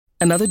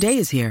Another day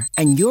is here,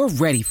 and you're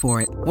ready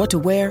for it. What to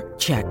wear?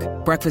 Check.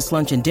 Breakfast,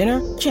 lunch, and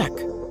dinner? Check.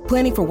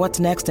 Planning for what's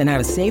next and how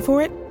to save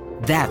for it?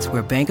 That's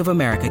where Bank of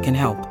America can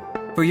help.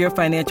 For your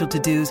financial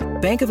to-dos,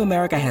 Bank of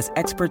America has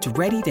experts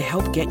ready to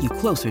help get you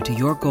closer to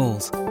your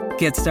goals.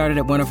 Get started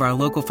at one of our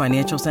local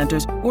financial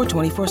centers or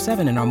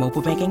 24/7 in our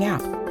mobile banking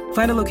app.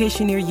 Find a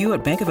location near you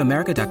at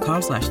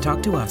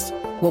bankofamerica.com/talktous.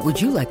 What would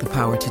you like the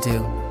power to do?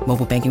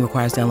 Mobile banking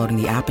requires downloading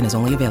the app and is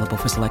only available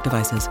for select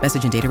devices.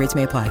 Message and data rates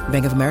may apply.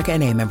 Bank of America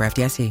N.A., member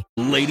FDIC.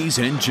 Ladies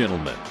and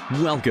gentlemen,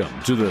 welcome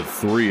to the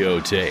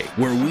 3-0 Take,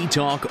 where we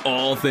talk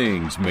all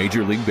things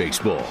Major League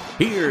Baseball.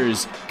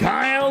 Here's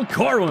Kyle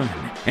Corwin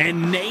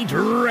and Nate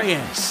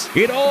Reyes.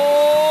 It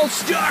all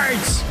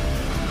starts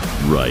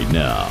right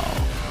now.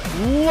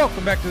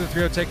 Welcome back to the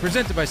 3-0 Take,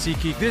 presented by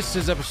SeatGeek. This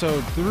is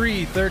episode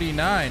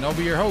 339. I'll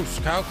be your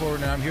host, Kyle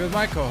Corwin, and I'm here with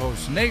my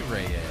co-host, Nate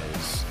Reyes.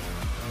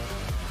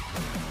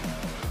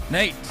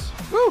 Nate.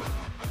 Woo!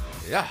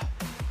 Yeah.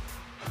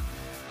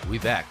 We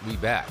back.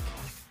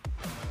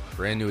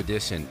 Brand new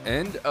edition.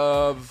 End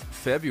of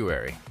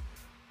February.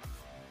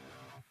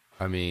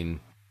 I mean,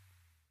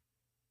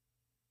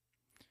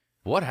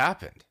 what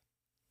happened?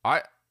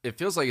 It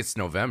feels like it's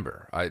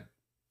November. I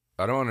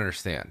don't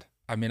understand.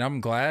 I mean, I'm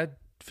glad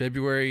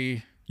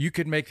February, you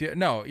could make the,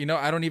 no,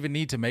 I don't even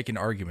need to make an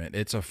argument.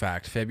 It's a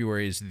fact.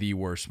 February is the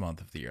worst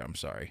month of the year. I'm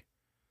sorry.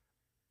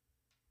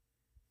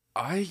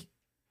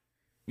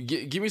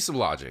 Give me some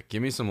logic.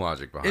 Give me some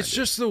logic behind it. It's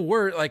just the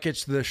word, like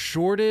it's the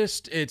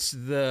shortest. It's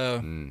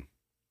the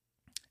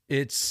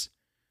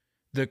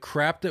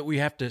crap that we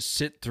have to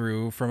sit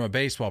through from a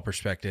baseball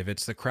perspective.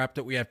 It's the crap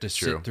that we have to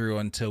sit through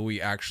until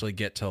we actually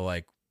get to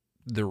like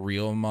the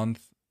real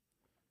month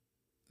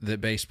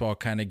that baseball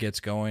kind of gets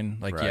going.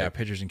 Like, right. Yeah,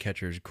 pitchers and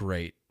catchers,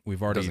 great.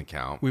 Doesn't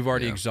count. We've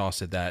already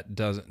exhausted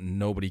that.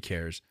 Nobody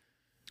cares.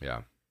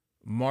 Yeah.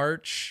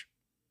 March.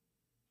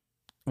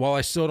 While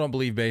I still don't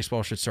believe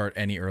baseball should start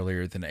any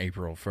earlier than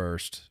April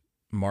 1st,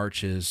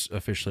 March is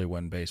officially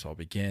when baseball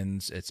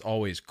begins. It's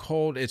always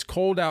cold. It's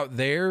cold out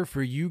there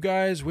for you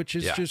guys, which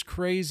is just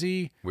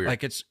crazy. Weird.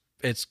 Like it's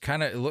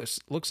kind of, it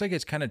looks like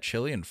it's kind of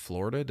chilly in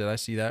Florida. Did I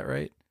see that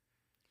right?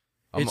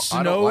 It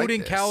snowed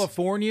in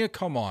California.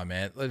 Come on,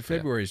 man.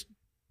 February's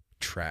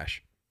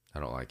trash. I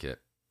don't like it.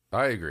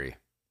 I agree.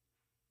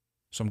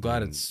 So I'm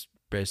glad it's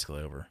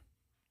basically over.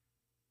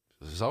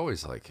 There's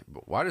always like,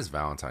 why does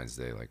Valentine's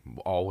Day like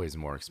always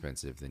more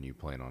expensive than you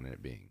plan on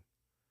it being?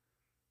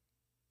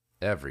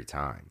 Every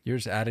time. You're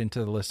just adding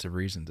to the list of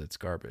reasons it's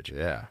garbage.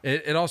 Yeah.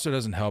 It also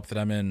doesn't help that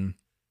I'm in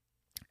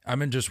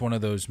just one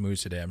of those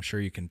moods today. I'm sure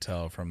you can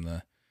tell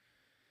from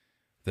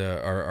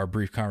our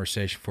brief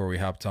conversation before we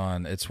hopped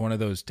on. It's one of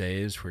those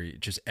days where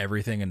just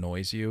everything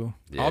annoys you.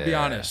 Yeah, I'll be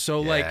honest.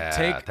 So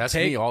that's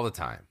me all the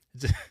time.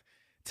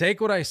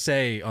 Take what I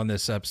say on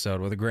this episode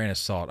with a grain of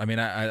salt. I mean,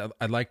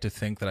 I'd like to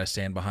think that I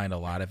stand behind a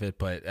lot of it,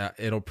 but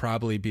it'll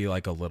probably be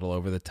like a little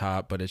over the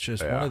top. But it's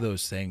just one of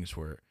those things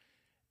where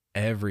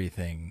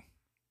everything.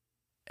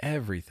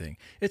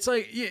 It's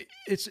like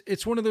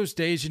it's one of those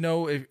days,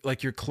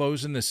 like you're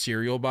closing the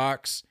cereal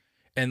box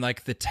and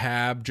like the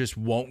tab just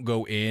won't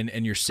go in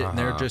and you're sitting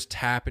there just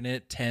tapping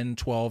it 10,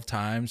 12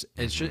 times.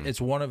 It's just,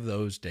 it's one of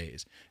those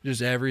days.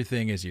 Just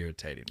everything is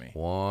irritating me.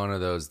 One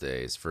of those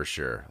days for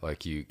sure.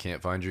 Like you can't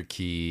find your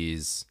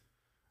keys.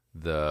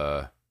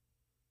 It's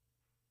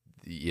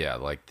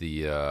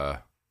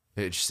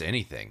just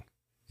anything,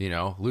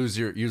 lose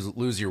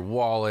your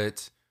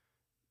wallet.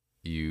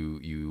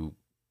 Your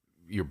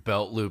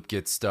belt loop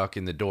gets stuck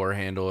in the door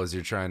handle as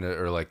you're trying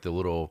to, or like the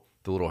little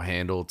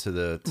handle to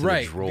the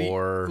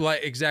drawer.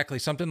 Exactly.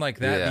 Something like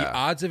that. Yeah. The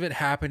odds of it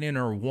happening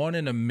are 1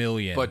 in a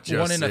million, but just,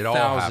 1 in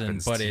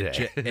 1,000, but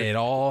it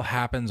all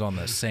happens on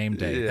the same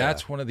day. Yeah.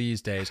 That's one of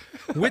these days.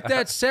 With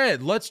that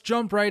said, let's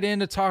jump right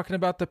into talking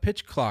about the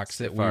pitch clocks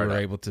that we were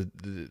able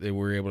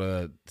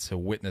to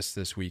witness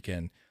this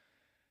weekend.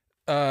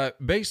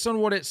 Based on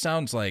what it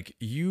sounds like,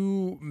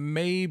 you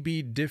may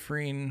be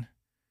differing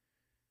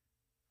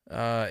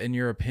in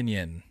your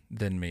opinion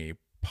than me.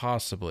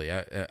 Possibly.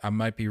 I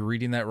might be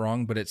reading that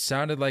wrong, but it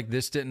sounded like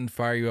this didn't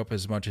fire you up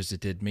as much as it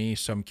did me.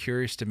 So I'm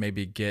curious to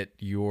maybe get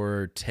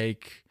your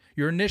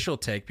initial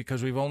take,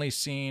 because we've only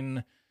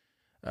seen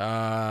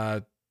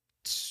 2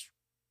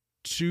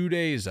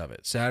 days of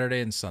it, Saturday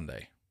and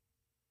Sunday.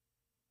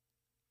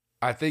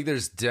 I think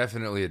there's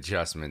definitely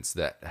adjustments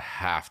that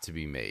have to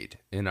be made.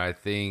 And I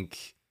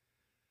think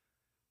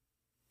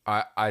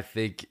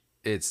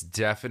it's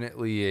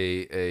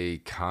definitely a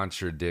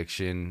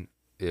contradiction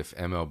if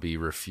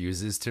MLB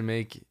refuses to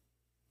make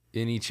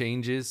any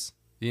changes,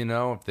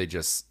 if they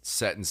just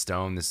set in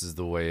stone, this is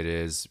the way it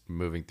is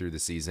moving through the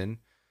season.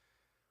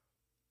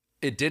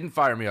 It didn't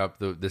fire me up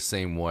the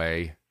same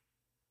way,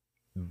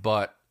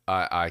 but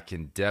I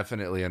can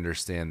definitely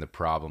understand the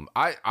problem.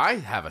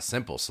 I have a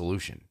simple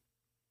solution,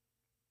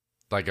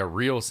 like a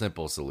real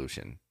simple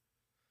solution.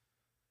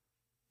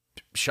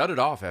 Shut it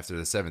off after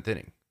the 7th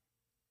inning.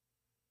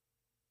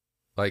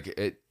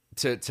 Like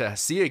to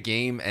see a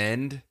game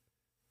end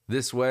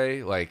this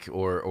way, like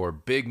or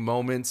big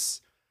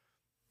moments,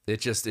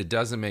 it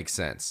doesn't make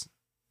sense.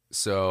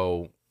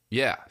 So,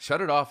 yeah,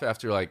 shut it off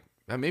after like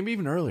maybe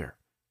even earlier.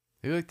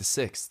 Maybe like the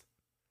 6th.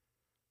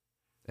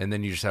 And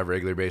then you just have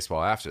regular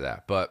baseball after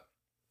that. But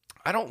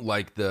I don't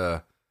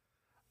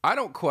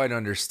quite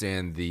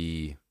understand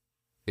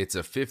it's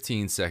a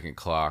 15-second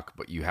clock,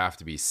 but you have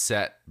to be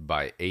set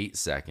by 8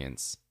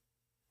 seconds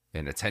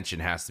and attention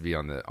has to be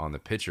on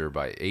the pitcher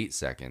by 8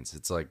 seconds.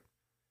 It's like,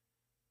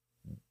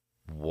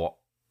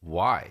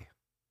 why?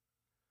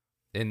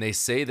 And they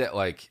say that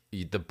like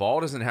the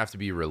ball doesn't have to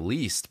be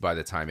released by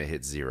the time it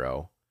hits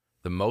 0.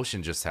 The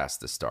motion just has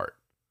to start.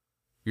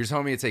 You're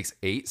telling me it takes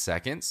 8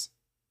 seconds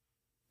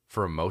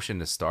for a motion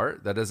to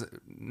start? That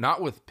doesn't,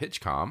 not with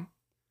PitchCom,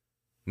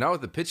 not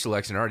with the pitch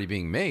selection already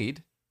being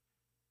made.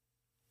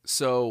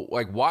 So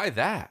like, why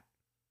that?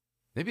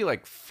 Maybe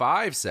like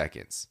 5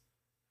 seconds.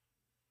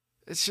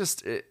 It's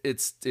just,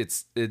 it's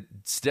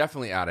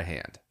definitely out of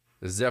hand.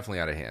 It's definitely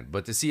out of hand.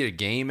 But to see a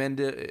game end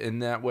in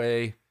that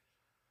way,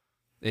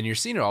 and you're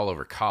seeing it all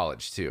over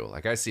college too.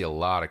 Like I see a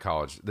lot of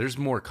college. There's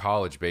more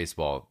college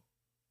baseball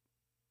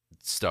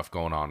stuff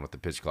going on with the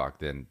pitch clock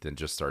than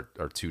just our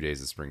 2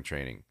 days of spring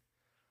training.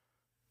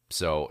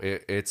 So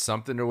it's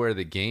something to where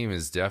the game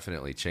is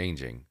definitely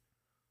changing.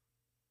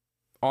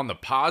 On the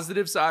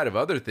positive side of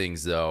other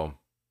things, though,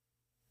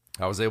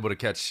 I was able to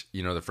catch,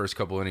 the first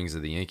couple innings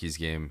of the Yankees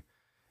game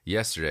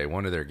yesterday,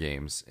 one of their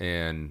games,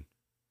 and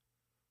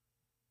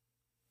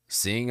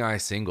seeing eye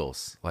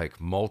singles,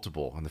 like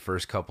multiple in the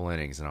first couple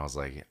innings, and I was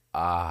like,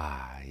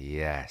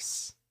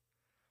 yes.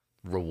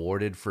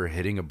 Rewarded for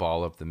hitting a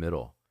ball up the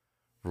middle.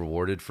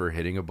 Rewarded for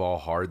hitting a ball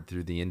hard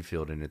through the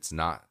infield, and it's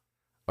not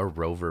a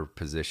rover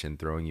position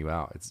throwing you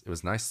out. It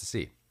was nice to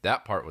see.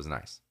 That part was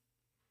nice.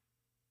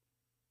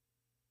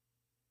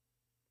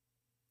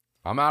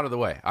 I'm out of the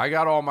way. I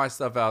got all my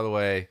stuff out of the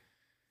way.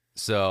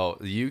 So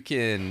you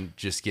can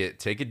just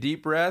take a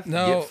deep breath,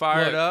 get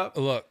fired up.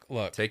 Look.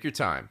 Take your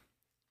time.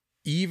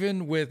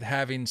 Even with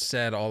having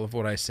said all of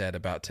what I said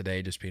about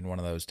today just being one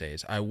of those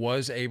days, I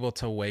was able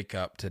to wake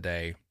up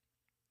today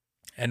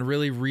and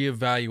really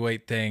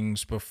reevaluate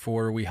things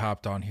before we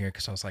hopped on here,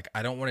 because I was like,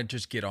 I don't want to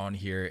just get on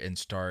here and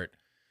start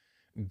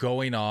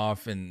going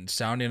off and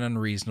sounding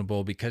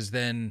unreasonable, because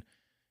then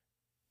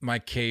my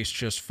case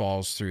just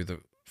falls through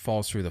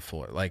the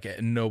floor. Like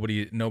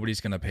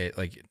nobody's gonna pay.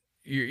 Like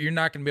you're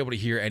not gonna be able to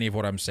hear any of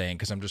what I'm saying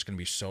because I'm just gonna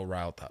be so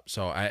riled up.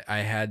 So I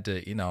had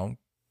to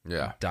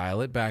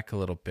dial it back a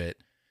little bit.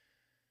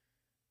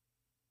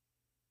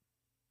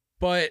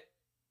 But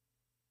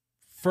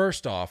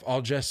first off,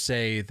 I'll just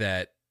say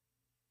that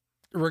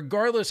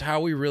regardless how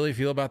we really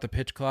feel about the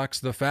pitch clocks,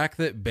 the fact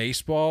that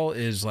baseball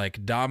is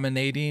like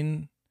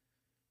dominating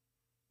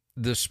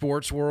the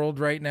sports world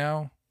right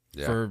now,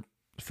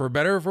 for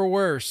better or for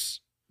worse,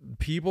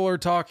 people are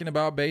talking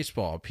about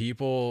baseball.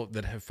 People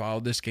that have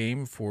followed this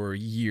game for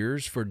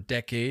years, for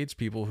decades,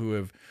 people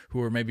who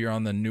are maybe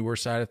on the newer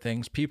side of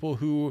things, people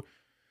who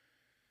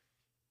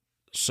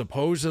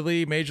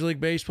supposedly Major League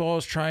Baseball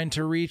is trying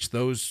to reach,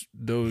 those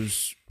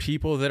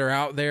people that are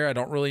out there, I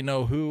don't really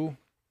know who,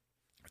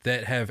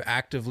 that have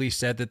actively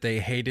said that they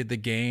hated the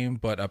game,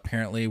 but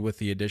apparently with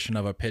the addition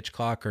of a pitch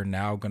clock are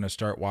now going to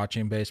start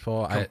watching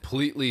baseball.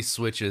 Completely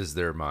switches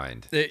their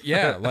mind.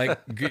 Like,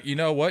 you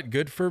know what?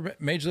 Good for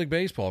Major League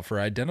Baseball for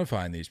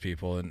identifying these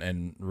people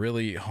and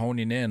really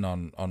honing in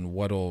on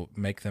what'll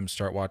make them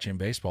start watching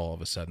baseball all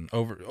of a sudden,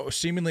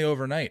 seemingly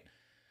overnight.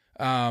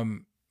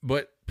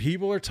 But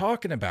people are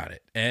talking about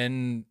it,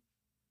 and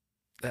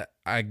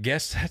I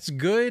guess that's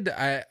good.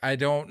 I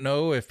don't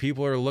know if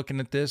people are looking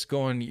at this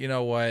going, you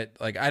know what?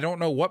 Like, I don't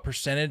know what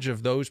percentage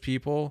of those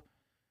people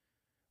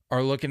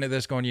are looking at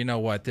this going, you know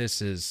what?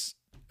 This is,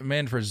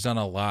 Manfred's done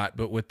a lot,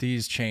 but with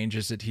these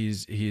changes that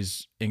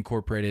he's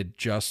incorporated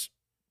just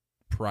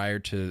prior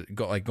to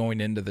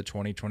going into the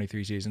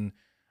 2023 season,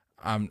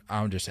 I'm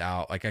just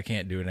out. Like, I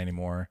can't do it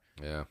anymore.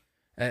 Yeah.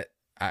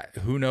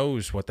 Who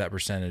knows what that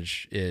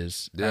percentage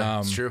is? Yeah,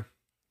 it's true.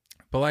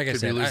 But like I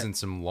said, could be losing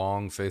some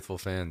long, faithful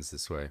fans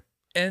this way.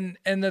 And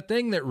the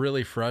thing that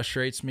really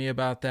frustrates me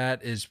about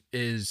that is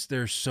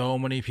there's so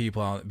many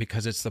people out,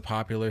 because it's the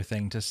popular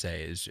thing to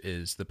say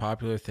is the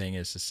popular thing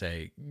is to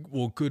say,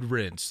 well, good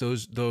riddance.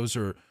 Those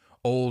are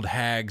old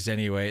hags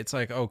anyway. It's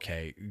like,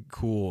 okay,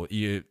 cool.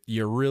 You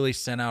really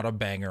sent out a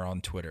banger on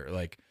Twitter.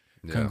 Like,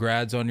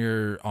 congrats on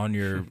your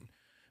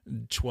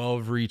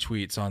 12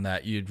 retweets on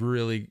that. You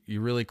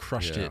really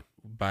crushed it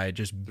by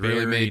just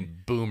really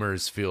made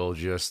boomers feel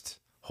just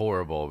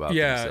horrible about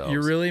themselves. Yeah,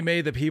 you really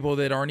made the people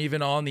that aren't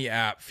even on the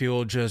app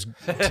feel just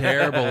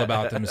terrible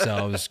about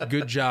themselves.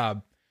 Good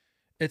job.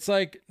 It's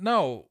like,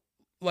 no,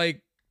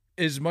 like,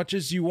 as much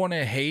as you want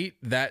to hate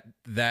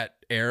that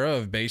era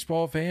of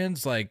baseball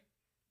fans, like,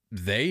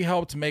 they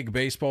helped make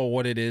baseball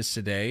what it is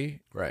today.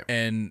 Right.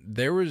 And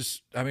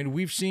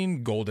we've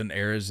seen golden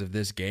eras of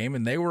this game,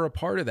 and they were a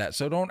part of that.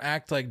 So don't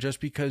act like just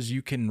because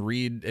you can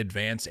read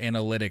advanced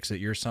analytics that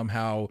you're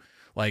somehow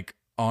like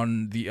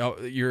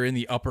you're in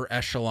the upper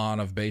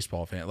echelon of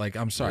baseball fan. Like,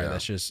 I'm sorry,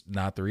 that's just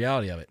not the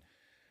reality of it.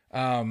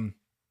 I'm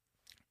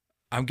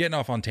getting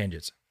off on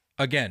tangents.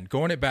 again,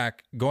 going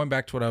back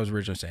to what I was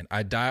originally saying,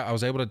 I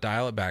was able to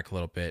dial it back a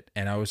little bit,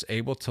 and I was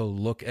able to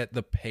look at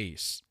the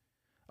pace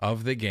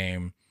of the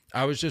game.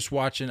 I was just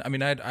watching. I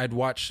mean, I'd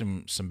watched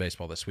some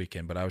baseball this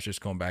weekend, but I was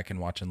just going back and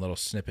watching little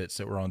snippets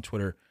that were on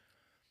Twitter.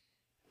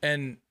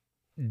 And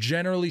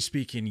generally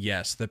speaking,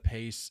 yes, the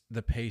pace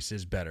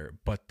is better.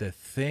 But the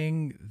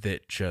thing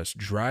that just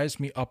drives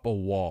me up a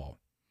wall,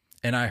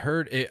 and I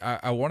heard it.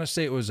 I want to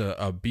say it was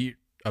a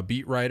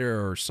beat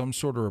writer or some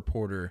sort of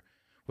reporter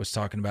was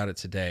talking about it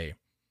today,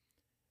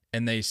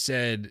 and they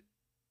said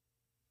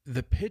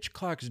the pitch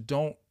clocks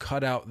don't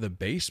cut out the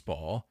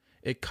baseball;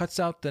 it cuts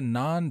out the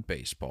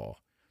non-baseball.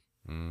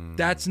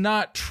 That's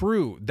not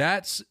true.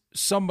 That's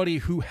somebody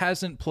who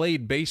hasn't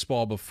played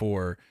baseball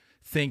before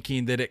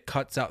thinking that it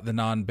cuts out the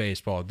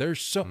non-baseball.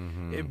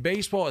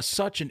 Baseball is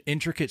such an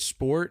intricate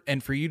sport,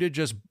 and for you to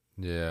just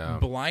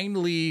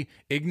blindly,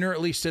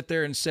 ignorantly sit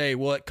there and say,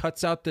 well, it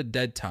cuts out the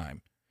dead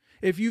time.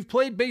 If you've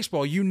played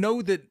baseball, you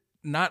know that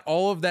not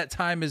all of that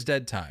time is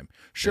dead time.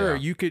 Sure,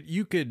 you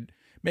could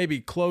maybe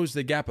close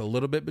the gap a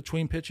little bit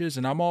between pitches,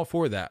 and I'm all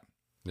for that.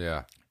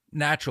 Yeah.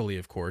 Naturally,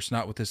 of course,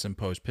 not with this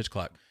imposed pitch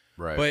clock.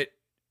 Right. But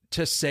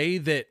to say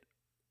that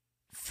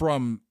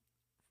from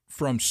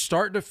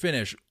start to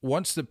finish,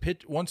 once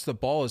the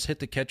ball has hit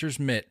the catcher's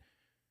mitt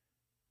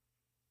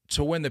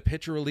to when the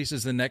pitcher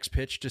releases the next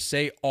pitch, to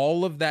say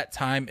all of that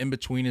time in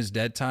between is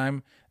dead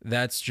time,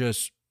 that's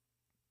just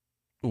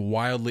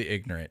wildly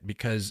ignorant,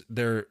 because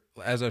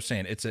as I was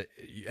saying,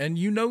 and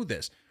you know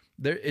this,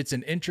 it's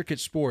an intricate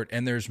sport,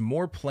 and there's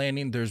more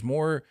planning, there's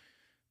more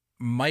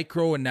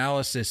micro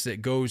analysis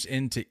that goes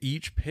into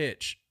each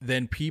pitch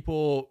than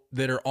people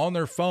that are on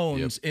their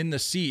phones in the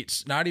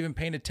seats, not even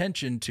paying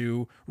attention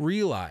to,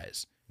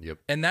 realize. Yep.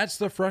 And that's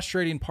the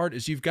frustrating part,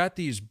 is you've got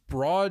these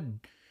broad,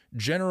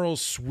 general,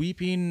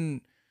 sweeping,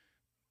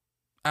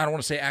 I don't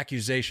want to say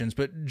accusations,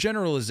 but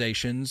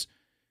generalizations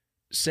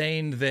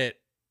saying that,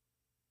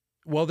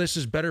 well, this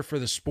is better for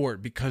the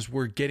sport because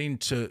we're getting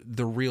to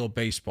the real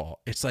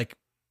baseball. It's like,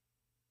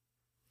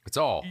 it's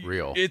all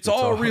real. It's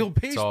all real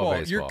baseball. All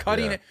baseball. You're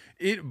cutting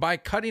it by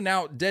cutting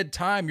out dead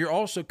time. You're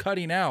also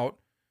cutting out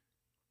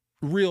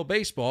real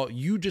baseball.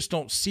 You just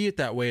don't see it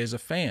that way as a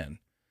fan.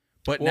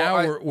 But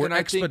now we're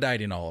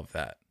expediting all of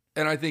that.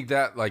 And I think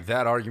that, like,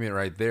 that argument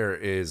right there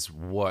is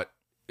what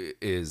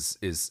is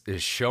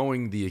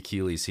showing the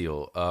Achilles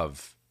heel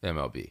of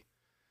MLB.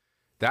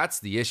 That's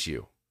the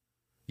issue.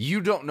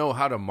 You don't know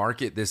how to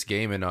market this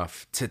game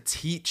enough to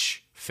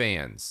teach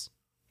fans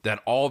that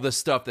all the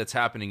stuff that's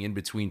happening in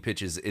between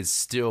pitches is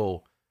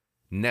still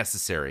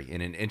necessary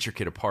and an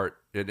intricate part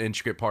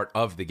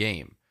of the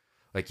game.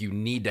 Like, you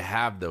need to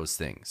have those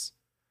things.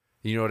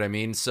 You know what I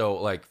mean? So,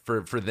 like,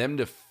 for them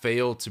to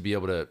fail to be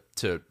able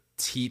to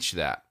teach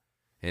that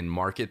and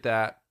market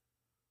that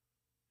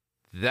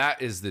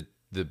is the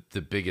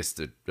biggest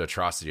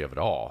atrocity of it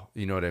all.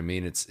 You know what I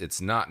mean?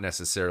 It's not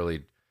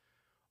necessarily,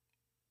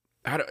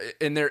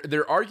 and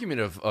their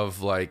argument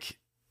of like,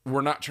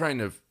 we're not trying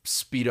to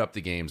speed up the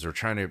games or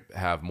trying to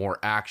have more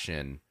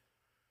action.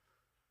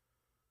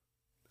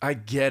 I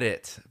get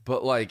it,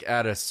 but like,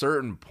 at a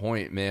certain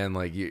point, man,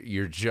 like,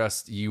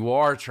 you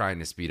are trying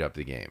to speed up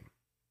the game.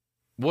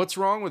 What's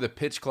wrong with a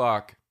pitch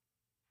clock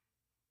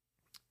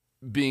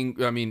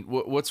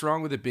what's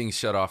wrong with it being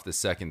shut off the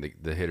second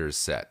the hitter's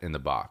set in the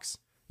box?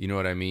 You know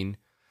what I mean?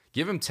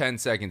 Give him 10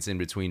 seconds in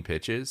between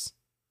pitches,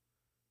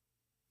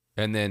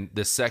 and then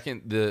the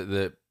second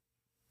the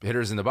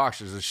hitters in the box,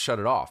 just shut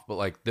it off. But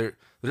like, there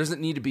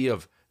doesn't need to be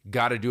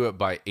got to do it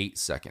by 8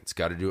 seconds,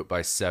 got to do it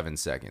by 7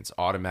 seconds,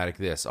 automatic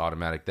this,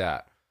 automatic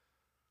that.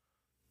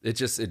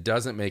 It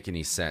doesn't make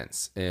any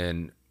sense.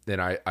 And then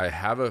I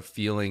have a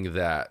feeling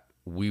that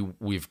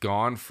we've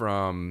gone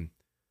from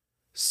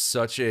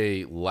such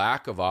a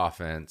lack of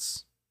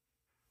offense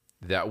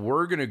that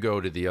we're going to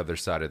go to the other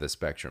side of the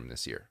spectrum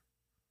this year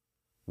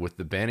with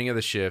the banning of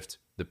the shift,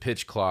 the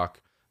pitch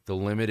clock, the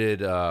limited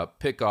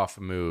pickoff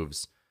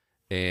moves,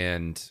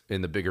 and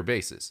in the bigger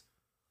bases.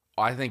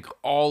 I think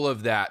all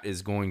of that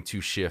is going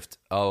to shift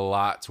a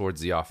lot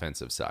towards the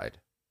offensive side.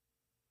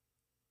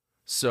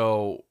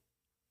 So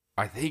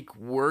I think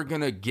we're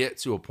going to get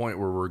to a point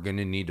where we're going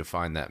to need to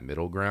find that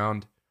middle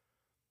ground.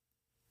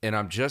 And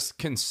I'm just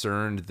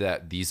concerned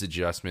that these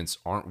adjustments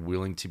aren't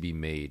willing to be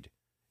made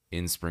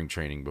in spring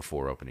training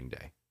before opening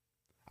day.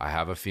 I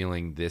have a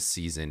feeling this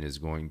season is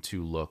going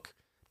to look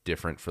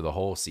different for the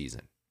whole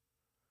season.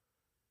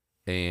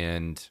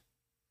 And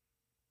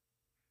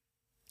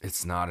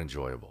it's not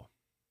enjoyable.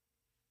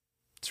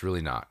 It's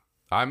really not.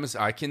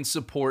 I can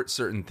support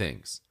certain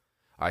things.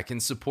 I can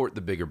support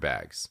the bigger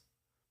bags.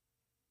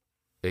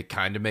 It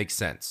kind of makes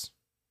sense.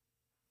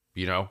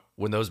 You know,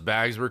 when those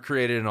bags were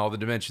created and all the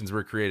dimensions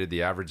were created,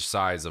 the average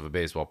size of a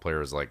baseball player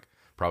is like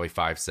probably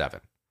 5'7".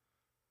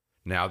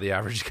 Now the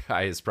average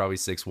guy is probably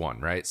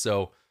 6'1", right?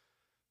 So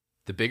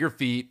the bigger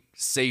feet,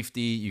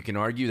 safety, you can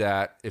argue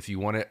that. If you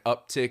want to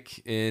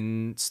uptick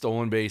in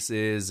stolen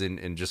bases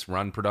and just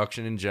run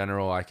production in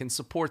general, I can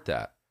support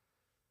that.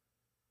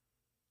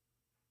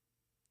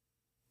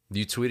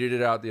 You tweeted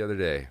it out the other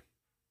day.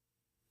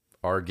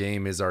 our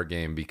game is our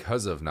game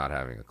because of not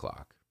having a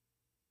clock.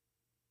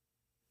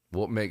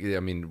 What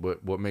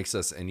makes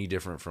us any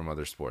different from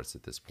other sports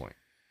at this point?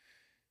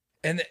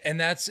 And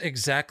that's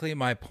exactly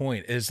my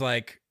point, is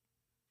like,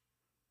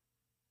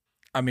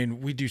 I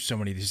mean, we do so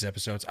many of these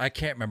episodes. I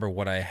can't remember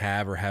what I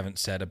have or haven't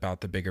said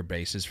about the bigger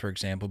bases, for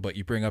example, but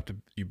you bring up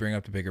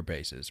the bigger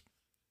bases.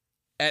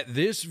 At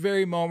this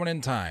very moment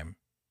in time,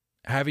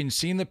 having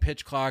seen the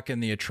pitch clock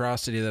and the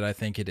atrocity that I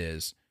think it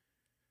is,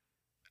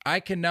 I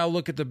can now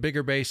look at the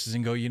bigger bases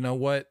and go, you know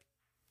what?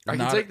 I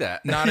can take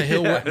that. Not a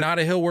hill. Not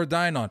a hill we're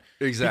dying on.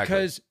 Exactly.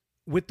 Because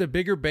with the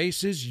bigger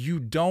bases, you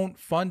don't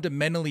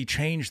fundamentally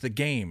change the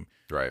game.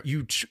 Right.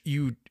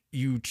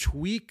 You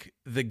tweak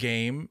the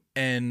game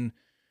and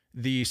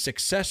the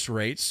success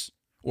rates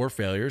or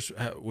failures,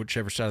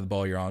 whichever side of the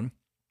ball you're on,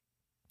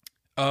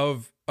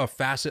 of a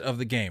facet of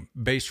the game.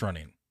 Base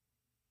running.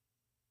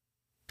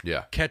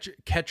 Yeah.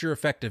 Catcher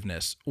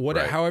effectiveness.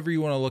 Right. However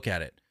you want to look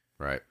at it.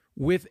 Right.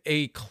 With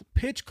a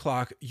pitch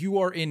clock, you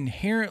are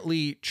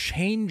inherently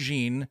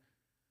changing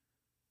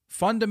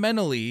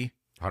fundamentally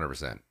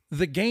 100%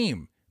 the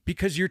game,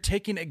 because you're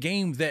taking a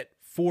game that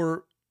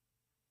for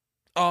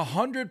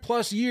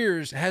 100+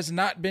 years has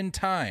not been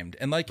timed.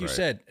 And like you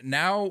said,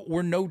 now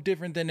we're no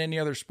different than any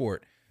other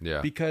sport. Yeah.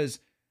 Because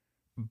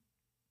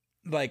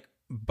like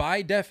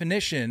by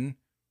definition,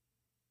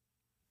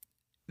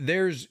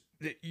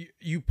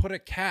 you put a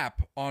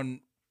cap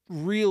on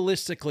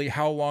realistically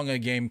how long a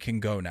game can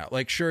go now.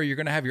 Like, sure, you're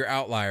going to have your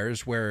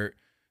outliers where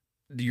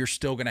you're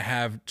still going to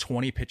have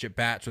 20 pitch at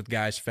bats with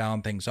guys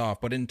fouling things off.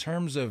 But in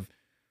terms of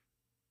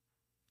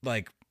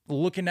like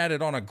looking at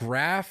it on a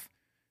graph,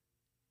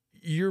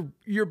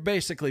 you're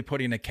basically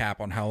putting a cap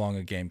on how long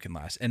a game can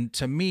last. And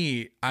to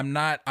me, I'm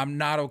not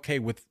okay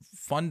with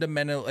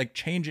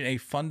changing a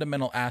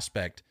fundamental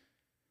aspect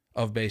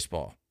of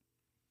baseball.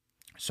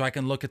 So I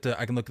can look at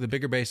the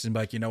bigger bases and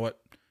be like, you know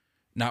what?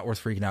 Not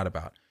worth freaking out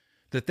about.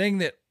 The thing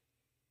that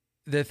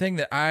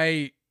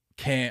I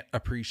can't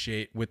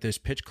appreciate with this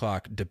pitch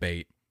clock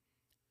debate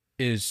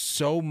is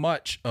so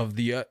much of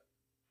the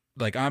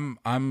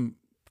I'm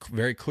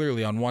very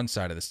clearly on one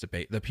side of this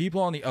debate. The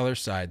people on the other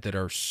side that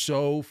are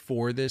so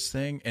for this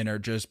thing and are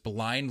just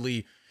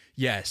blindly,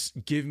 yes,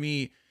 give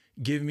me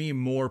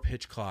more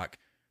pitch clock,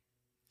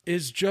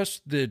 is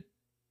just the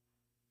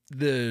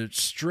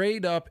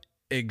straight up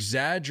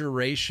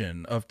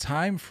exaggeration of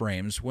time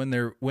frames when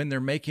they're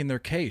making their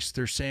case.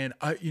 They're saying,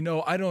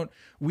 baseball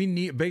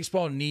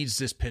needs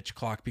this pitch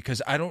clock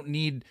because I don't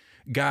need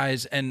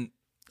guys. And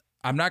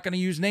I'm not going to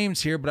use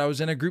names here, but I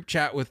was in a group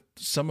chat with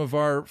some of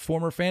our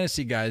former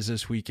fantasy guys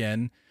this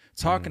weekend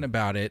talking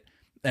about it.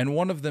 And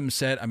one of them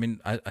said, I mean,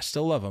 I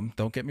still love them.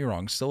 Don't get me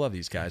wrong. Still love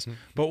these guys.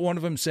 But one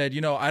of them said,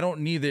 I don't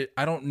need it.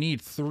 I don't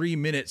need 3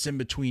 minutes in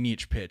between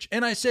each pitch.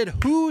 And I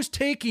said, who's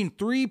taking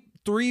 3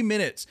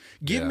 minutes?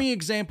 Give me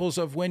examples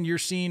of when you're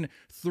seeing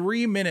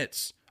 3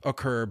 minutes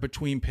occur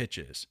between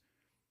pitches.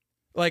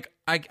 Like,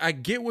 I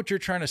get what you're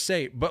trying to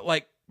say, but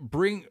like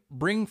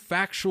bring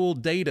factual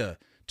data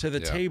to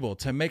the table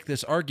to make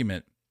this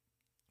argument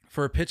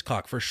for a pitch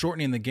clock, for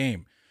shortening the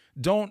game.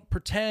 Don't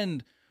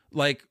pretend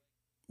like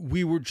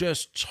we were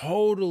just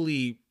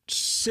totally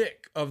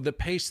sick of the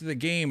pace of the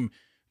game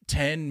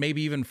 10,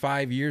 maybe even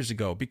 5 years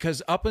ago,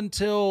 because up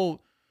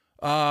until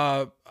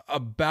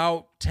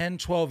about 10,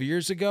 12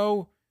 years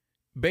ago,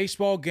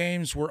 baseball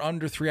games were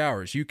under 3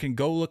 hours. You can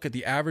go look at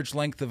the average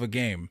length of a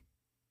game.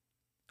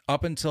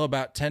 Up until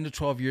about 10 to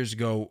 12 years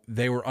ago,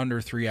 they were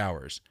under 3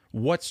 hours.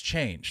 What's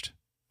changed?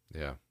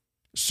 Yeah.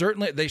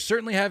 They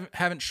certainly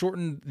haven't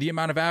shortened the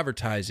amount of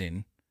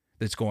advertising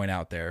that's going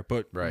out there,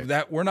 but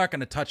that we're not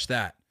going to touch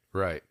that.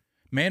 Right.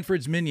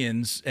 Manfred's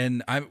minions,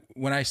 and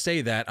when I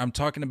say that, I'm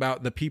talking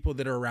about the people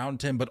that are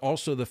around him, but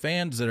also the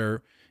fans that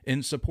are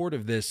in support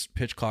of this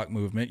pitch clock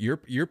movement.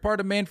 You're part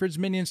of Manfred's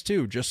minions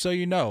too, just so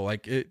you know.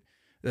 Like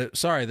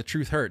sorry, the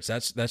truth hurts.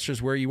 That's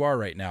just where you are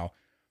right now.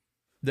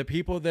 The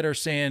people that are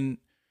saying,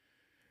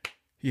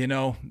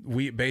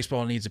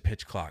 baseball needs a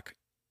pitch clock.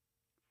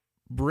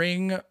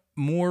 Bring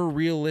more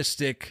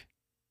realistic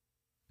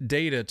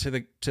data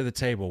to the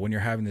table when you're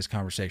having this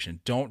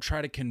conversation. Don't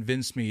try to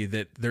convince me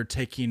that they're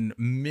taking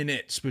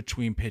minutes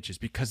between pitches,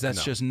 because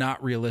that's just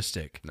not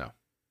realistic. No.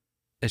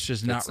 It's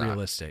just not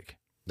realistic.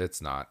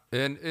 It's not.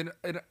 And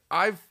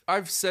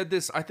I've said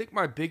this. I think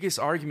my biggest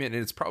argument,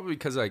 and it's probably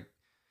because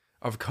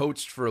I've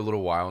coached for a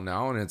little while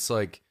now, and it's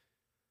like,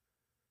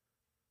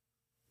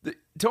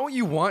 don't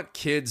you want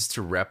kids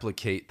to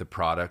replicate the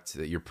product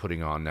that you're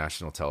putting on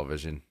national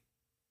television?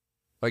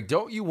 Like,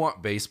 don't you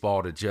want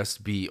baseball to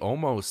just be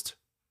almost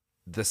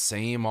the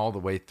same all the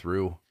way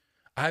through?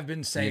 I've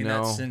been saying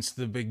that since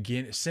the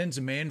beginning, since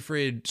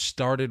Manfred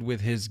started with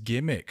his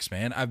gimmicks,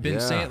 man. I've been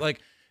saying, like,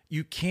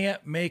 you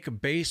can't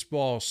make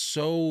baseball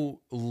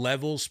so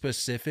level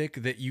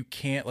specific that you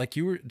can't, like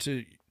you were,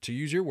 to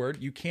use your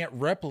word, you can't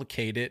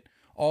replicate it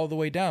all the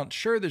way down.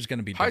 Sure, there's going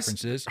to be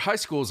differences. High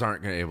schools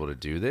aren't going to be able to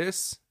do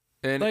this.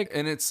 And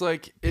it's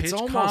like, it's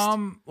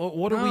almost,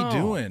 what are we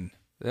doing?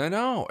 I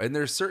know. And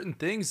there's certain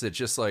things that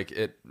just like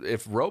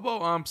if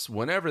robo umps,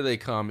 whenever they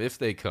come, if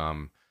they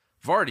come,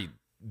 I've already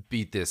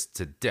beat this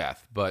to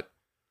death, but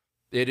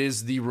it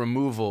is the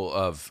removal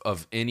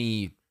of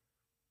any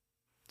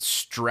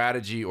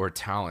strategy or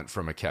talent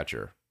from a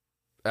catcher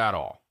at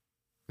all.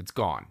 It's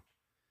gone.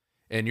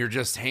 And you're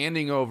just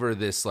handing over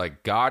this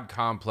like God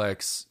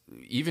complex,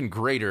 even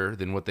greater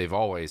than what they've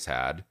always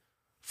had,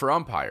 for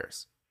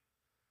umpires.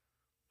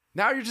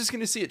 Now you're just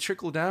going to see it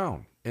trickle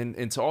down and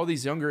into all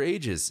these younger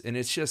ages. And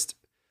it's just,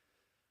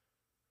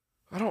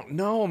 I don't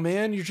know,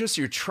 man.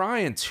 You're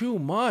trying too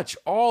much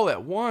all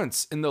at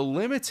once. And the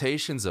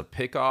limitations of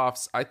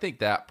pickoffs, I think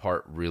that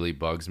part really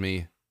bugs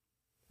me.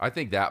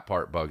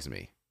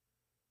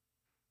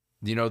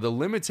 You know, the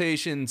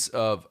limitations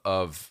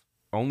of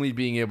only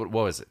being able to,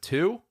 what was it,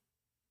 2?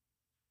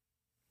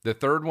 The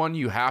third one,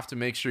 you have to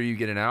make sure you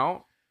get an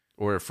out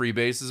or a free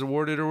base is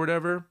awarded or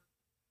whatever.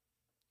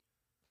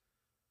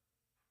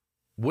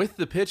 With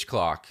the pitch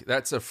clock,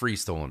 that's a free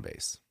stolen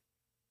base.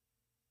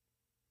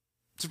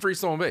 It's a free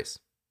stolen base.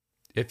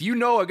 If you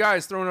know a guy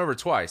is thrown over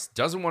twice,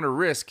 doesn't want to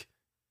risk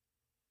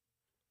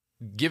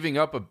giving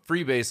up a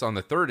free base on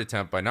the third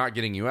attempt by not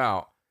getting you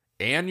out,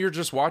 and you're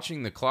just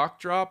watching the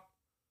clock drop,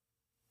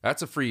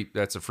 that's a free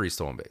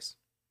stolen base.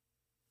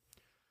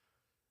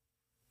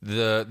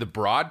 The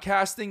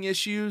broadcasting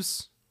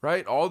issues,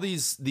 right? All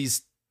these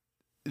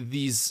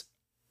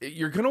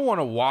you're going to want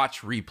to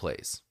watch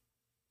replays.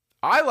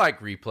 I like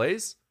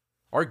replays.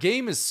 Our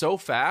game is so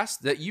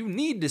fast that you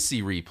need to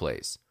see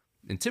replays.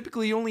 And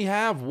typically you only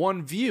have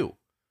one view.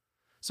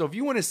 So if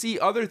you want to see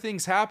other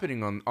things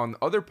happening on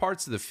other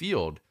parts of the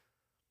field,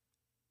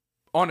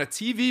 on a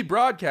TV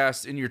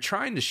broadcast, and you're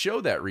trying to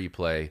show that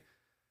replay,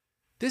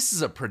 this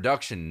is a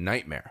production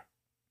nightmare.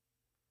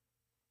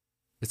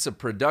 It's a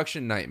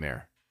production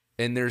nightmare.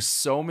 And there's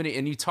so many,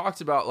 and you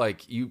talked about,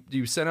 like,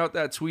 you sent out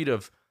that tweet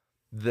of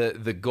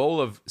the goal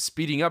of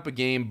speeding up a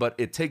game, but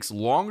it takes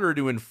longer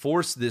to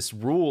enforce this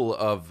rule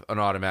of an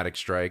automatic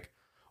strike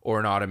or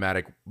an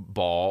automatic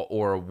ball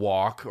or a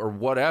walk or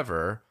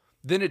whatever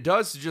than it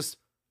does to just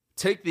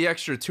take the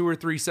extra 2 or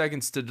 3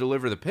 seconds to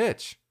deliver the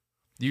pitch.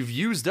 You've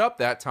used up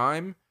that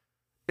time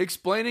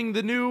explaining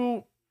the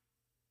new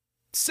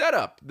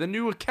setup, the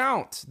new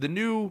account, the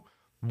new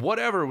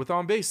whatever with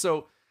on base.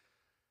 So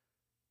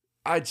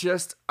I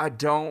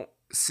don't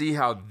see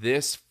how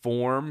this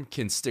form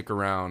can stick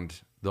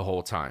around the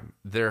whole time.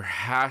 There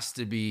has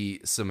to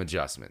be some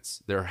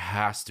adjustments. There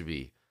has to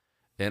be.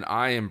 And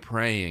I am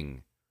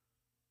praying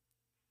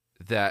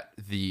that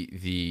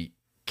the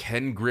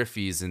Ken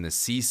Griffey's and the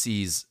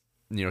CC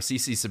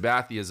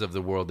Sabathias of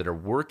the world that are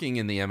working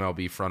in the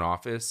MLB front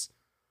office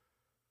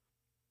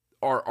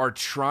are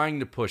trying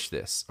to push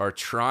this, are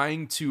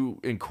trying to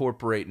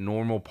incorporate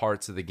normal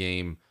parts of the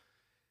game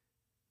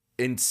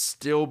and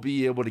still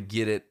be able to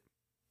get it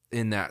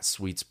in that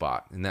sweet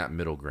spot, in that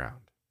middle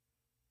ground.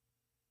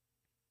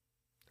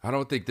 I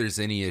don't think there's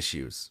any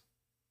issues.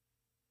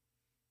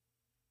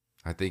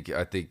 I think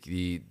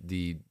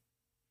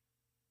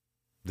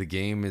the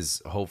game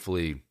is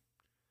hopefully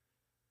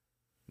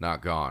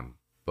not gone,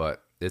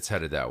 but it's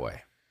headed that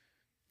way.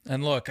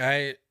 And look,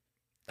 I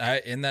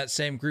in that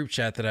same group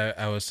chat that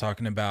I was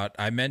talking about,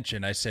 I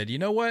said, you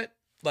know what?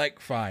 Like,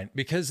 fine,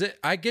 because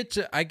I get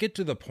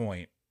to the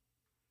point.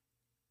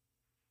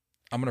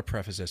 I'm going to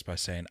preface this by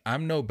saying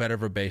I'm no better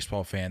of a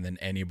baseball fan than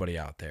anybody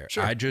out there.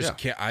 Sure, I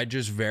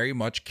just very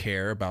much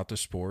care about the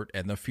sport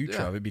and the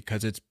future of it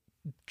because it's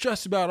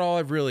just about all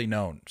I've really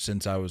known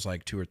since I was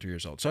like 2 or 3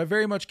 years old. So I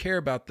very much care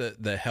about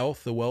the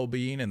health, the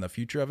well-being, and the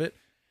future of it.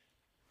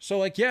 So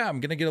like, yeah, I'm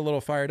going to get a little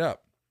fired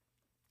up.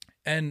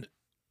 And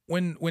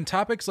when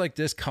topics like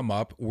this come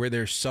up where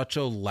there's such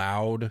a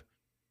loud,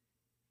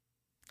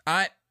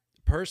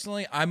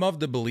 personally, I'm of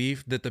the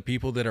belief that the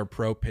people that are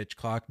pro pitch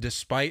clock,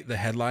 despite the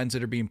headlines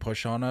that are being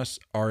pushed on us,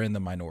 are in the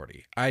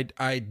minority.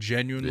 I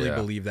genuinely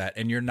believe that.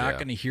 And you're not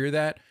going to hear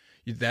that.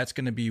 That's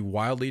going to be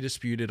wildly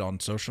disputed on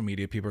social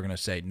media. People are going to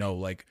say, no,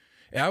 like,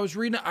 I was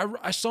reading,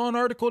 I saw an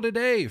article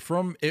today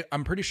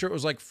I'm pretty sure it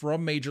was like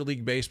from Major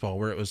League Baseball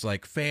where it was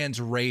like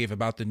fans rave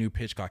about the new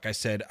pitch clock. I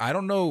said, I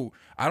don't know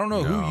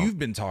who you've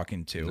been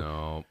talking to.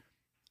 No.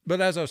 But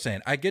as I was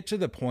saying, I get to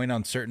the point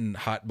on certain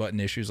hot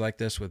button issues like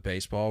this with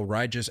baseball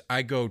where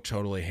I go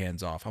totally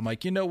hands off. I'm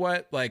like, you know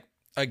what? Like,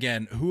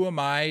 again, who am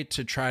I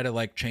to try to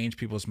like change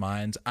people's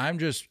minds? I'm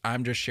just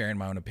sharing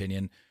my own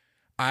opinion.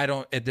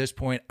 At this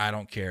point, I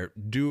don't care.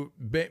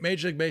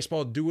 Major League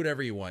Baseball, do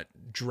whatever you want.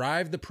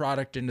 Drive the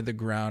product into the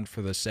ground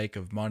for the sake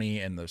of money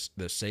and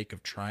the sake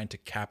of trying to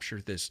capture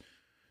this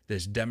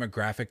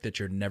demographic that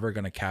you're never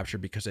going to capture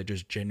because they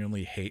just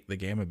genuinely hate the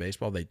game of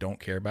baseball. They don't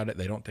care about it.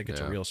 They don't think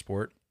it's a real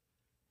sport.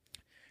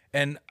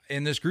 And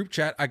in this group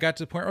chat, I got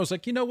to the point where I was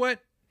like, you know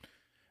what?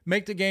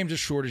 Make the game as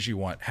short as you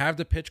want. Have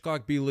the pitch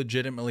clock be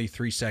legitimately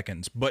 3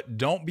 seconds, but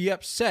don't be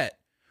upset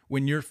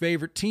when your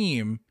favorite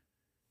team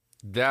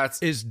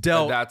is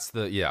dealt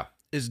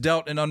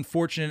an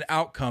unfortunate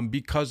outcome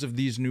because of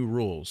these new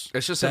rules.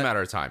 It's just a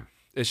matter of time.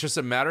 It's just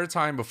a matter of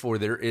time before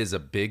there is a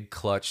big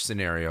clutch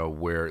scenario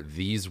where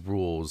these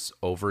rules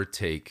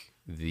overtake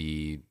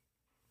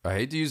I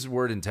hate to use the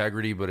word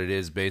integrity, but it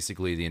is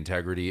basically the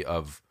integrity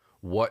of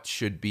what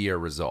should be a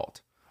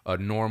result, a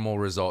normal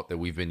result that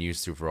we've been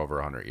used to for over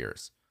 100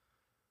 years.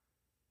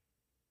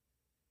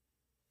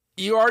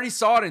 You already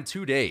saw it in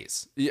 2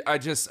 days.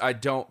 I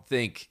don't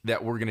think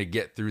that we're going to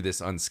get through this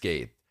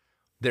unscathed.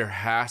 There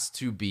has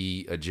to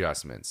be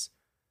adjustments.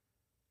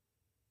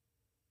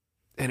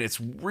 And it's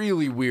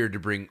really weird to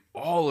bring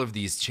all of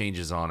these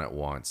changes on at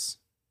once.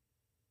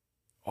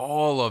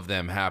 All of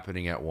them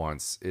happening at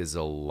once is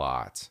a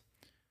lot.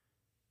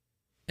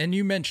 And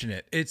you mentioned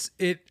it.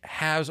 It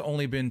has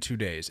only been 2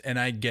 days, and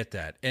I get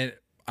that. And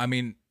I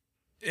mean,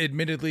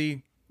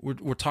 admittedly,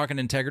 we're talking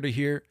integrity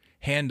here.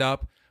 Hand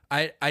up.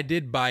 I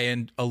did buy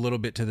in a little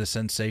bit to the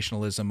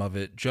sensationalism of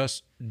it,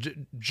 just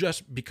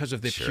because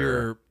of the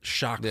pure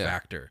shock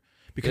factor.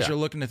 Because you're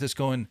looking at this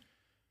going,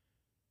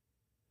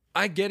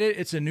 I get it.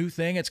 It's a new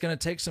thing. It's going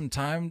to take some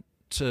time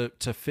to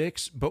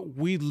fix. But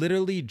we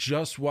literally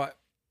just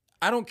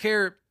I don't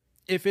care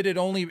if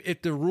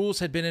the rules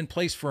had been in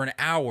place for an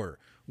hour.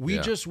 We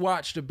just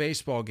watched a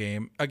baseball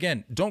game.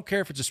 Again, don't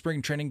care if it's a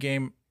spring training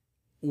game.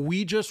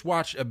 We just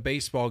watched a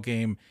baseball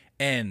game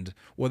end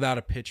without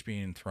a pitch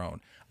being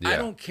thrown. I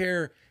don't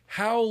care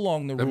how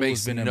long the rule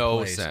has been in place. That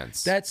makes no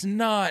sense. That's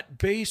not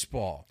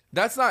baseball.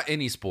 That's not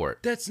any sport.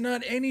 That's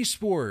not any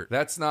sport.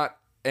 That's not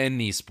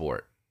any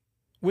sport.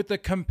 With the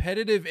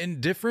competitive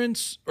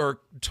indifference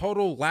or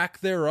total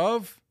lack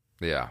thereof.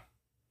 Yeah.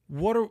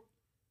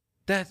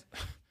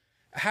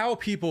 How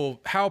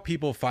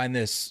people find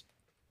this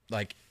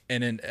like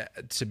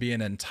to be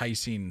an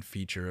enticing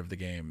feature of the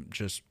game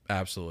just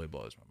absolutely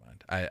blows my mind.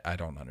 I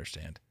don't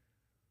understand.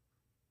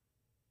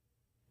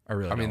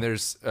 I mean,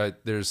 there's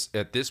at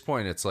this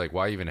point, it's like,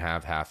 why even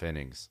have half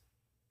innings?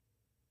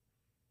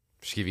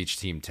 Just give each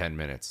team 10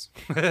 minutes.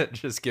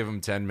 Just give them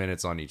 10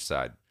 minutes on each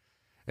side,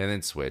 and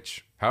then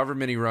switch. However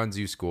many runs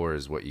you score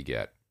is what you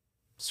get.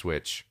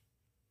 Switch.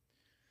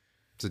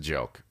 It's a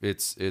joke.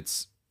 It's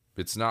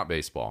not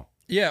baseball.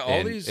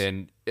 Yeah,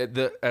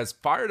 as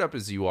fired up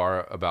as you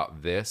are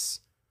about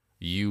this,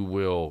 you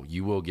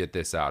will get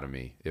this out of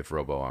me if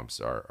robo-umps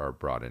are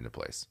brought into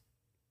place.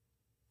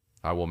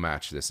 I will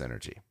match this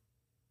energy.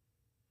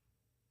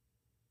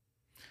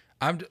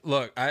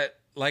 Like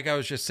I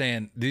was just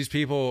saying, these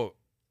people,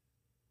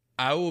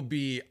 I will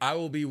be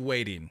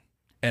waiting,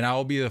 and I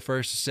will be the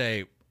first to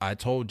say, I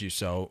told you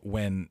so,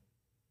 when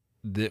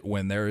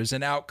there is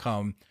an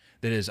outcome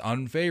that is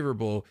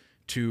unfavorable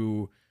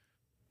to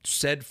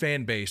said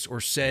fan base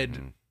or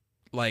said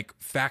like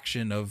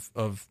faction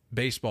of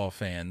baseball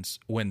fans.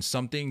 When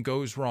something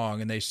goes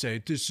wrong and they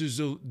say, this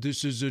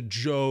is a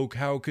joke,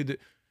 how could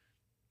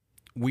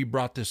we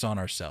brought this on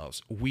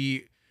ourselves?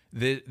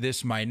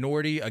 This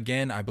minority,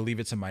 again, I believe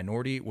it's a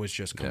minority, was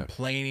just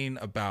complaining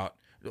about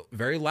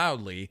very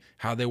loudly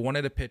how they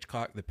wanted a pitch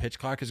clock. The pitch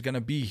clock is going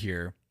to be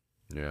here.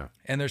 Yeah.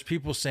 And there's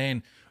people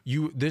saying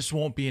this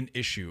won't be an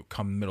issue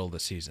come middle of the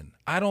season.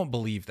 I don't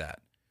believe that.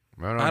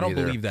 I don't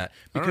believe that.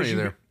 Because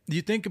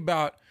you think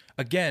about,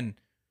 again,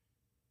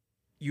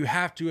 you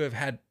have to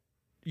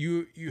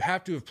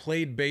have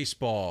played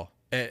baseball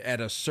at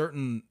a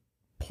certain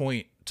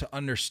point to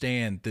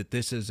understand that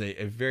this is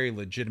a very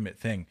legitimate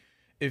thing.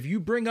 If you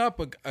bring up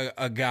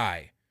a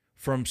guy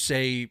from,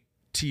 say,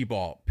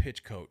 T-ball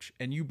pitch coach,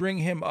 and you bring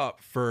him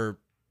up for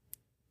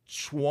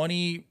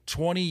 20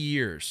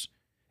 years,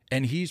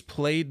 and he's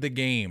played the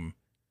game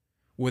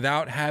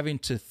without having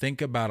to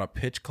think about a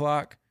pitch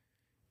clock,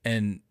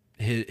 and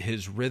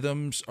his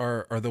rhythms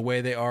are the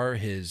way they are,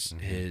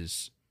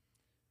 his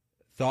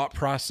thought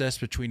process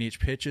between each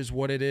pitch is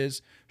what it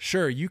is.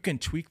 Sure, you can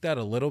tweak that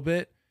a little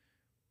bit,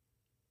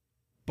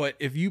 but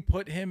if you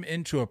put him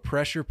into a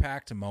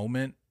pressure-packed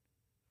moment,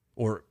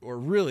 or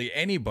really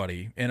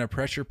anybody in a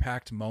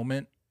pressure-packed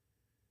moment,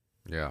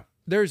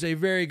 there's a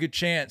very good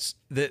chance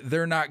that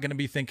they're not going to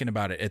be thinking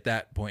about it at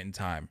that point in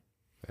time.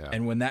 Yeah.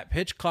 And when that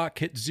pitch clock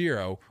hits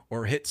 0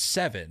 or hits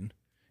 7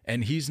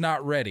 and he's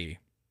not ready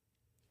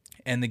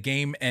and the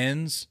game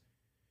ends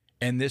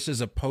and this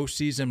is a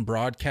postseason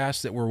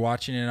broadcast that we're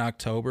watching in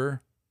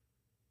October,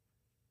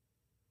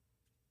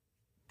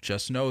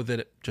 just know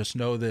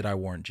that I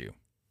warned you.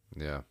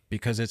 Yeah.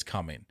 Because it's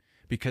coming.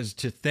 Because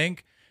to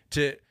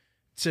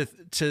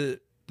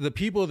the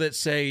people that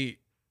say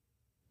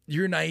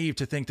you're naive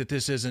to think that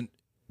this isn't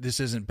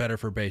better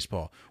for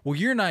baseball. Well,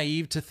 you're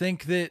naive to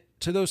think that,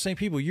 to those same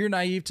people, you're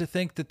naive to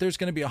think that there's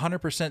going to be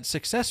 100%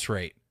 success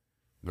rate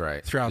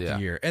throughout the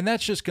year. And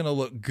that's just going to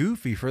look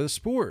goofy for the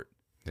sport.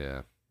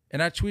 Yeah.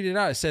 And I tweeted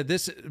out, I said,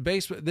 this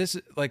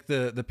like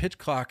the pitch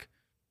clock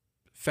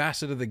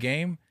facet of the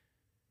game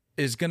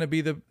is going to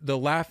be the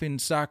laughing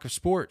stock of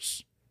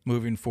sports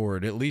moving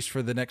forward, at least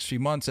for the next few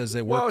months as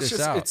they work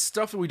this out. It's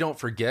stuff that we don't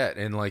forget.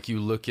 And like you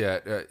look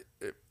at,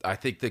 I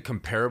think the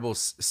comparable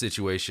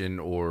situation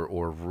or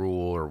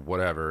rule or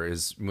whatever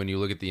is when you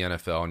look at the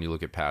NFL and you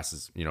look at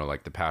passes,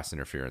 like the pass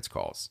interference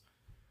calls.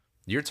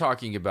 You're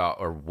talking about,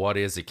 or what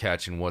is a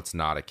catch and what's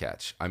not a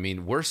catch. I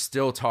mean, we're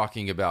still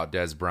talking about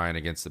Dez Bryant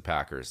against the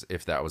Packers,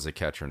 if that was a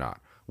catch or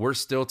not. We're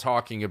still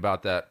talking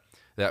about that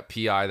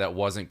PI that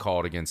wasn't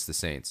called against the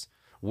Saints.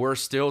 We're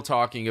still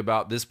talking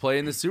about this play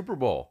in the Super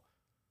Bowl.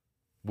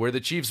 where the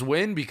Chiefs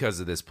win because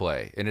of this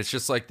play. And it's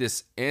just like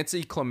this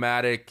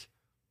anticlimactic,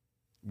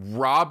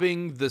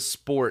 robbing the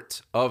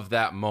sport of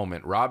that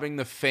moment, robbing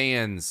the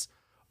fans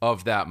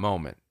of that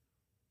moment.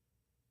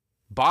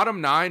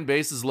 Bottom 9,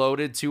 bases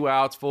loaded, 2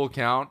 outs, full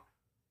count.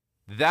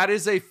 That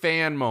is a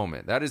fan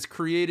moment. That is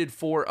created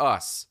for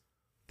us.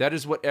 That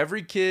is what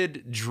every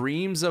kid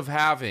dreams of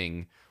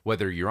having,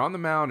 whether you're on the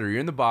mound or you're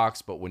in the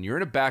box, but when you're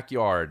in a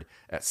backyard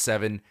at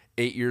 7,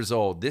 8 years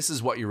old, this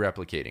is what you're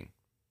replicating.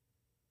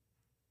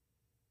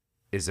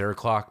 Is there a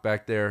clock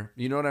back there?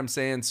 You know what I'm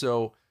saying?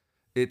 So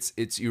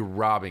it's you're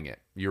robbing it.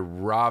 You're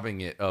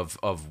robbing it of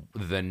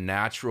the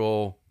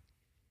natural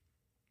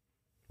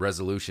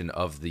resolution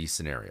of the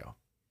scenario.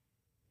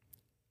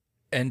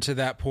 And to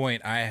that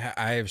point, I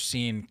have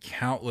seen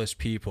countless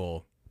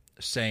people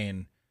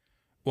saying,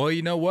 well,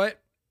 you know what?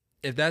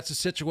 If that's a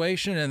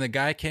situation and the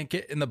guy can't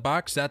get in the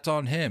box, that's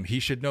on him.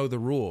 He should know the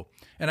rule.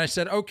 And I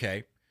said,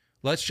 okay,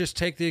 let's just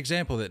take the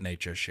example that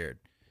Nate just shared.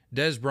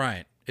 Des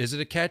Bryant, is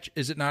it a catch?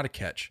 Is it not a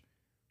catch?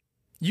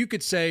 You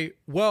could say,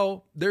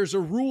 well, there's a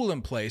rule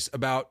in place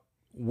about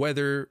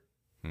whether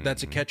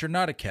that's a catch or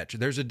not a catch.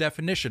 There's a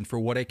definition for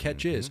what a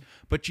catch is.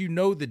 But you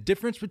know the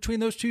difference between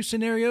those two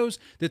scenarios,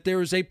 that there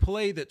was a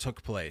play that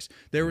took place.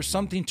 There was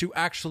something to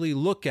actually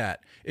look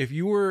at. If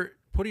you were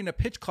putting a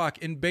pitch clock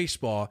in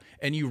baseball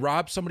and you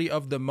rob somebody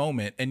of the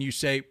moment and you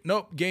say,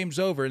 nope, game's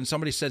over, and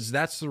somebody says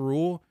that's the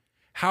rule,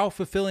 how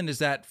fulfilling is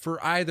that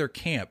for either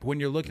camp when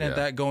you're looking at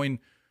that going,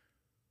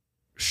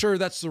 sure,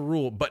 that's the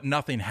rule, but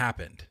nothing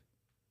happened?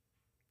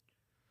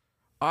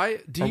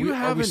 Do you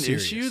have an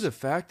issue, the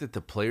fact that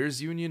the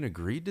players union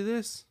agreed to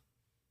this?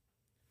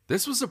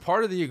 This was a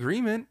part of the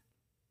agreement.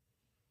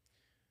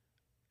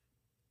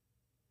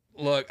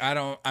 Look, I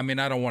don't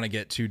want to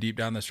get too deep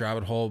down this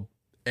rabbit hole,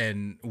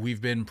 and we've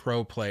been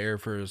pro player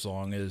for as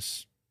long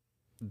as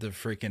the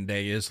freaking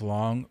day is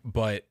long,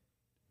 but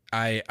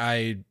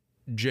I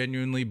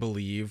genuinely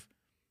believe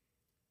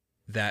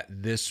that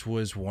this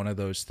was one of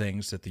those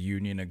things that the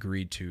union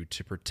agreed to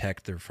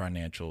protect their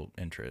financial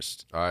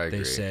interest. I agree.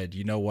 They said,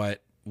 you know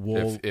what?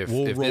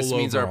 If this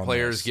means our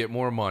players get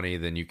more money,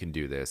 then you can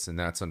do this, and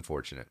that's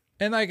unfortunate.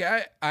 And like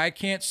I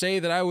can't say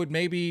that I would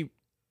maybe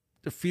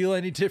feel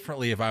any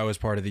differently if I was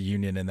part of the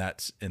union in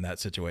that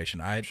situation.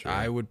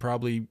 I would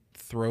probably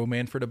throw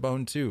Manfred a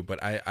bone too,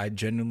 but I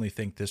genuinely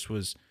think this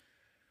was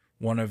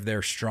one of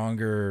their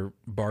stronger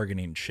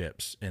bargaining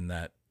chips in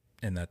that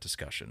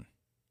discussion.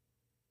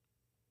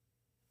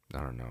 I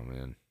don't know,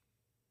 man.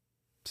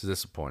 It's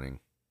disappointing.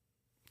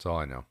 That's all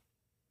I know.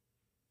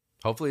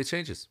 Hopefully it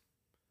changes.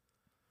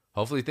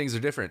 Hopefully things are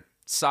different.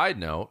 Side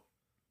note,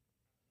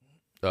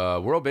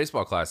 World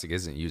Baseball Classic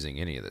isn't using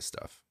any of this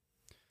stuff.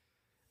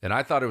 And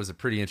I thought it was a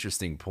pretty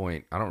interesting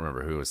point. I don't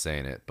remember who was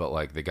saying it, but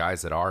like the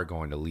guys that are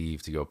going to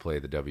leave to go play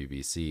the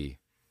WBC,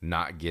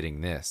 not getting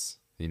this,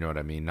 you know what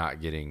I mean?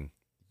 Not getting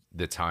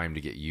the time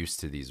to get used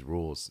to these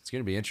rules. It's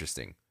going to be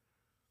interesting.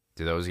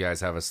 Do those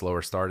guys have a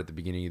slower start at the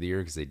beginning of the year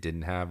because they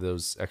didn't have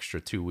those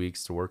extra 2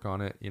 weeks to work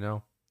on it, you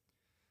know?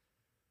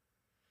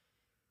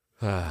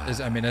 It's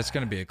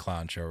going to be a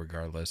clown show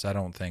regardless. I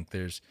don't think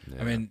there's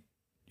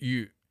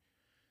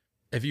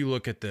if you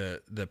look at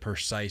the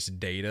precise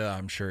data,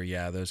 I'm sure,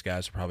 those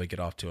guys will probably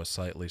get off to a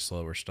slightly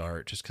slower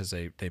start just because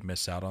they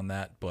miss out on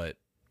that. But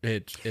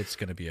it's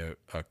going to be a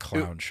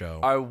clown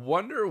show. I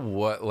wonder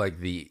what like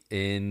the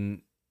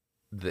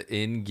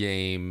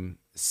in-game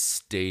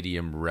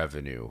stadium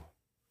revenue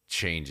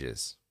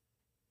changes.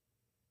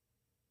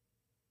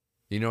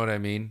 You know what I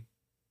mean?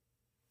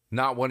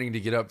 Not wanting to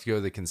get up to go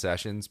to the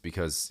concessions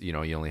because, you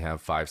know, you only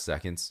have 5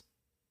 seconds.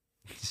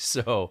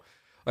 So,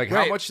 like,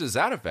 how much does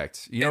that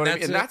affect? You know what I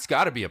mean? And that's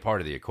got to be a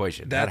part of the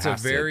equation. That's a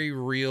very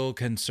real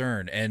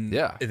concern. And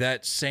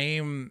that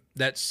same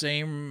bit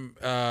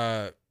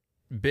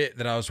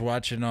that I was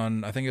watching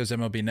on, I think it was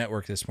MLB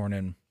Network this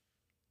morning,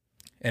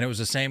 and it was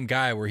the same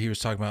guy where he was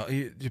talking about,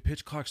 the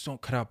pitch clocks don't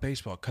cut out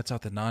baseball, it cuts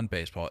out the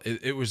non-baseball.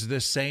 It was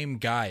the same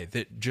guy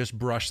that just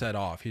brushed that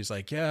off. He's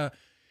like,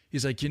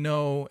 he's like, you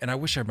know, and I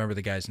wish I remember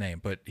the guy's name,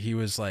 but he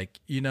was like,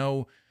 you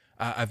know,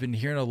 I've been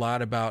hearing a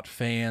lot about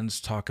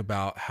fans talk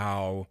about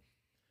how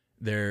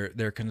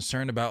they're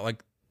concerned about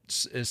like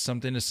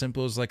something as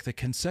simple as like the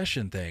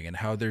concession thing and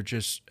how they're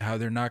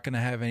not going to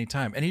have any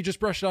time. And he just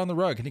brushed it on the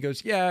rug and he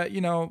goes, yeah, you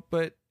know,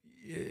 but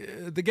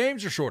the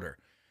games are shorter.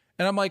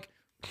 And I'm like,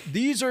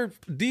 these are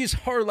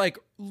like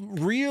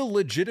real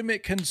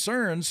legitimate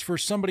concerns for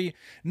somebody,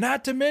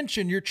 not to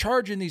mention you're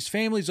charging these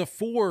families of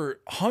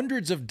 4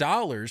 hundreds of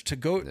dollars to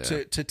go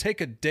to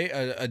take a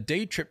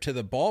day trip to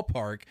the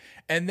ballpark,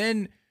 and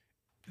then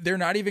they're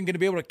not even going to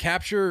be able to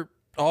capture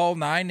all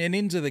 9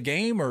 innings of the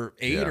game or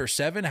 8 or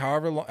 7,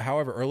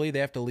 however early they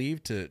have to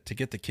leave to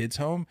get the kids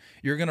home.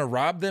 You're going to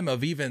rob them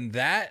of even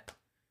that.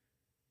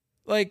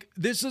 Like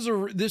this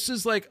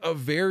is like a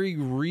very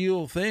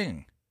real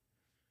thing.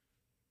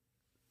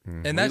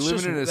 And that's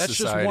just, in a that's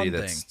society just one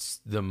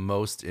that's the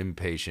most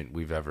impatient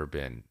we've ever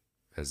been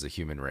as a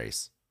human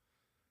race.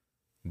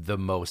 The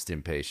most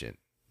impatient.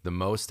 The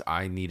most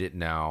I need it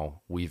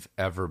now we've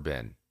ever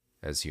been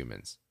as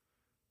humans.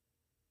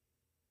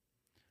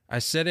 I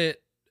said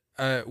it.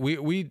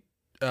 We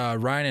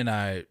Ryan and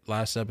I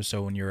last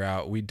episode when you were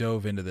out, we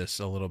dove into this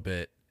a little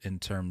bit in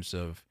terms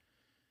of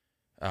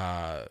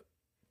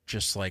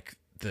just like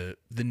the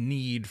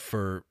need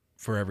for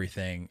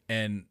everything.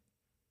 And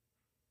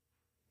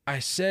I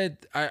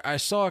said I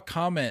saw a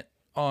comment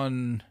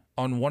on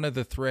one of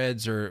the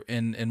threads or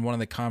in one of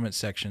the comment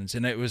sections,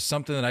 and it was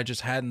something that I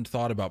just hadn't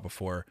thought about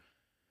before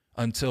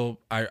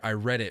until I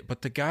read it.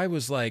 But the guy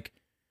was like,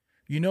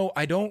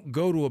 I don't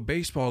go to a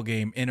baseball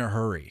game in a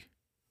hurry.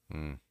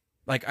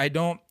 Like I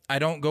don't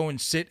go and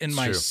sit in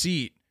my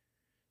seat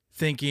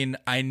thinking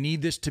I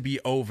need this to be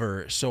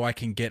over so I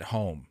can get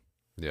home.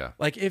 Yeah.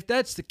 Like if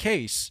that's the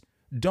case,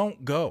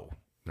 don't go.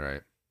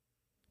 Right.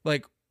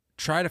 Like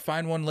try to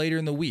find one later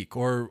in the week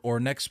or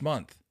next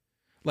month.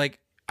 Like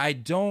I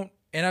don't,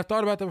 and I've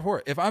thought about that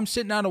before. If I'm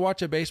sitting down to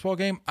watch a baseball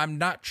game, I'm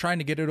not trying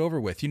to get it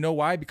over with. You know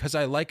why? Because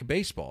I like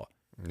baseball.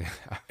 Yeah.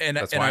 And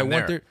I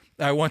want there.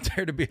 I want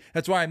there to be.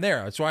 That's why I'm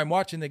there. That's why I'm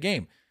watching the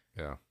game.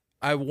 Yeah.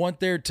 I want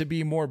there to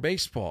be more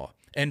baseball.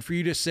 And for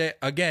you to say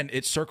again,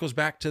 it circles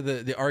back to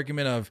the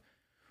argument of,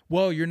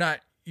 well, you're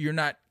not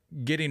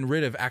getting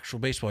rid of actual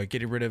baseball. You're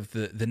getting rid of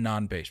the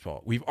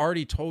non-baseball. We've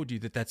already told you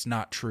that that's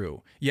not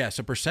true. Yes,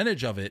 a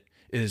percentage of it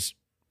is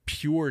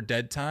pure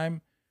dead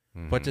time.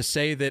 But to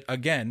say that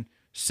again,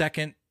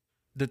 second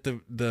that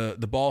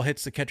the ball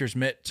hits the catcher's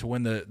mitt to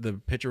when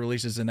the pitcher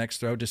releases the next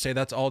throw, to say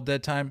that's all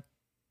dead time,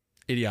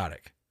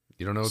 idiotic.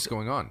 You don't know what's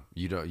going on.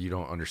 You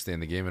don't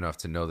understand the game enough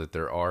to know that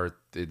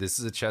this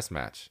is a chess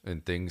match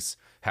and things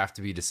have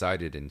to be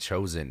decided and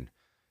chosen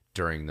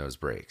during those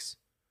breaks.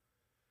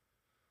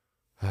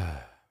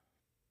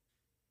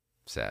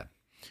 Sad.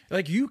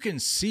 Like you can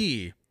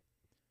see,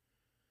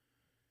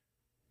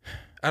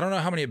 I don't know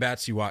how many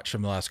at-bats you watched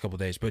from the last couple of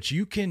days, but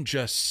you can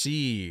just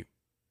see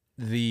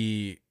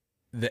the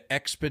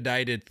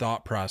expedited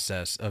thought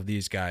process of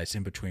these guys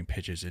in between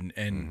pitches.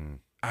 And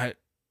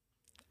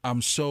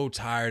I'm so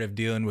tired of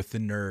dealing with the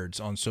nerds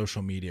on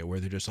social media where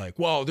they're just like,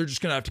 well, they're just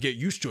going to have to get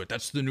used to it.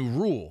 That's the new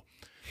rule.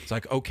 It's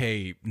like,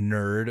 okay,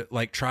 nerd,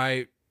 like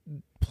try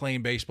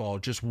playing baseball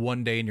just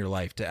one day in your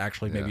life to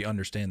actually maybe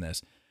understand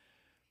this.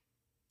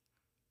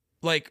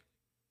 Like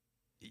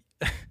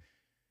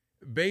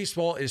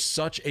baseball is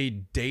such a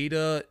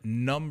data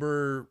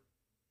number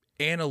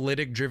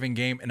analytic driven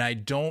game. And I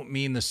don't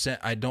mean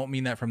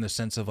that from the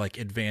sense of like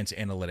advanced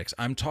analytics.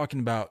 I'm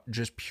talking about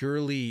just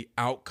purely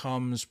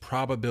outcomes,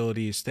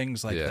 probabilities,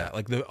 things like that,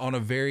 like on a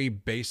very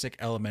basic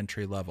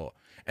elementary level.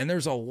 And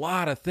there's a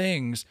lot of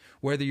things,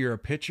 whether you're a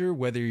pitcher,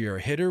 whether you're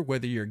a hitter,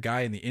 whether you're a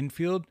guy in the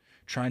infield,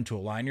 trying to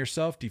align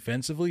yourself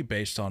defensively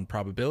based on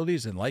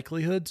probabilities and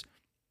likelihoods.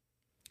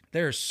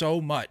 There's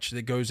so much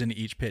that goes into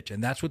each pitch.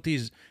 And that's what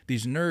these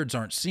nerds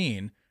aren't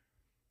seeing.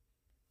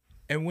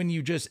 And when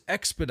you just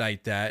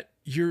expedite that,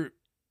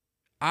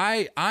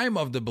 I'm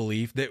of the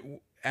belief that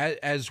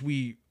as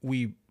we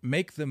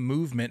make the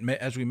movement,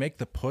 as we make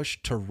the push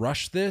to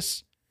rush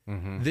this,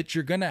 that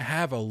you're going to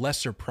have a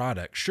lesser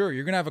product. Sure,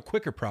 you're going to have a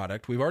quicker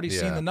product. We've already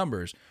seen the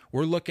numbers.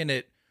 We're looking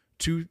at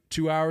 2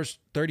 hours,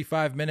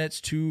 35 minutes,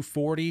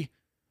 2:40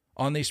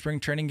 on these spring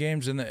training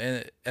games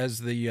as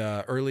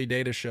the early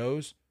data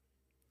shows.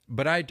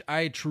 But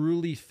I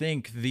truly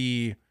think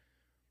the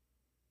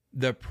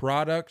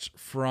product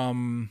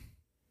from,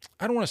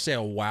 I don't want to say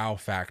a wow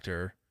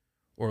factor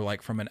or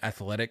like from an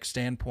athletic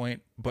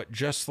standpoint, but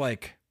just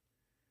like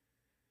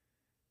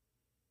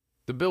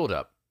the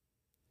buildup.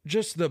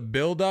 Just the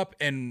buildup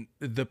and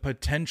the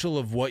potential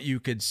of what you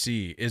could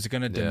see is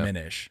going to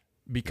diminish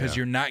because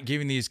you're not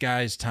giving these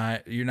guys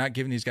time. You're not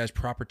giving these guys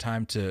proper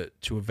time to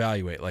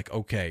evaluate. Like,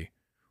 okay,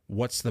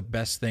 what's the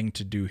best thing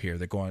to do here?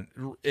 They're going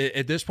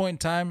at this point in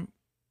time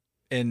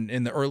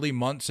in the early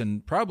months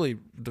and probably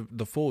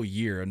the full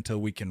year until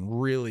we can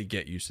really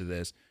get used to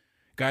this.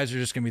 Guys are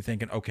just going to be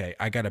thinking, okay,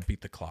 I got to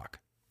beat the clock.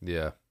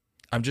 Yeah.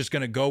 I'm just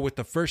going to go with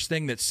the first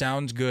thing that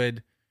sounds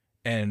good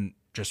and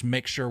just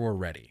make sure we're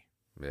ready.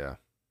 Yeah.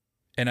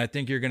 And I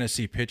think you're going to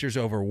see pitchers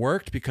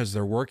overworked because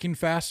they're working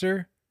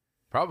faster.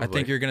 Probably. I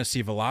think you're going to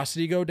see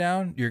velocity go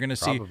down. You're going to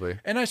see. Probably.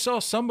 And I saw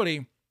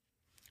somebody,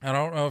 I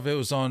don't know if it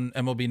was on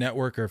MLB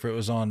Network or if it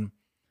was on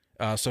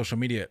social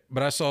media,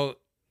 but I saw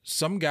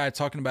some guy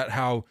talking about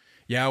how,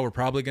 we're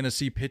probably going to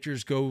see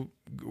pitchers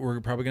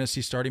we're probably going to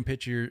see starting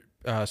pitchers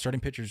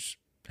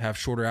have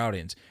shorter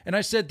outings. And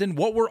I said, then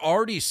what we're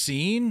already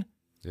seeing.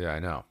 Yeah, I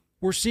know.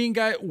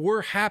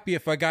 We're happy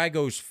if a guy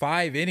goes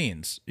 5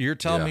 innings. You're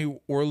telling me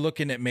we're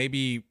looking at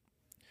maybe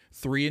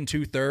 3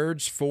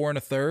 2/3, 4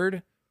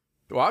 1/3.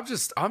 Well,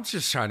 I'm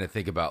just trying to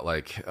think about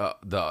like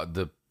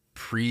the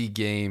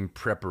pre-game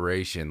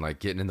preparation, like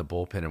getting in the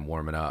bullpen and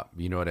warming up.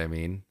 You know what I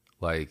mean?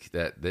 Like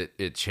that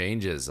it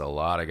changes a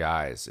lot of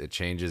guys. It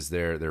changes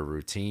their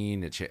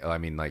routine.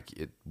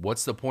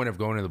 What's the point of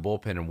going to the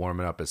bullpen and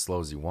warming up as slow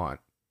as you want?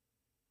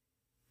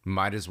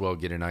 Might as well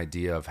get an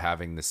idea of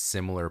having the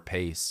similar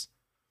pace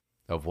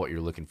of what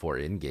you're looking for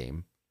in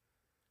game.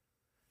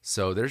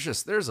 So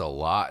there's a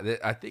lot.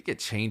 I think it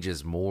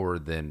changes more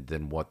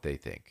than what they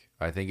think.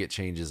 I think it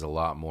changes a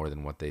lot more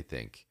than what they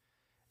think.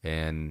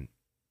 And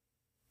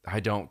I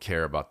don't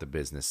care about the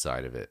business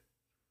side of it.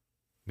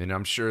 I mean,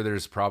 I'm sure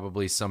there's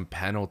probably some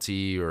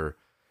penalty or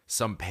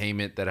some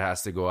payment that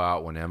has to go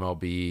out when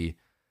MLB,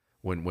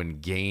 when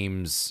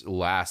games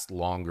last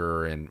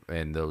longer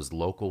and those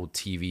local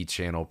TV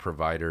channel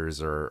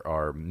providers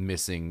are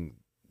missing,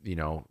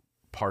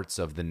 parts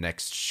of the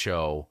next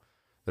show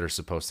that are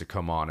supposed to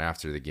come on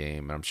after the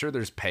game. And I'm sure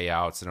there's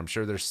payouts, and I'm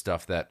sure there's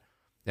stuff that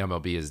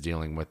MLB is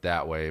dealing with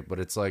that way. But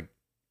it's like,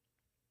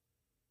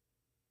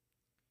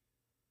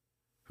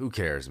 who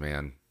cares,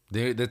 man?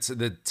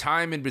 The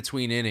time in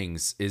between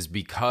innings is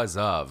because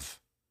of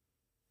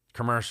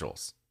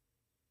commercials.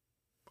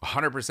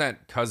 100%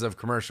 because of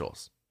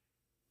commercials.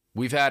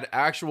 We've had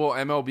actual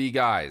MLB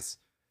guys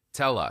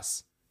tell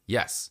us,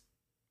 yes,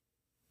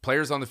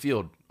 players on the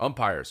field,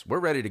 umpires, we're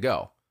ready to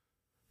go.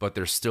 But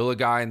there's still a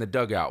guy in the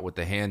dugout with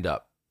the hand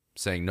up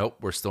saying, nope,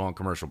 we're still on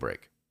commercial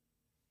break.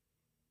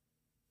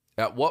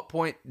 At what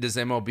point does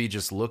MLB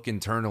just look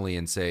internally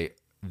and say,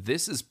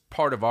 this is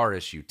part of our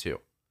issue too?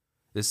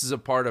 This is a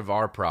part of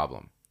our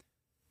problem.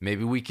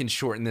 Maybe we can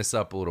shorten this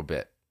up a little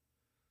bit.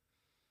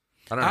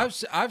 I don't know.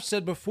 I've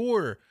said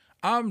before,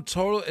 I'm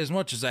total, as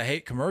much as I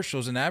hate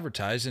commercials and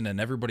advertising, and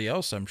everybody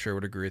else I'm sure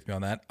would agree with me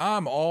on that,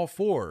 I'm all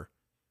for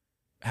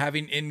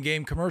having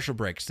in-game commercial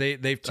breaks. They've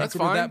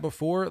tinkered with that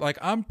before. Like,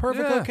 I'm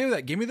perfectly okay with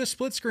that. Give me the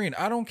split screen.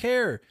 I don't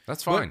care.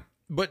 That's fine.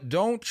 But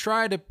don't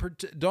try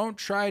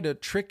to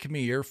trick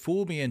me or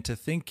fool me into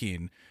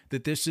thinking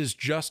that this is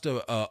just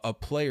a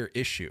player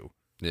issue.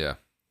 Yeah,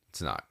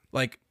 it's not.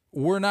 Like,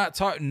 we're not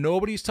talking.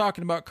 Nobody's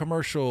talking about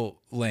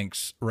commercial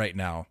lengths right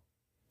now,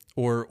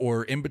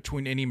 or in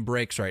between inning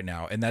breaks right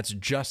now, and that's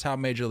just how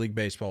Major League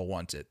Baseball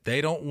wants it.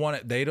 They don't want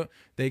it.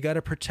 They got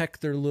to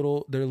protect their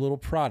little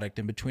product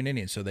in between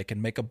innings so they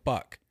can make a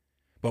buck.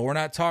 But we're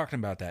not talking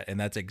about that, and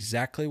that's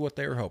exactly what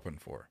they were hoping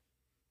for.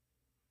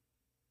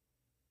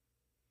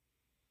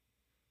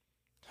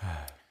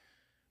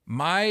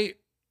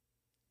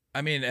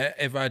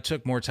 If I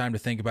took more time to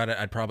think about it,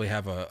 I'd probably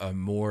have a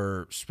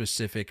more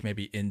specific,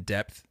 maybe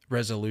in-depth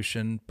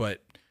resolution.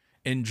 But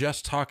in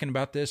just talking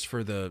about this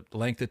for the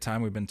length of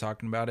time we've been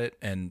talking about it,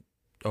 and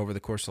over the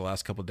course of the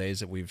last couple of days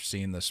that we've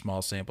seen the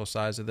small sample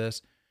size of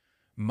this,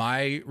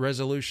 my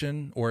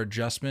resolution or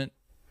adjustment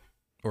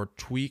or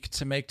tweak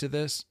to make to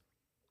this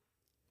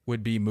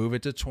would be move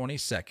it to 20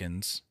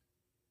 seconds.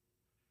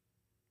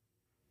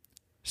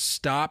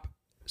 Stop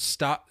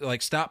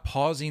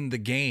pausing the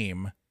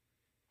game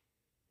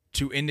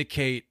to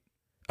indicate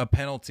a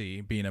penalty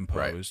being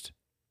imposed.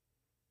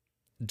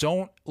 Right.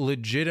 Don't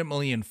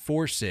legitimately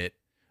enforce it,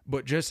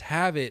 but just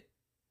have it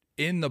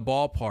in the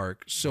ballpark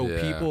so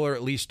people are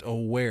at least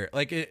aware.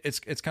 Like, it's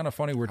kind of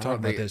funny we're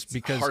talking about this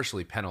because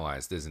harshly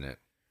penalized, isn't it?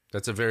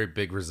 That's a very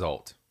big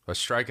result. A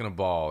strike and a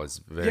ball is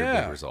a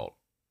very big result.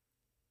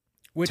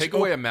 Take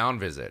away a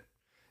mound visit.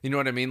 You know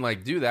what I mean?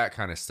 Like, do that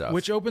kind of stuff.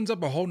 Which opens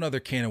up a whole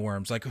nother can of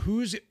worms. Like,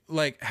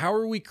 how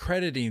are we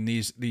crediting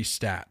these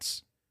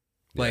stats?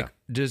 Like,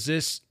 does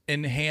this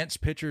enhance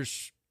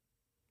pitchers'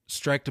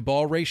 strike to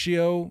ball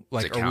ratio?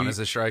 Like, does it count as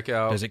a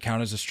strikeout? Does it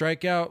count as a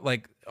strikeout?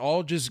 Like,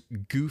 all just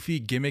goofy,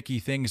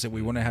 gimmicky things that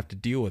we wouldn't have to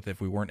deal with if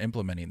we weren't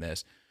implementing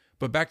this.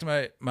 But back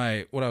to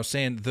my what I was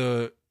saying,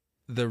 the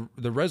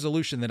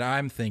resolution that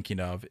I'm thinking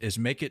of is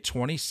make it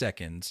 20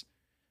 seconds.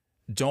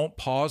 Don't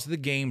pause the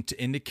game to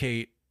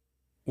indicate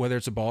whether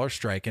it's a ball or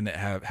strike, and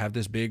have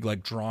this big,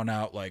 like, drawn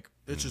out, like,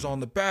 this is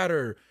on the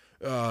batter,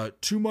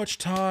 too much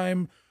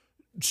time,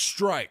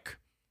 strike.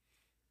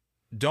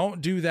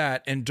 Don't do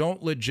that, and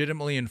don't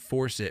legitimately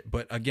enforce it.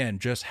 But again,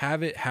 just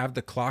have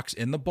the clocks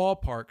in the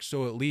ballpark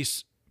so at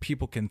least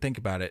people can think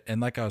about it.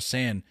 And like I was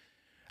saying,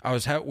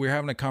 we were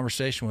having a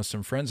conversation with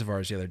some friends of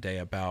ours the other day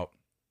about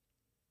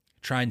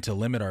trying to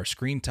limit our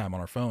screen time on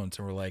our phones,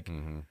 and we're like,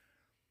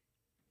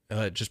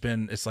 it's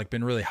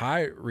been really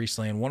high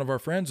recently. And one of our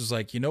friends was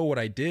like, what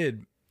I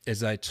did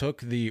is I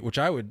took which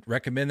I would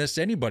recommend this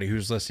to anybody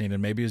who's listening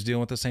and maybe is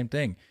dealing with the same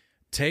thing.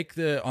 Take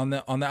on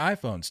the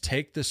iPhones,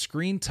 take the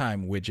screen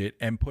time widget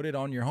and put it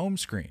on your home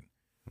screen.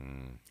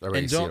 I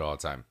already see it all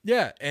the time.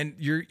 Yeah, and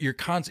you're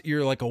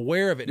like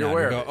aware of it. You're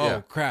aware of it.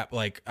 Oh crap!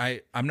 Like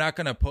I'm not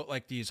gonna put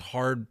like these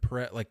hard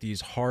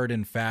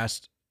and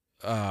fast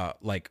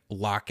like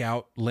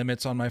lockout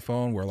limits on my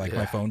phone where like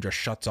my phone just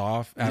shuts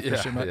off after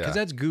because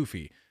that's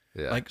goofy.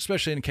 Yeah. Like,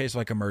 especially in case of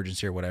like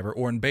emergency or whatever,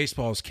 or in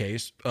baseball's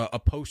case, a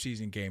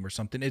postseason game or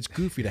something. It's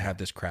goofy to have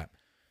this crap.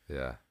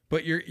 Yeah.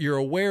 But you're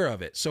aware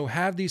of it. So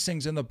have these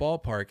things in the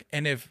ballpark.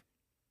 And if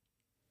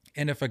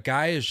a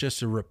guy is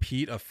just a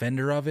repeat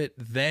offender of it,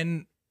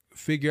 then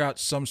figure out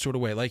some sort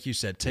of way. Like you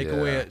said, take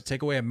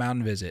away a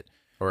mound visit.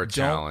 Or a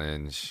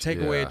challenge. Take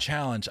away a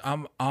challenge.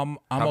 I'm okay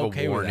with that.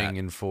 Have a warning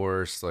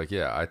enforced. Like,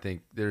 I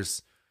think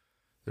there's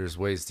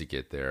ways to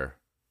get there.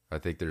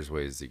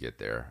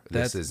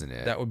 This isn't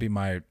it. That would be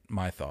my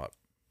thought.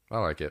 I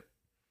like it.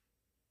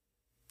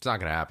 It's not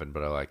gonna happen,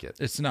 but I like it.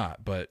 It's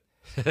not, but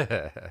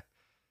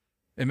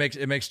it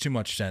makes too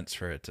much sense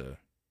for it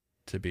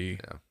to be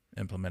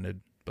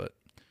implemented. But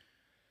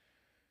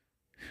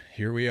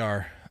here we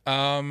are.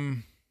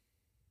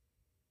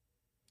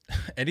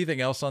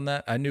 Anything else on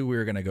that? I knew we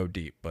were going to go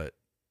deep, but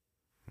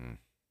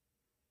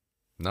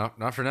no,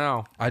 not for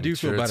now. I do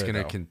feel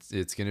better.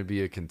 It's gonna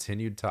be a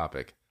continued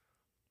topic.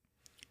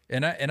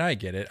 And I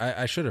get it.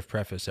 I should have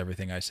prefaced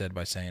everything I said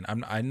by saying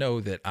I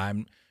know that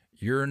I'm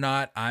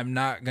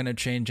not going to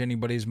change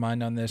anybody's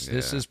mind on this. Yeah.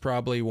 This is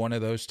probably one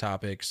of those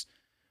topics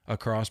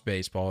across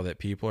baseball that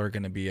people are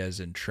going to be as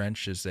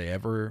entrenched as they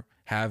ever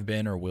have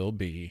been or will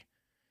be,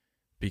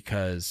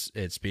 because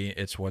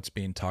it's what's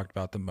being talked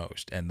about the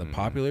most. And the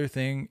popular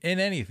thing in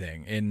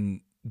anything,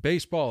 in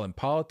baseball and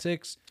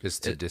politics, is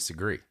to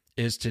disagree.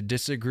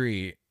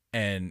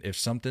 And if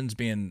something's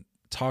being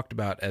talked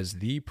about as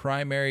the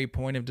primary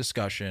point of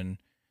discussion,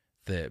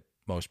 the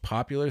most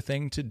popular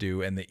thing to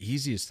do and the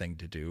easiest thing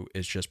to do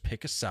is just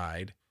pick a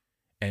side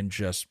and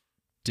just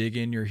dig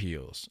in your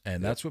heels.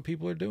 And that's what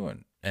people are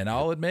doing. And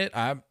I'll admit,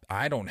 I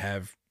don't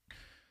have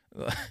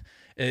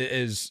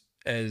as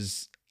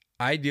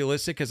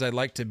idealistic as I'd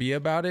like to be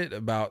about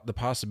the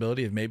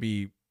possibility of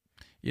maybe,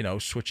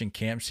 switching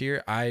camps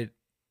here. I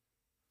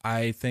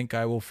think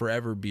I will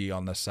forever be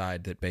on the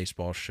side that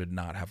baseball should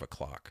not have a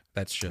clock.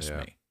 That's just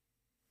me.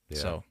 Yeah.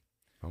 So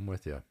I'm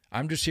with you.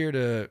 I'm just here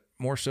to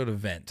more so to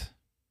vent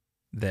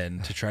than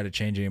to try to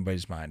change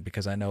anybody's mind,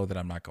 because I know that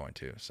I'm not going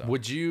to. So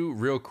would you,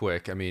 real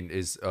quick, I mean,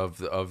 is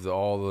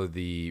all of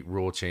the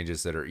rule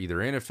changes that are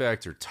either in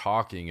effect or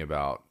talked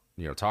about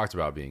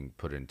being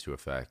put into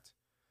effect,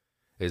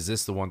 is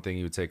this the one thing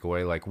you would take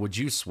away? Like, would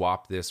you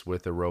swap this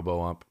with a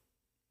robo-ump?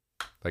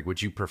 Like,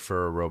 would you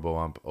prefer a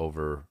robo-ump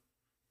over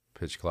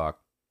pitch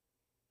clock?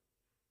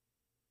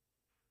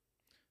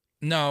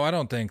 No, I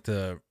don't think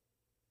the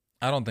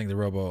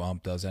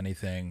robo-ump does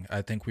anything.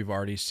 I think we've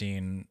already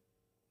seen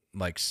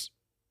like not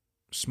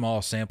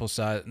small sample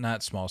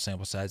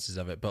sizes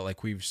of it, but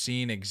like we've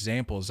seen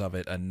examples of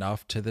it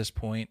enough to this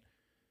point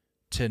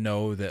to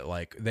know that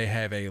like they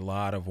have a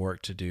lot of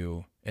work to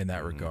do in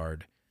that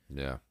regard.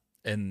 Yeah.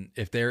 And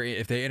if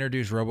they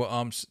introduce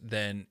robo-umps,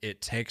 then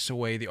it takes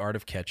away the art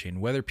of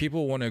catching. Whether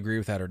people want to agree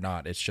with that or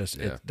not, it's just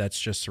that's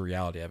just the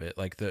reality of it.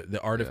 Like the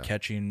art of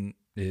catching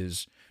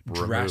is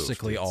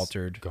drastically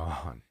altered,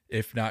 gone,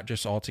 if not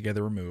just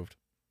altogether removed.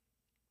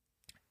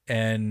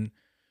 And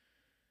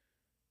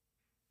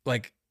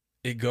like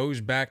it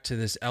goes back to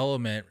this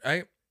element.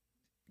 I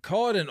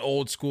call it an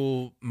old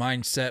school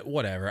mindset,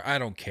 whatever. I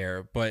don't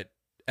care. But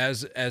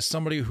as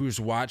somebody who's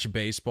watched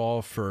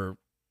baseball for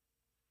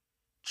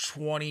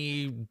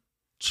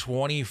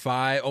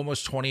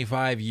almost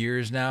 25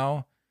 years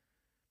now,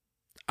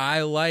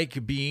 I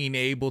like being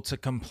able to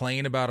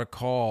complain about a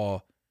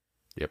call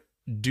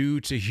due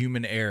to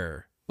human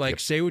error. Like,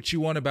 say what you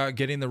want about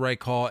getting the right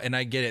call, and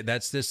I get it.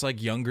 That's this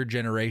like younger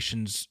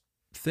generation's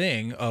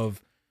thing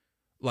of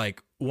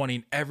like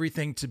wanting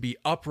everything to be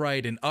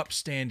upright and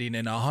upstanding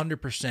and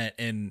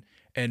 100%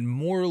 and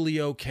morally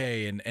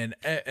okay,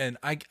 and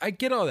I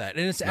get all that,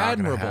 and it's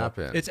admirable.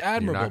 It's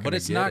admirable, but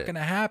it's not going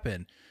to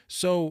happen.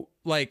 So,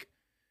 like,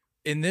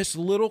 in this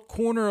little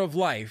corner of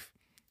life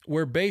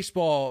where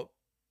baseball,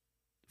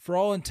 for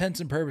all intents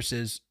and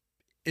purposes,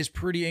 is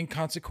pretty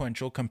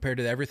inconsequential compared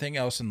to everything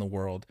else in the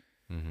world,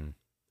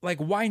 like,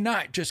 why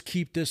not just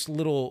keep this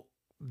little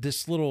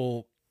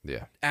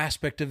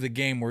aspect of the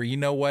game where, you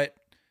know what,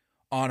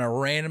 on a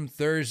random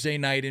Thursday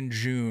night in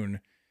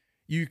June,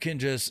 you can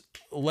just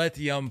let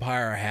the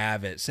umpire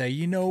have it. Say,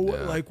 you know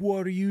what, like,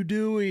 what are you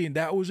doing?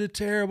 That was a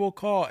terrible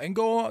call, and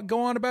go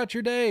on about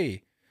your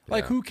day.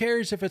 Like, who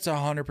cares if it's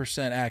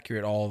 100%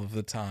 accurate all of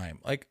the time?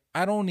 Like,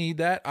 I don't need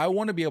that. I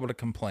want to be able to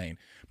complain.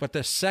 But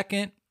the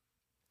second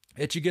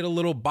that you get a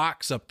little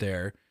box up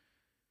there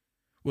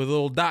with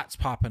little dots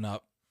popping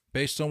up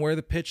based on where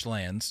the pitch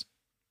lands,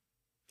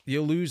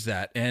 you lose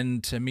that.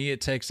 And to me, it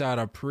takes out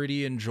a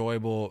pretty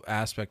enjoyable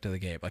aspect of the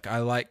game. Like, I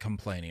like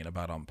complaining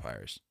about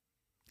umpires.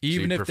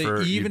 Even if they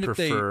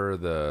prefer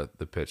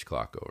the pitch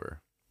clock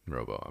over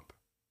robo-ump,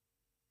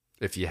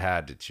 if you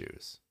had to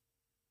choose.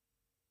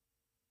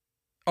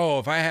 Oh,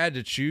 if I had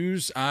to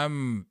choose,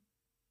 I'm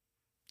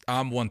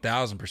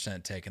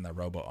 1000% taking the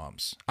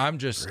robo-umps. I'm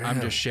just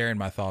sharing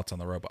my thoughts on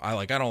the robo.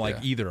 I don't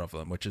like either of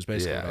them, which is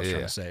basically what I was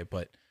trying to say.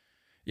 But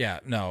I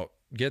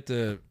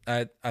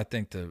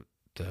think it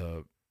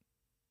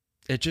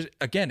just,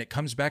 again, it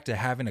comes back to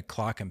having a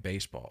clock in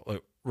baseball.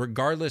 Like,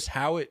 regardless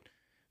how it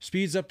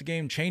speeds up the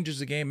game, changes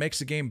the game, makes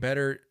the game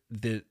better,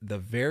 the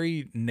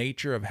very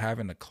nature of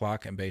having a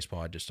clock in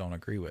baseball, I just don't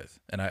agree with.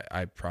 And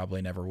I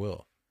probably never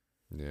will.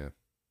 Yeah.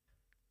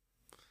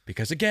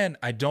 Because, again,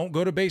 I don't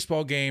go to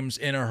baseball games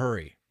in a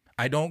hurry.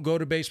 I don't go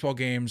to baseball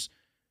games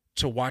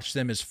to watch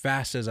them as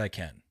fast as I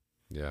can.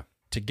 Yeah.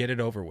 To get it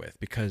over with,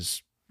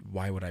 because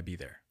why would I be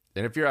there?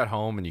 And if you're at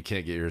home and you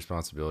can't get your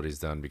responsibilities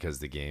done because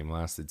the game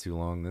lasted too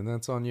long, then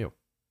that's on you.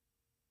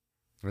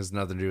 It has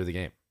nothing to do with the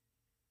game.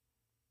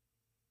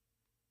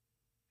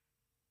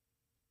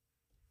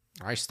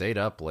 I stayed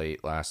up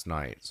late last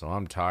night, so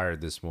I'm tired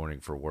this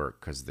morning for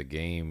work because the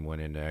game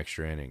went into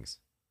extra innings.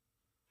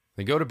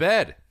 Then go to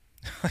bed.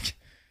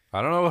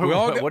 I don't know.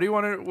 What do you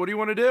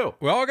want to do?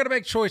 We all got to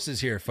make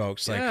choices here,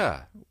 folks.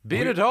 Like, be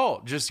an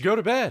adult. Just go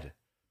to bed.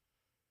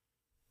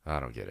 I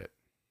don't get it.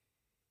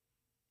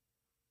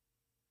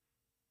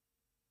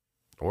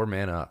 Or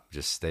man up.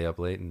 Just stay up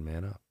late and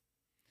man up.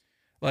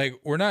 Like,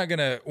 we're not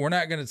gonna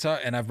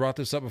talk, and I've brought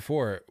this up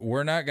before,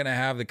 we're not gonna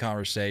have the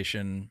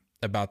conversation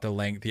about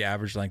the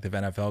average length of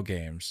NFL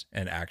games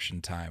and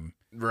action time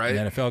Right.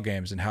 in NFL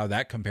games and how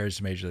that compares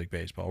to Major League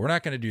Baseball. We're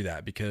not gonna do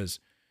that because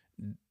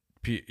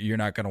you're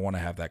not gonna want to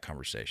have that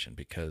conversation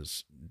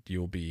because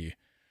you'll be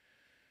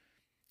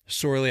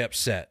sorely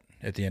upset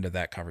at the end of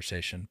that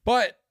conversation.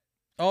 But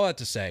all that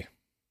to say,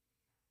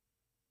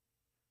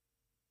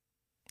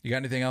 you got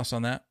anything else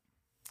on that?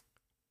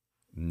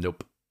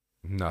 Nope.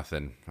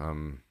 Nothing.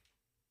 I'm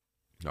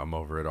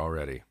over it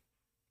already.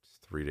 It's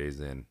 3 days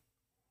in.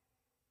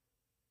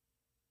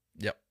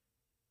 Yep.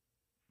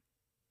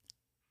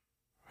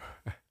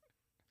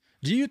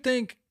 Do you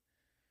think,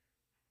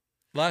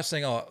 last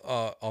thing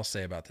I'll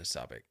say about this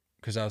topic,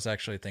 because I was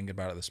actually thinking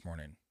about it this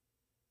morning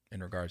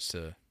in regards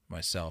to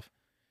myself.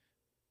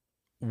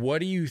 What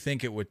do you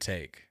think it would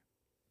take?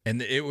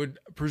 And it would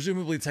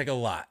presumably take a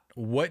lot.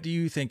 What do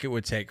you think it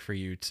would take for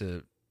you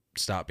to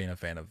stop being a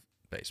fan of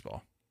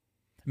baseball?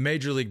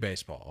 Major League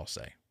Baseball, I'll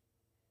say.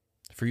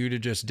 For you to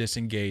just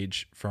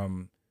disengage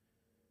from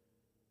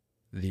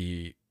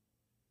the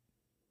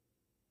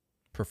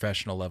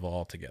professional level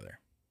altogether.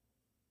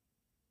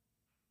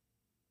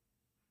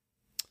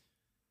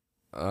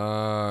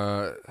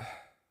 And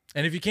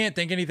if you can't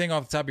think anything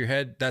off the top of your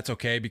head, that's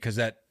okay, because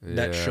that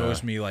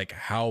shows me like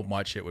how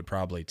much it would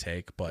probably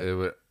take. But it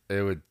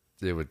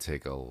would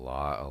take a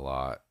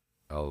lot.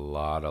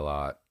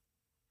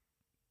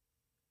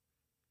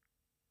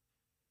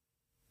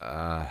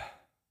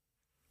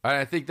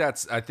 I think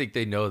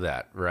they know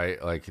that,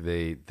 right? Like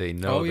they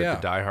know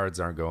that the diehards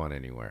aren't going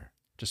anywhere.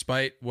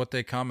 Despite what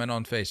they comment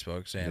on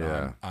Facebook saying,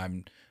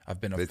 I've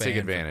been a fan. They take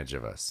advantage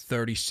of us.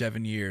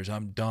 37 years,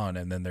 I'm done,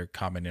 and then they're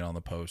commenting on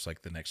the post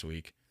like the next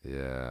week.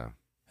 Yeah,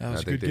 I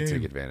think they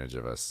take advantage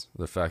of us.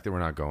 The fact that we're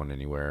not going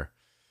anywhere.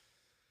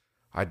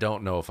 I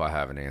don't know if I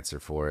have an answer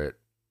for it.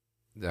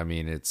 I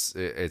mean,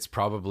 it's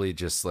probably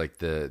just like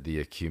the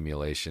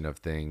accumulation of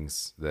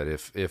things that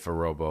if a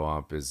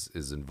robo-ump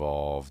is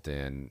involved,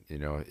 and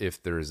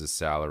if there is a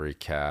salary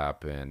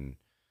cap, and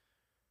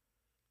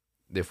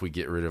if we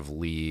get rid of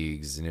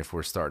leagues, and if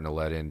we're starting to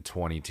let in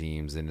 20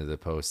 teams into the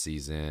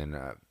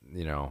postseason,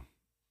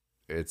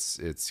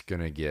 it's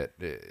gonna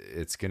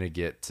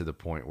get to the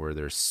point where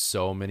there's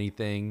so many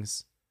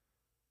things.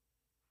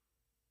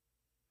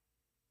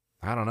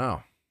 I don't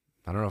know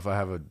if I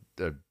have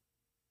a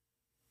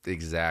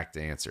exact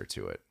answer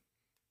to it.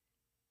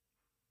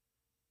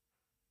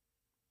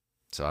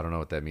 So I don't know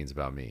what that means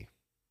about me.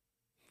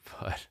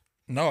 But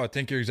no, I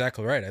think you're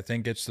exactly right. I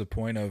think it's the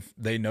point of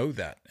they know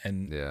that,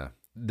 and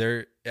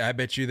I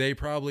bet you they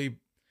probably,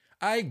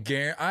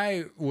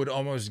 I would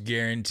almost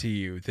guarantee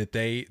you that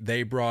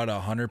they brought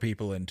 100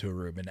 people into a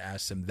room and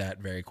asked them that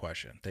very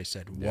question. They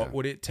said, what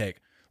would it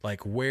take?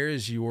 Like, where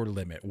is your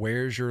limit?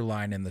 Where's your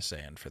line in the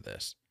sand for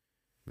this?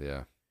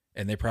 Yeah.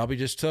 And they probably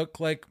just took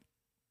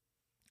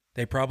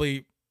they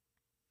probably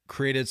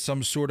created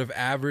some sort of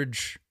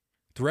average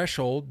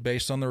threshold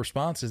based on the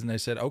responses. And they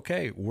said,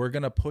 okay, we're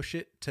going to push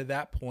it to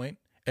that point,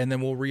 and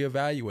then we'll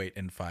reevaluate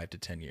in 5 to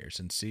 10 years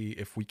and see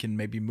if we can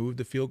maybe move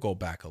the field goal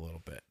back a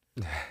little bit.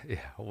 Yeah.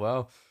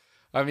 Well,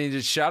 I mean,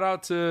 just shout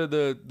out to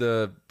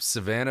the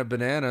Savannah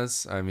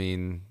Bananas. I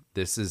mean,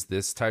 this is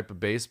this type of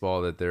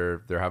baseball that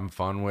they're having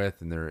fun with,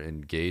 and they're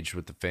engaged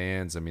with the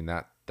fans. I mean,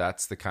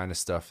 that's the kind of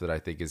stuff that I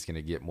think is going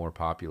to get more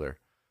popular.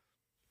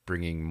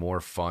 Bringing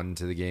more fun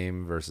to the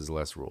game versus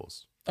less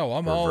rules. Oh,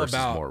 I'm all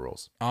about more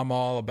rules. I'm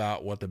all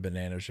about what the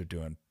Bananas are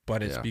doing,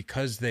 but it's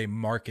because they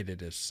market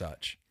it as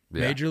such.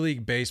 Yeah. Major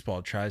League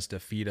Baseball tries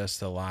to feed us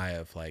the lie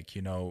of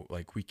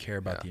we care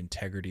about the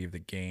integrity of the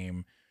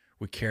game.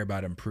 We care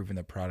about improving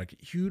the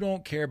product. You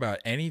don't care about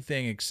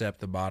anything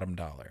except the bottom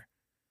dollar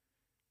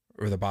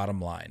or the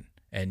bottom line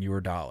and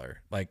your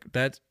dollar. Like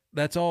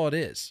that's all it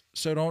is.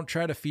 So don't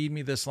try to feed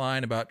me this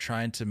line about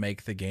trying to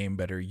make the game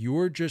better.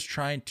 You're just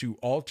trying to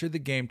alter the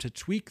game, to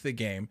tweak the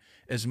game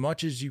as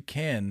much as you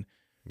can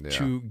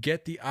to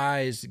get the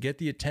eyes, get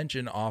the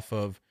attention off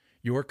of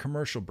your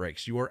commercial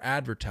breaks, your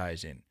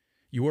advertising,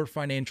 your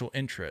financial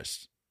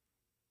interests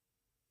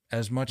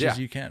as much as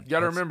you can. You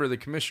got to remember the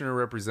commissioner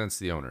represents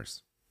the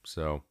owners.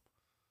 So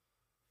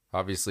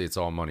obviously it's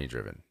all money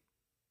driven.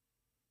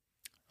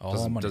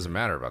 Doesn't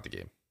matter about the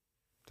game.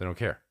 They don't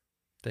care.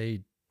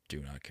 They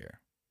do not care.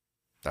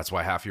 That's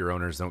why half your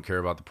owners don't care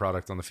about the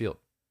product on the field,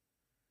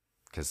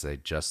 because they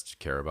just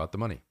care about the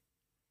money.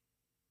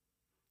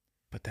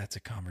 But that's a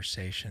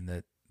conversation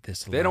that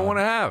they don't want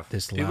to have.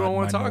 This people don't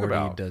want to talk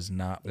about. Does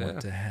not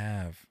want to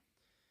have.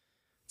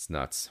 It's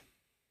nuts.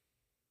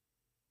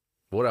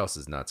 What else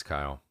is nuts,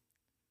 Kyle?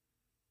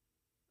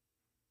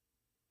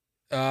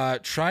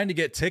 Trying to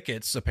get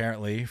tickets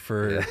apparently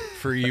for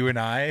you and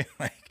I.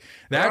 Like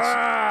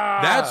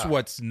that's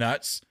what's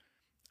nuts.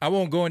 I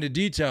won't go into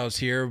details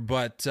here,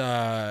 but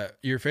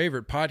your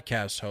favorite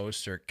podcast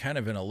hosts are kind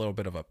of in a little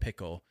bit of a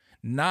pickle.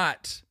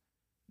 Not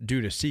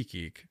due to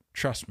SeatGeek.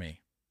 Trust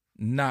me,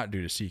 not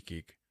due to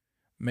SeatGeek.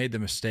 made the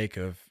mistake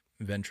of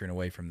venturing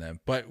away from them.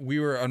 But we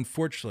were,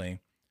 unfortunately,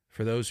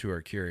 for those who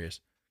are curious,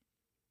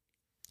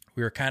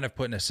 we were kind of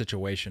put in a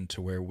situation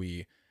to where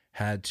we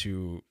had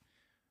to,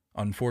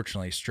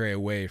 unfortunately, stray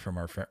away from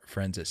our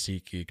friends at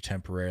SeatGeek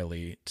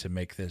temporarily to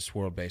make this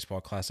World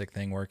Baseball Classic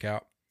thing work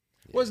out.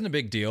 It wasn't a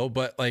big deal,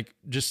 but like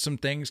just some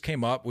things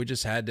came up. We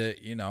just had to,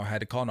 had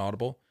to call an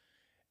audible.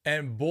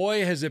 And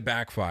boy, has it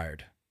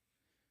backfired.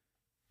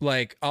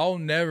 Like, I'll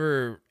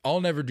never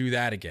do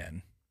that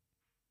again.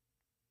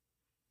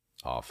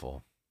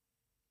 Awful.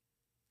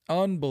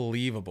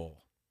 Unbelievable.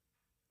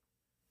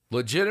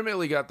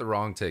 Legitimately got the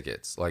wrong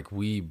tickets. Like,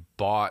 we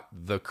bought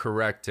the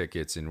correct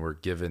tickets and were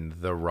given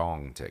the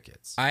wrong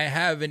tickets. I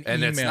have an email.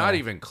 And it's not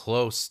even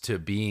close to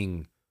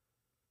being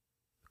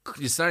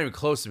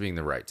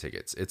the right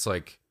tickets. It's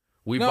like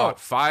we bought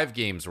 5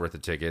 games worth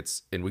of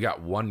tickets and we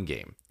got 1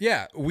 game.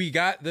 Yeah, we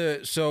got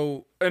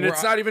and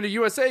it's not even a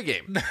USA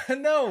game.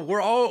 No,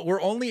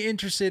 we're only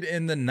interested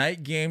in the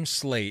night game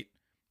slate,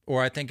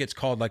 or I think it's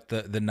called like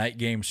the night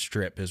game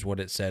strip is what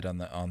it said on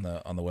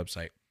the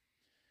website.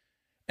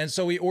 And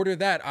so we ordered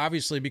that,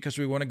 obviously, because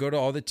we want to go to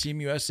all the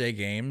Team USA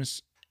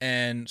games.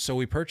 And so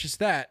we purchased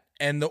that.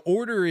 And the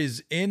order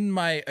is in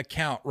my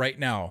account right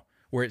now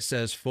where it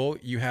says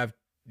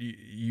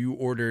you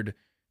ordered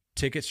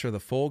tickets for the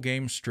full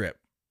game strip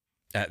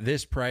at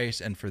this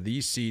price and for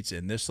these seats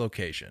in this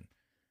location.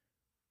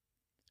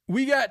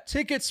 We got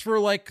tickets for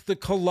like the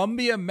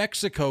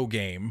Colombia-Mexico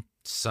game.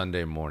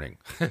 Sunday morning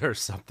or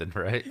something,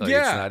 right? Like,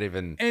 yeah. It's not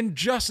even. And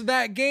just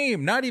that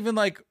game, not even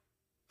like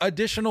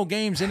additional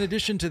games in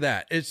addition to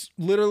that. It's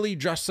literally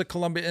just the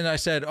Columbia. And I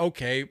said,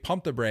 okay,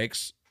 pump the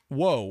brakes.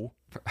 Whoa.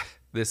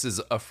 This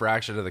is a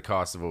fraction of the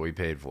cost of what we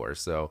paid for.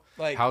 So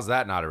like, how's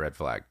that not a red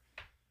flag?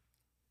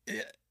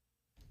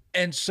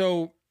 And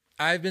so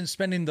I've been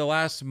spending the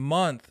last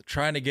month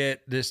trying to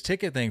get this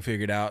ticket thing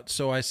figured out.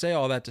 So I say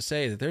all that to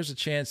say that there's a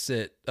chance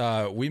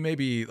that we may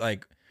be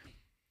like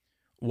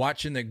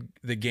watching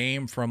the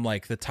game from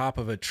like the top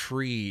of a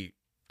tree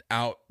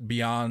out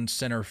beyond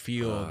center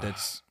field.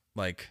 That's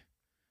like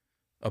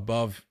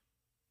above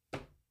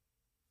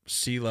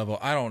sea level.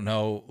 I don't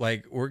know.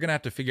 Like, we're gonna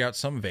have to figure out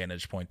some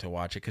vantage point to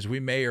watch it because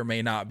we may or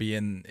may not be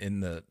in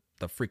the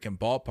freaking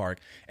ballpark,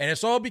 and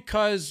it's all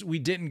because we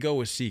didn't go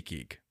with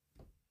SeatGeek.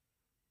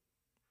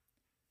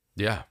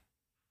 Yeah,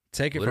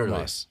 take it from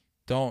us.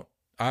 Don't.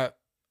 I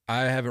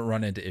haven't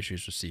run into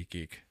issues with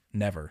SeatGeek.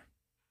 Never.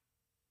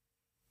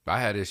 I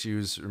had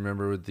issues.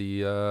 Remember with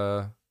the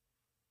wild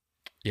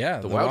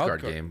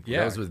card game. Yeah,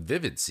 that was with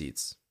Vivid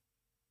Seats,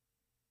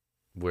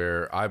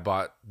 where I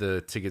bought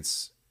the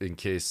tickets in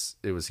case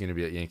it was going to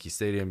be at Yankee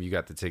Stadium. You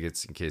got the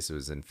tickets in case it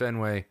was in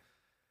Fenway.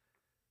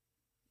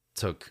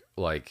 Took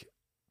like,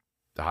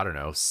 I don't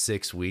know,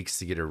 6 weeks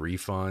to get a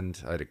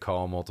refund. I had to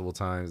call multiple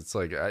times. It's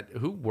like,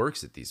 who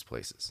works at these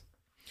places?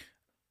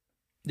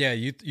 Yeah,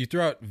 you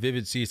throw out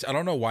Vivid Seats. I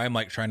don't know why I'm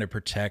like trying to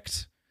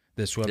protect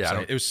this website.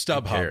 Yeah, it was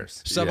StubHub.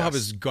 StubHub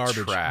is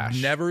garbage.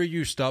 Trash. Never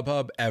use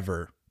StubHub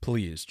ever.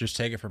 Please, just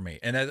take it from me.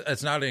 And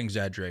that's not an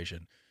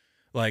exaggeration.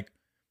 Like,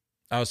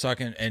 I was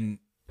talking, and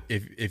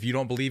if you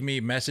don't believe me,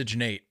 message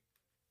Nate.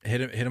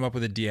 Hit him up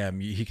with a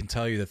DM. He can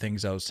tell you the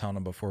things I was telling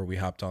him before we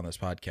hopped on this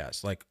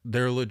podcast. Like,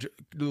 they're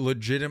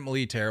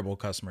legitimately terrible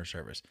customer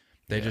service.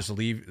 They just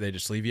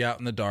leave you out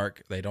in the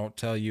dark. They don't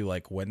tell you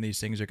like when these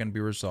things are going to be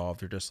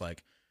resolved. They're just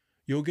like,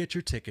 you'll get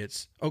your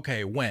tickets.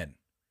 Okay, when?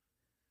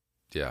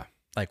 Yeah.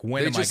 Like,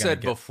 when? They am just I said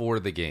before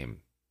the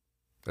game.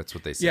 That's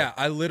what they said. Yeah,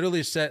 I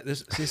literally said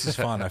this. This is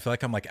fun. I feel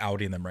like I'm like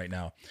outing them right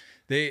now.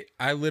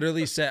 I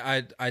literally said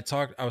I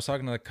was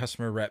talking to the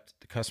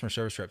customer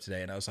service rep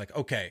today, and I was like,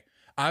 okay,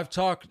 I've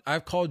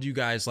called you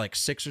guys like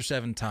 6 or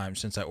 7 times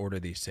since I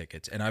ordered these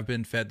tickets, and I've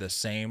been fed the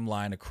same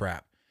line of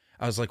crap.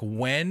 I was like,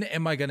 when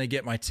am I going to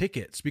get my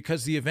tickets?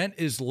 Because the event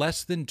is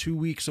less than 2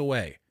 weeks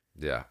away.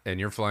 Yeah, and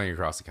you're flying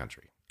across the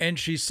country. And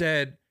she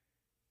said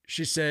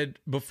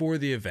before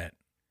the event.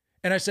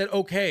 And I said,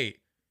 okay,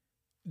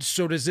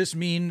 so does this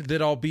mean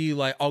that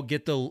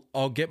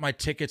I'll get my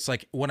tickets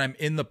like when I'm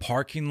in the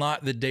parking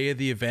lot the day of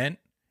the event?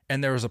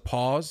 And there was a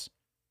pause,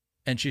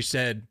 and she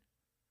said,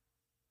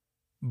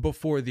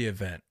 before the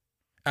event.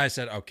 I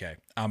said, okay,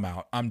 I'm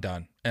out. I'm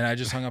done. And I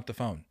just hung up the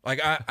phone. Like,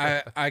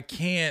 I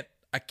can't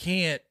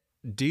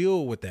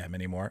deal with them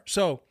anymore.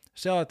 So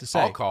all I have to say,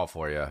 I'll call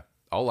for you.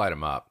 I'll light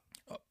them up.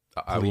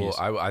 I will.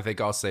 I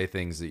think I'll say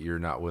things that you're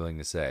not willing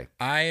to say.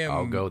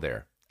 I'll go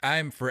there.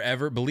 I'm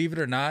forever, believe it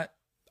or not.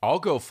 I'll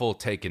go full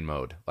Taken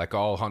mode. Like,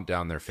 I'll hunt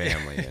down their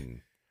family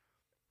and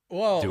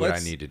do what I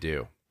need to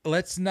do.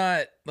 Let's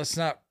not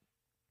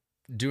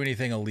do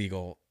anything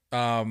illegal.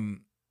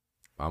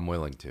 I'm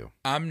willing to.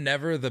 I'm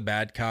never the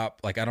bad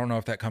cop. Like, I don't know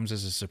if that comes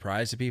as a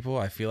surprise to people.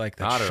 I feel like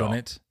that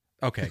shouldn't.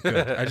 Okay,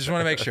 good. I just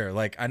want to make sure.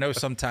 Like, I know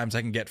sometimes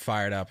I can get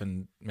fired up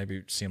and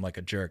maybe seem like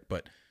a jerk,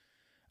 but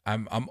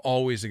I'm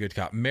always a good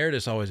cop.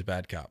 Meredith's always a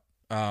bad cop.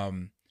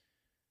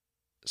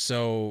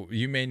 So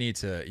you may need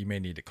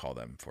to call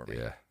them for me.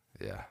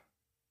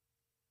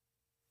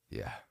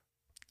 Yeah.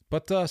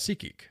 But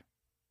SeatGeek.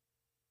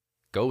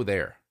 Go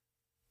there.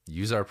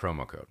 Use our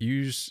promo code.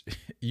 Use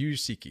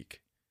SeatGeek.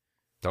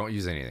 Don't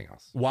use anything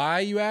else. Why,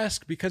 you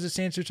ask? Because it's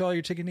the answer to all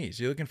your ticket needs.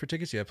 You're looking for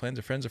tickets, you have plans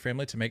of friends or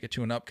family to make it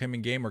to an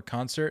upcoming game or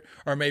concert,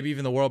 or maybe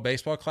even the World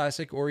Baseball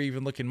Classic, or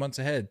even looking months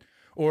ahead.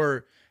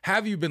 Or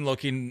have you been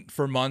looking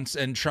for months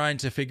and trying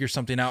to figure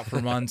something out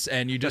for months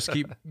and you just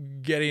keep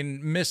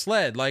getting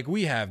misled like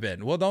we have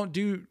been? Well, don't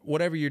do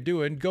whatever you're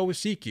doing. Go with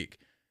SeatGeek.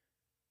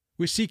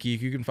 With SeatGeek,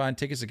 you can find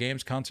tickets to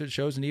games, concerts,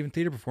 shows, and even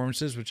theater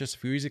performances with just a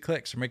few easy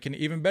clicks. We're making it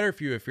even better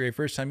for you if you're a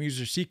first-time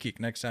user of SeatGeek.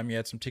 Next time you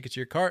add some tickets to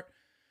your cart,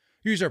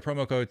 use our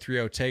promo code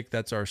 30TAKE.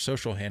 That's our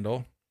social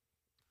handle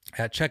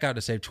at checkout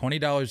to save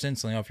 $20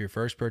 instantly off your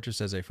first purchase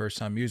as a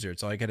first-time user.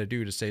 It's all you got to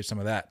do to save some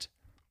of that.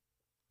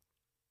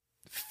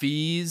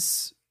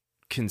 Fees,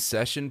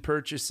 concession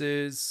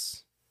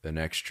purchases, an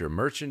extra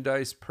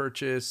merchandise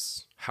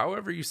purchase,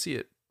 however you see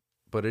it.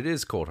 But it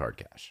is cold hard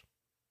cash.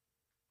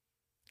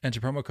 Enter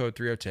promo code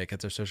 30TAKE.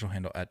 That's our social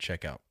handle at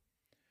checkout.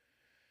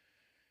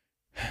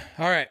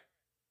 All right.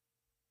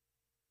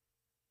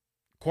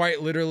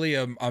 Quite literally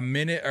a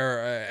minute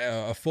or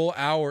a full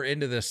hour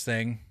into this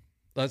thing.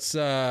 Let's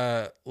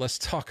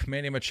talk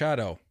Manny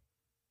Machado.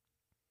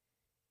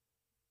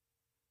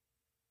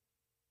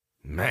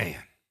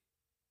 Man.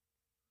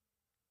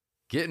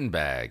 Getting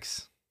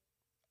bags.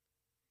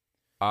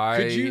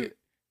 I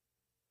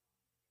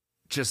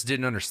just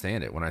didn't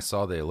understand it when I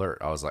saw the alert.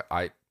 I was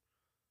like,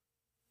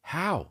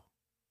 how?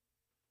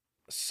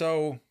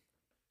 So,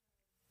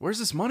 where's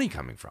this money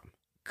coming from?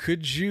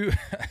 Could you?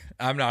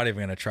 I'm not even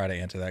going to try to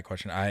answer that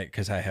question.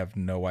 Because I have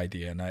no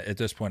idea, and at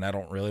this point, I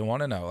don't really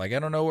want to know. Like, I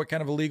don't know what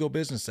kind of illegal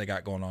business they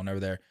got going on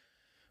over there,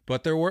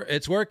 but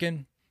it's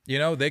working. You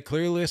know, they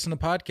clearly listen to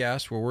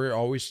podcasts where we're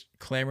always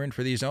clamoring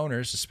for these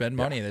owners to spend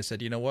money. Yeah. They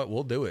said, you know what,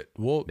 we'll do it.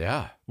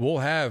 We'll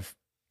have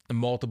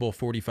multiple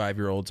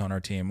 45-year-olds on our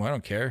team. I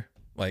don't care.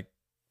 Like,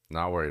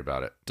 not worried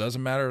about it.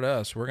 Doesn't matter to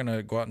us. We're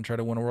gonna go out and try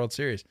to win a World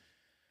Series.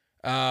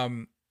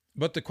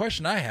 But the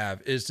question I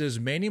have is: does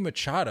Manny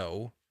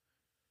Machado,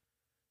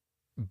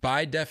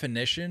 by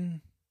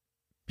definition,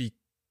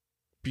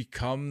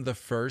 become the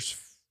first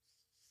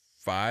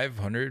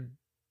 500?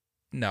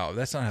 No,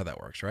 that's not how that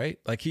works, right?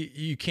 Like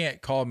you can't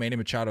call Manny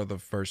Machado the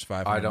first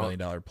 $500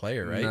 million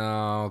player, right?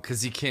 No,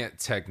 because you can't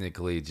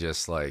technically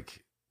just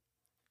like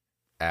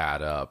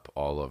add up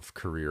all of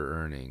career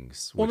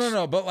earnings. Well,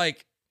 no, but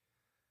like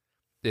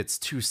it's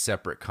two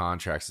separate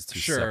contracts, it's two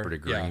separate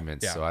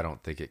agreements, so I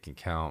don't think it can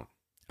count.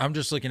 I'm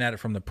just looking at it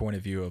from the point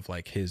of view of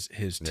like his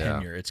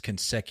tenure. It's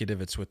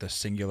consecutive. It's with a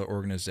singular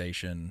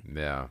organization.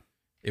 Yeah,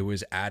 it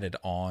was added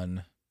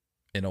on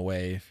in a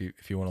way, if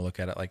you want to look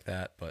at it like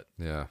that. But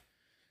yeah.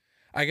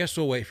 I guess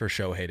we'll wait for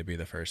Shohei to be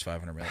the first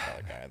 $500 million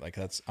guy. Like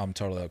I'm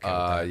totally okay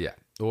with that. Yeah,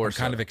 or I'm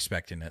kind of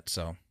expecting it.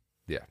 So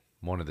yeah,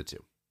 one of the two.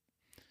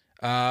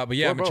 But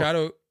yeah, or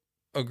Machado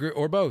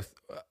or both.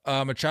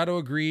 Machado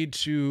agreed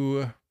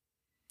to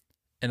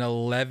an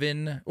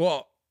 11.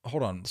 Well,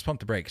 hold on. Let's pump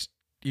the brakes.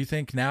 You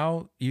think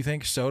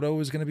Soto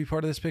is going to be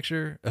part of this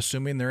picture,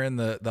 assuming they're in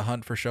the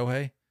hunt for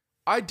Shohei?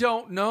 I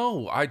don't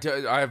know. I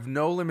have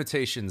no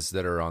limitations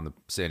that are on the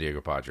San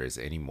Diego Padres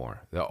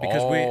anymore.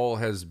 All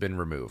has been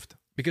removed.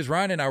 Because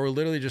Ryan and I were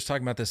literally just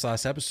talking about this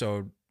last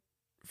episode,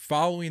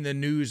 following the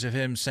news of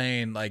him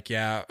saying, like,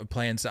 yeah,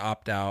 plans to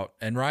opt out.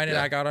 And Ryan and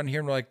I got on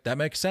here and we're like, that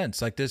makes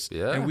sense. Like this.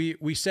 Yeah. And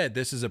we said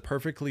this is a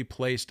perfectly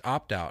placed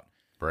opt out.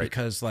 Right.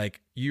 Because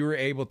like you were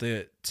able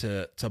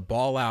to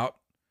ball out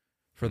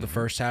for the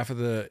first half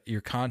of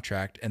your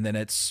contract, and then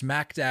it's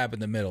smack dab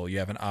in the middle. You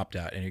have an opt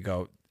out, and you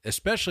go,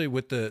 especially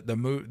with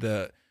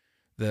the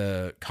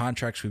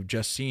contracts we've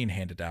just seen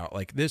handed out.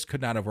 Like this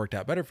could not have worked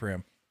out better for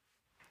him.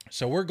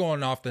 So we're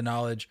going off the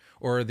knowledge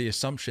or the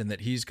assumption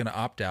that he's going to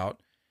opt out.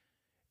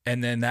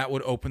 And then that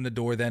would open the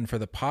door then for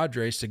the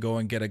Padres to go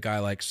and get a guy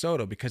like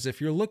Soto. Because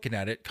if you're looking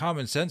at it,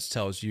 common sense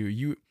tells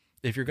you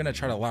if you're going to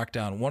try to lock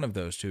down one of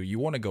those two, you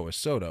want to go with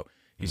Soto.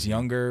 He's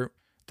younger.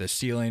 The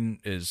ceiling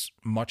is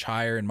much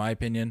higher, in my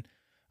opinion.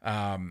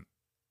 And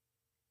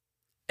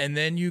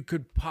then you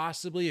could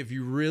possibly, if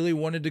you really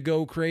wanted to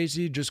go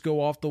crazy, just go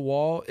off the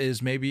wall,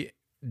 is maybe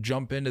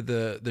jump into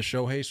the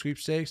Shohei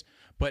sweepstakes.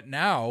 But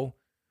now,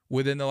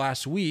 within the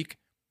last week,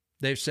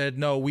 they've said,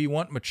 no, we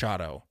want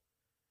Machado.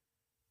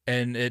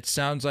 And it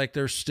sounds like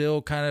they're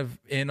still kind of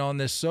in on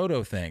this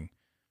Soto thing.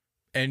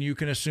 And you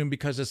can assume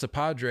because it's the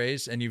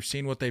Padres and you've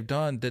seen what they've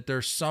done that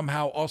they're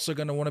somehow also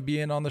going to want to be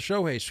in on the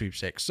Shohei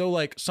sweepstakes. So,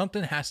 like,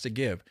 something has to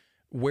give.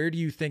 Where do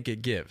you think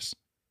it gives?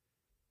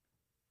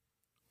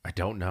 I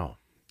don't know.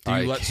 Do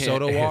you let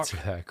Soto walk? Answer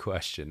that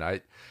question.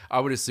 I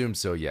would assume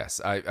so, yes.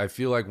 I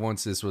feel like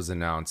once this was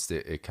announced,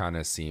 it kind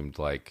of seemed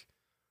like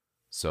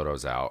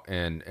Soto's out.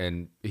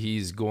 And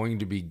he's going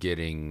to be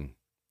getting...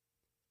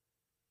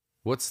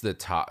 What's the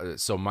top?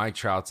 So Mike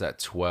Trout's at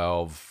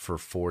 12 for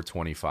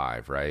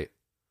 $425, right?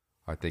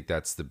 I think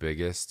that's the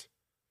biggest.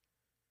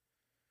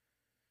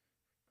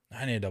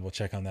 I need to double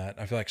check on that.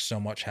 I feel like so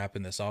much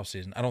happened this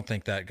offseason. I don't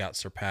think that got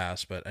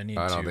surpassed, but I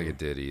don't think it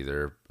did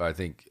either. I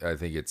think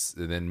it's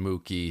then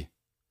Mookie,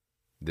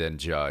 then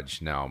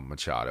Judge, now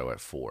Machado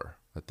at 4,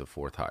 at the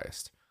fourth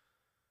highest.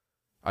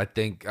 I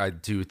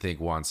do think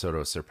Juan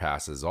Soto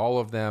surpasses all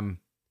of them.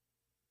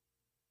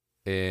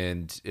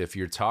 And if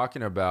you're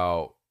talking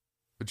about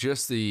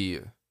just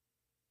I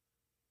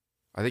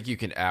think you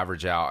can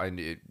average out,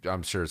 and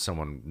I'm sure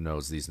someone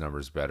knows these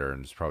numbers better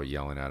and is probably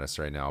yelling at us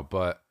right now,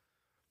 but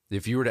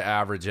if you were to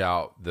average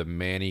out the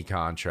Manny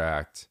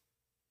contract,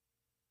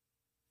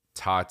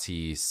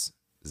 Tatis,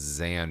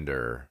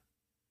 Xander,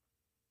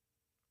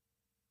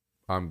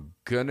 I'm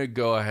going to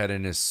go ahead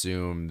and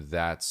assume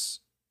that's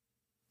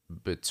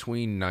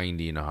between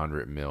 90 and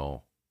 100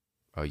 mil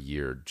a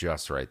year,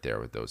 just right there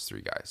with those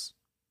three guys.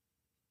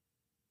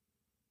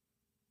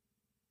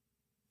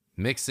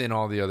 Mix in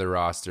all the other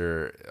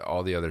roster,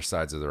 all the other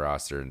sides of the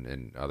roster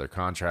and other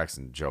contracts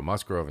and Joe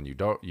Musgrove and Yu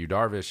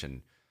Darvish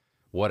and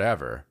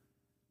whatever.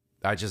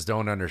 I just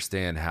don't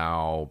understand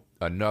how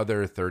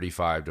another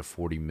 $35 to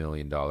 $40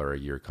 million a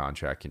year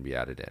contract can be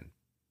added in.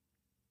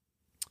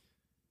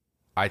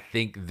 I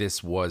think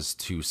this was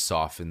to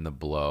soften the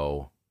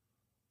blow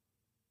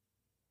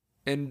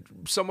and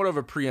somewhat of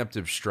a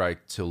preemptive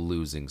strike to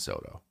losing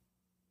Soto.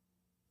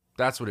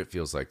 That's what it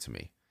feels like to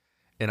me.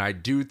 And I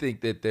do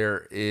think that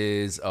there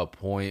is a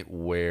point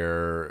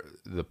where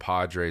the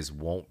Padres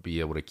won't be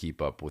able to keep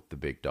up with the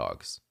big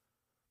dogs.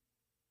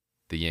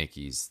 The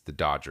Yankees, the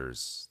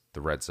Dodgers,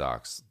 the Red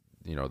Sox,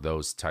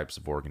 those types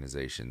of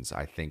organizations,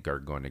 I think are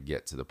going to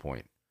get to the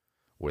point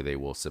where they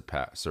will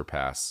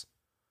surpass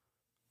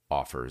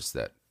offers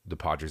that the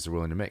Padres are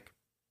willing to make.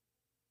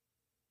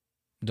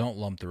 Don't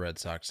lump the Red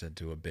Sox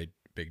into a big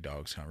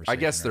dogs conversation.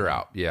 I guess they're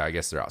out. Yeah, I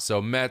guess they're out.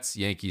 So Mets,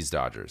 Yankees,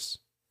 Dodgers.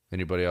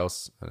 Anybody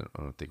else? I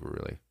don't think we're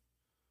really.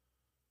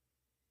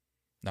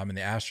 I mean,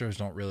 the Astros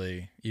don't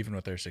really, even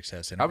with their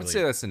success. I would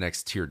say that's the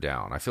next tier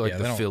down. I feel like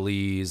the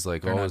Phillies,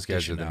 like all those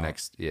guys are the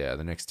next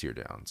tier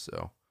down.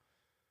 So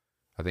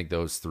I think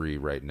those three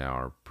right now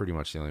are pretty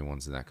much the only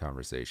ones in that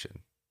conversation.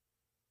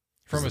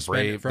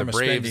 The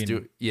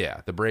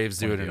Braves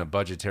do it in a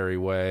budgetary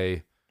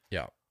way.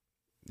 Yeah.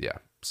 Yeah.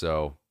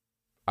 So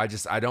I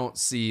don't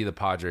see the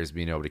Padres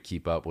being able to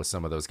keep up with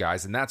some of those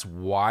guys. And that's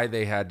why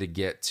they had to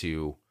get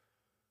to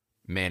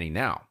Manny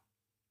now.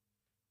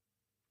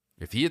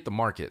 If he hit the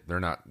market, they're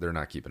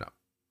not keeping up.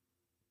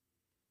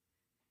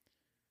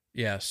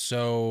 Yeah,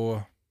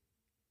 so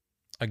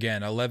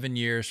again, 11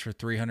 years for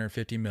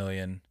 $350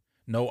 million,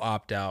 no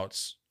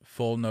opt-outs,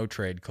 full no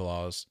trade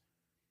clause.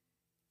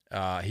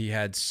 He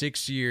had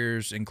 6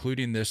 years,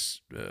 including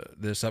this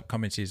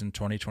upcoming season,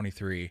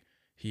 2023.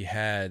 He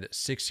had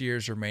 6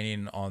 years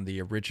remaining on the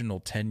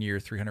original 10-year,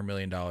 $300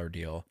 million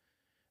deal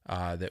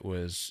that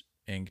was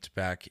inked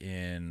back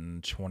in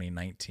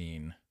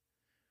 2019.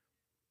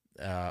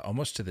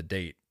 Almost to the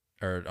date,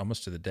 or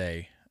almost to the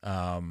day.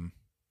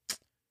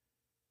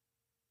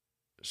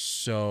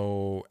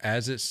 So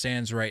as it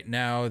stands right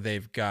now,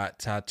 they've got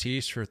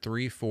Tatis for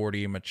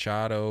 $340,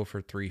 Machado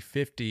for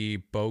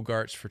 $350,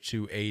 Bogarts for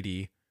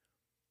 $280.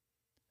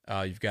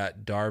 You've got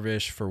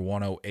Darvish for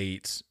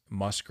 $108,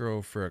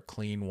 Musgrove for a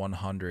clean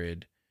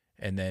 $100,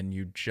 and then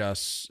you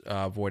just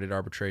avoided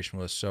arbitration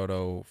with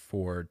Soto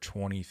for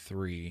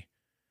 $23,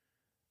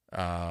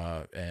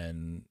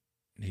 and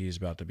he's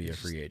about to be a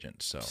free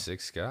agent. So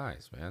 6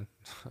 guys, man.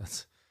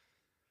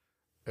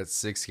 That's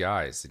 6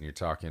 guys, and you're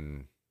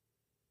talking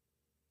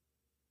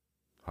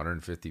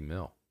 150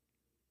 mil.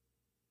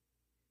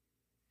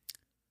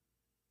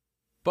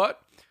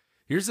 But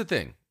here's the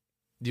thing.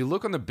 You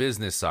look on the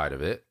business side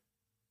of it.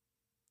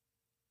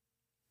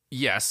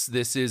 Yes,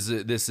 this is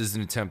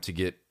an attempt to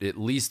get at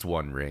least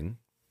one ring,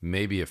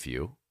 maybe a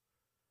few.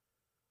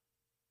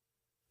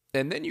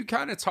 And then you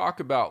kind of talk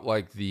about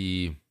like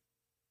the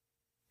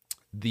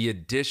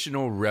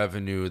additional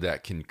revenue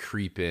that can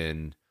creep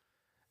in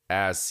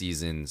as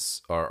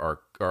seasons are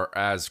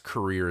as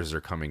careers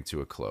are coming to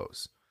a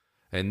close.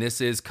 And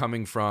this is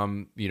coming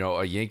from,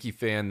 a Yankee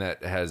fan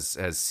that has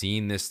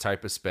seen this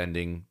type of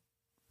spending,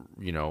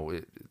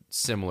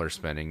 similar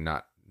spending,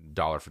 not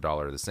dollar for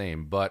dollar the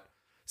same, but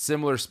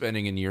similar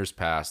spending in years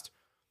past,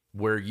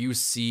 where you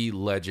see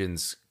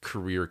legends'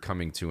 career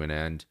coming to an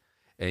end,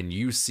 and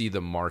you see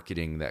the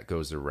marketing that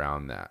goes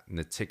around that and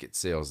the ticket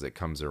sales that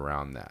comes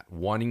around that,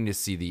 wanting to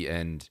see the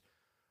end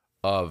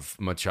of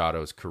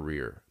Machado's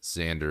career,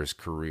 Xander's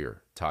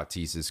career,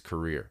 Tatis's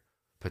career,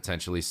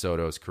 potentially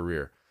Soto's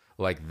career.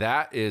 Like,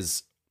 that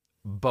is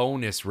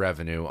bonus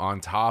revenue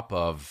on top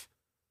of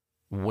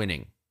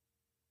winning.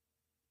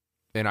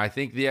 And I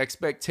think the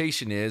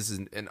expectation is,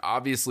 and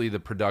obviously the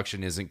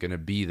production isn't going to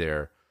be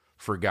there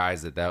for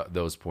guys at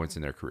those points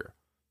in their career.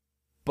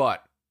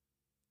 But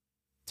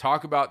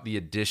talk about the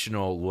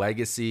additional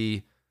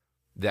legacy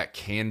that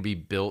can be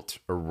built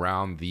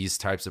around these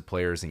types of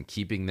players and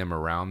keeping them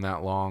around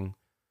that long.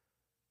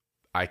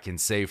 I can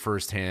say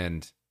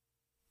firsthand,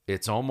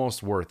 it's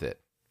almost worth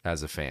it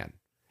as a fan.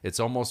 It's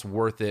almost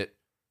worth it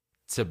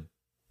to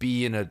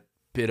be in a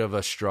bit of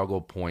a struggle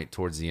point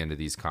towards the end of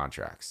these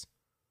contracts.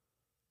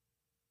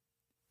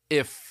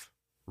 If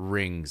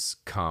rings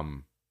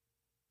come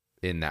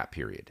in that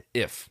period.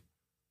 If.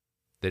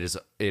 It is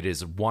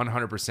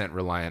 100%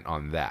 reliant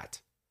on that.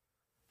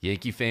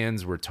 Yankee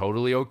fans were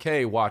totally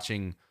okay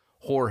watching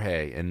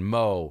Jorge and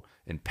Mo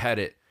and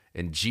Pettit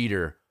and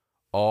Jeter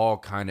all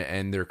kind of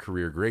end their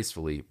career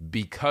gracefully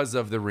because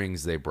of the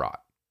rings they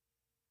brought.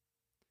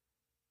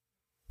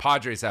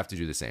 Padres have to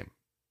do the same.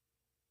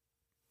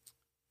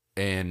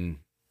 And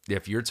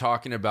if you're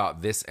talking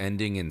about this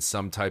ending in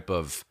some type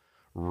of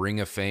Ring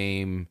of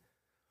Fame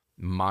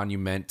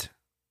monument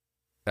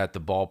at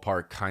the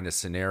ballpark kind of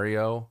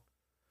scenario,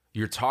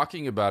 you're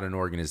talking about an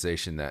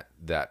organization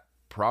that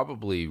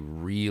probably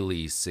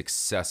really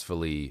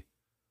successfully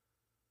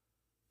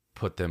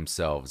put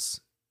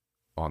themselves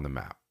on the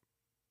map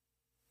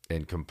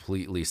and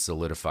completely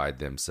solidified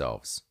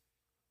themselves.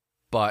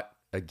 But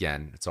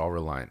again, it's all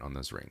reliant on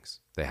those rings.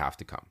 They have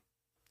to come.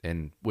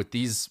 And with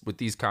these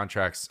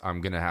contracts,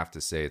 I'm going to have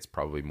to say it's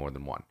probably more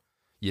than one.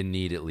 You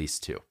need at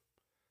least two.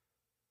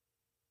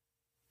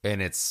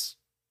 And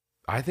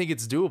I think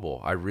it's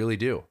doable. I really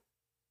do.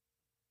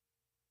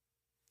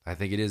 I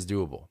think it is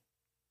doable.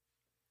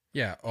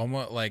 Yeah,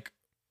 almost like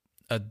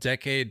a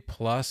decade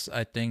plus,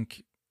 I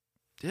think.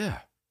 Yeah.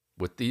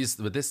 With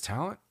this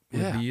talent,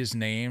 with these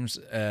names,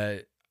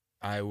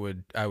 I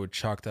would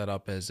chalk that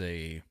up as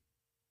a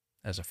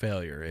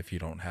failure if you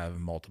don't have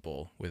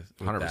multiple with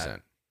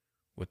 100%.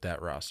 With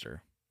that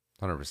roster.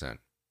 100%.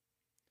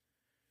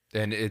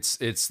 And it's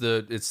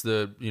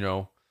the, you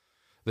know,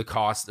 the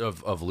cost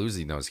of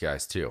losing those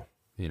guys too,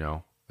 you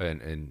know.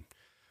 And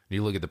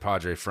you look at the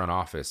Padre front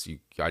office,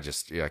 I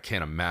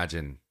can't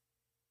imagine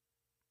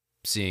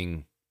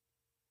seeing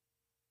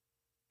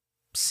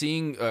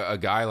a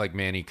guy like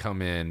Manny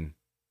come in,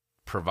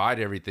 provide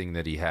everything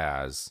that he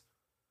has,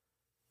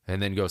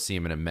 and then go see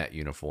him in a Met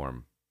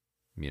uniform,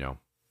 you know,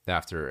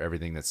 after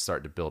everything that's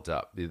starting to build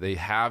up. They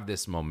have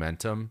this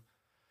momentum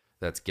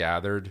that's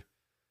gathered,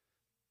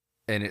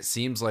 and it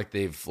seems like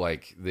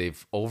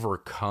they've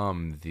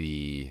overcome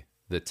the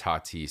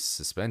Tatis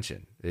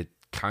suspension. It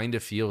kind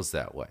of feels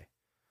that way.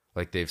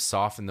 Like they've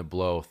softened the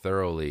blow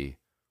thoroughly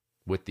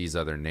with these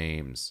other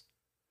names,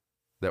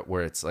 that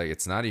where it's like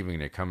it's not even going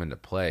to come into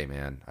play,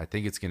 man. I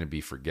think it's going to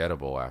be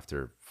forgettable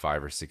after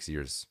 5 or 6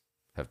 years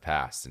have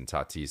passed and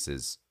Tatis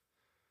is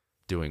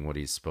doing what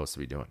he's supposed to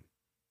be doing.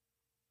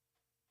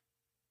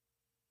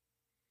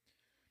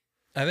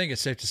 I think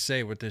it's safe to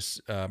say with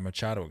this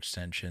Machado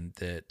extension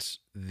that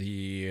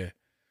the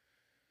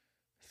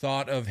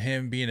thought of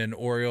him being an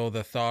Oriole,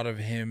 the thought of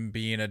him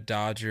being a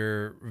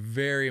Dodger,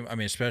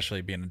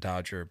 especially being a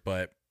Dodger,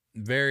 but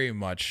very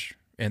much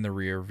in the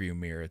rear view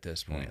mirror at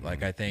this point. Mm-hmm.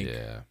 Like I think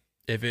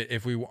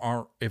if we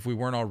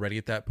weren't already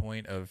at that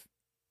point of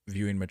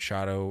viewing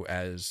Machado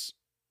as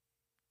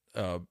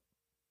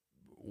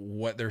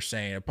what they're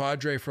saying, a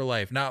Padre for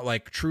life, not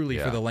like truly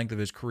for the length of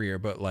his career,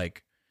 but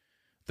like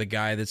the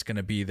guy that's going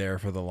to be there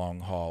for the long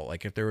haul.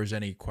 Like if there was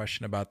any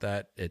question about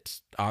that,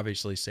 it's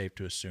obviously safe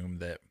to assume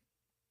that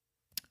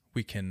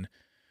we can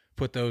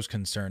put those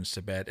concerns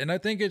to bed. And I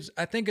think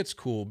it's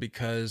cool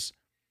because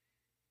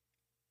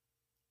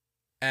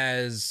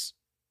as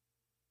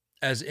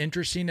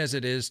interesting as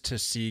it is to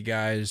see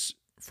guys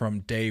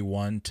from day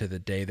one to the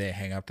day they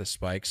hang up the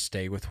spikes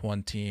stay with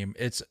one team,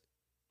 it's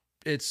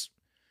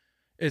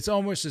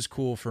almost as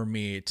cool for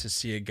me to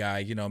see a guy,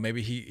 you know,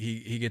 maybe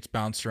he gets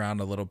bounced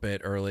around a little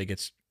bit early,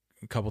 gets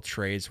a couple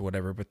trades,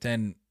 whatever, but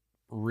then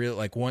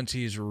once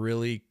he's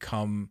really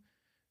come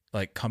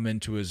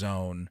into his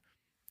own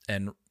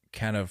and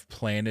kind of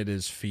planted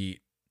his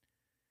feet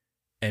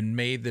and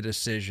made the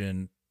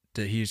decision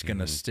that he's going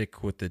to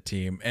stick with the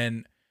team.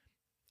 And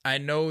I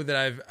know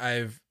that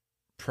I've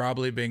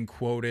probably been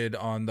quoted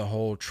on the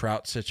whole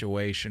Trout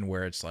situation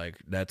where it's like,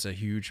 that's a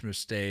huge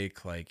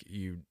mistake. Like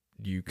you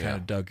kind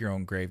of dug your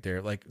own grave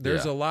there. Like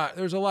there's a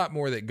lot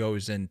more that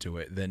goes into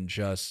it than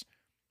just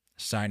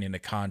signing a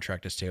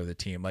contract to stay with the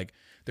team. Like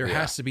there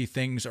has to be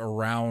things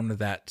around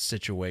that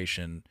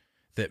situation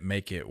that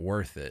make it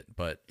worth it.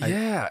 But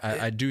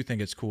I do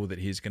think it's cool that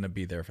he's going to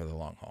be there for the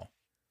long haul.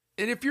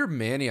 And if you're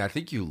Manny, I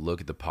think you look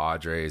at the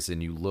Padres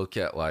and you look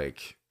at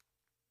like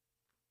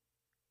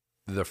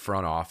the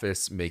front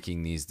office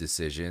making these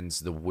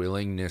decisions, the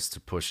willingness to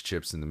push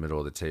chips in the middle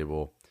of the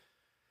table.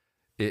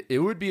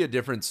 It would be a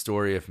different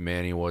story if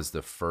Manny was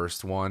the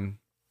first one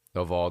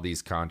of all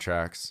these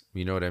contracts.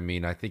 You know what I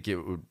mean? I think it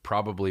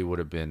would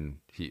have been,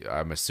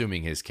 I'm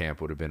assuming his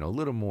camp would have been a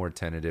little more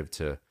tentative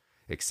to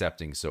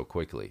accepting so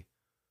quickly.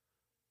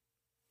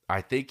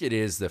 I think it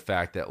is the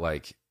fact that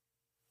like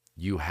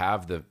you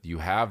have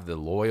the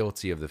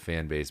loyalty of the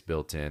fan base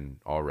built in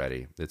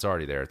already. It's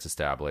already there. It's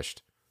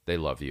established. They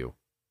love you.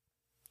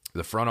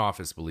 The front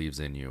office believes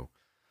in you,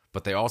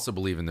 but they also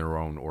believe in their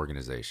own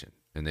organization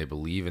and they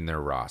believe in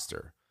their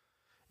roster.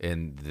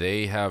 And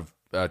they have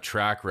a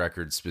track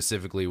record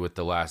specifically with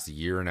the last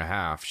year and a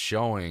half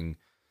showing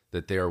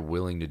that they are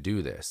willing to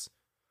do this.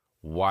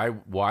 Why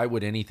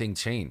would anything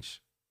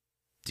change?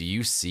 Do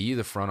you see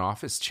the front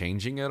office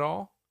changing at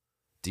all?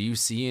 Do you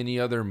see any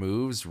other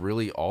moves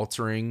really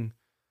altering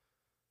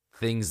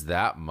things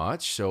that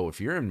much? So if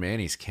you're in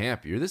Manny's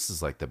camp, this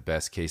is like the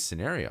best case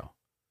scenario.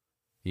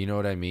 You know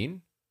what I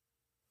mean?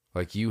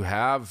 Like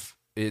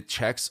it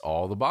checks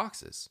all the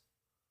boxes.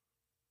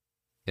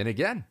 And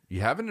again,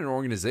 you have an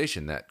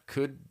organization that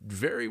could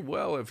very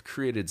well have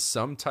created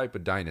some type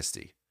of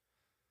dynasty.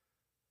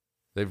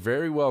 They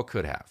very well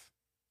could have.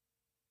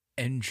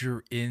 And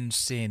you're in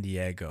San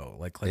Diego.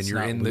 Like, let's and you're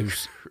not in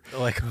lose, the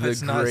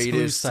let's not lose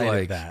greatest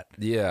sight of that.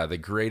 Yeah, the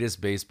greatest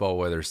baseball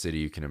weather city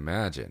you can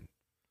imagine.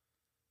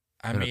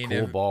 I in mean,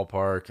 a cool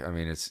ballpark. I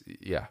mean, it's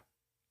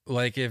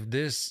like if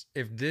this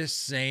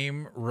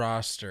same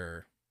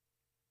roster,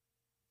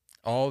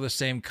 all the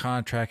same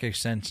contract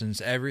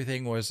extensions,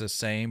 everything was the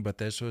same, but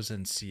this was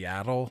in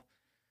Seattle.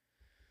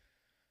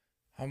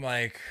 I'm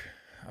like,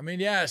 I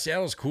mean, yeah,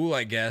 Seattle's cool,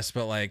 I guess,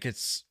 but like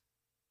it's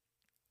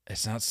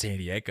not San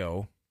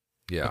Diego.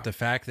 Yeah. But the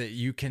fact that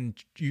you can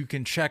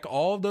check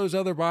all of those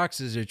other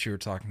boxes that you were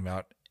talking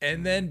about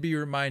and then be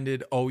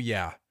reminded, oh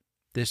yeah,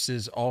 this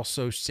is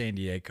also San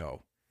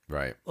Diego.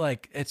 Right.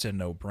 Like, it's a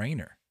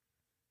no-brainer.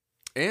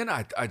 And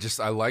I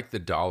like the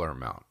dollar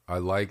amount. I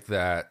like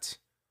that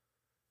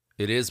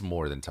it is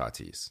more than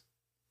Tatis.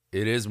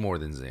 It is more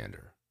than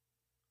Xander.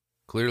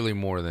 Clearly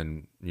more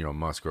than,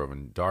 Musgrove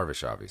and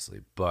Darvish,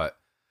 obviously. But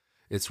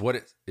it's what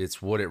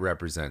it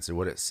represents and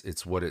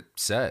it's what it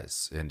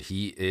says. And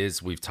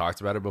we've talked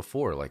about it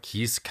before. Like,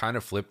 he's kind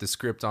of flipped the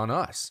script on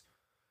us.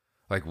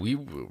 Like,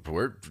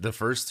 we're the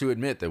first to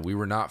admit that we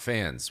were not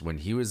fans when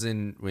he was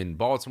in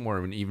Baltimore,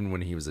 and even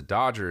when he was a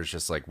Dodger. It's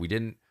just like we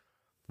didn't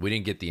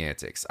get the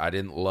antics. I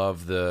didn't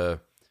love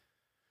the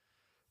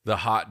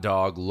hot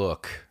dog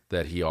look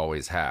that he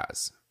always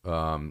has.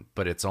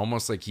 But it's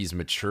almost like he's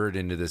matured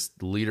into this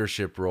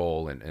leadership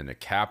role and a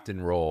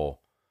captain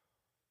role.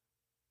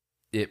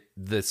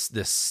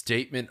 This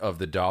statement of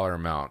the dollar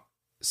amount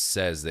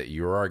says that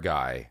you're our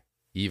guy,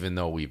 even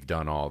though we've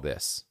done all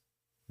this.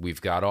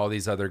 We've got all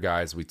these other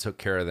guys. We took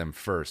care of them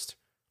first.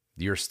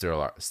 You're still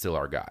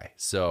our guy.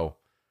 So,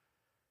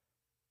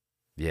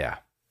 yeah,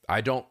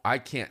 I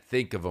can't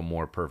think of a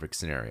more perfect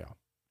scenario.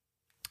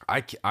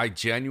 I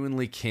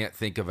genuinely can't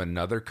think of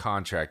another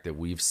contract that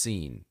we've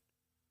seen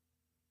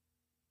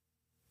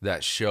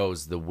that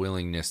shows the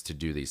willingness to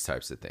do these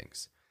types of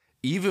things.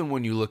 Even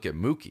when you look at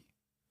Mookie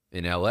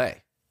in LA,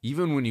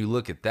 even when you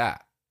look at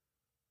that,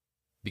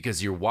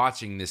 because you're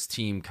watching this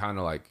team kind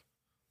of like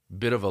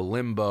bit of a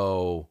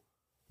limbo,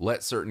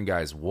 let certain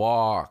guys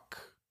walk.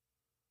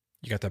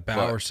 You got the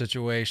Bauer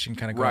situation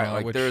kind of going on,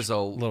 like which there's a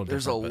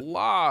but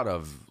lot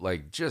of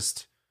like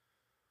just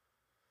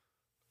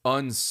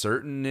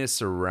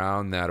uncertainness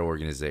around that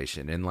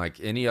organization. And like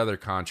any other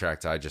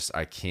contract, I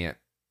can't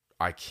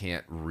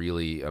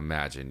really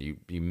imagine. You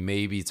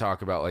maybe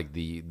talk about like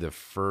the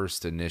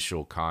first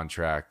initial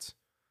contract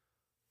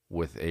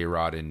with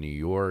A-Rod in New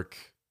York.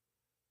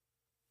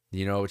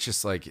 It's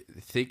just like,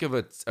 think of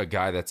a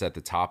guy that's at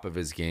the top of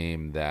his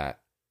game that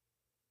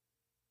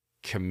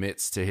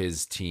commits to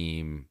his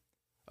team,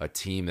 a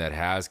team that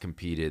has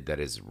competed, that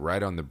is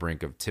right on the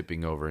brink of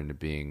tipping over into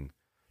being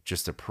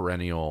just a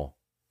perennial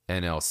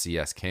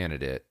NLCS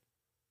candidate.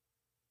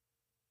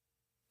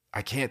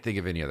 I can't think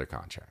of any other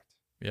contract.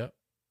 Yep.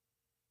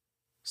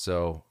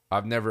 So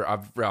I can't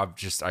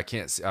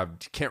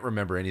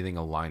remember anything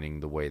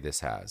aligning the way this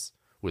has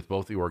with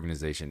both the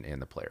organization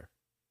and the player.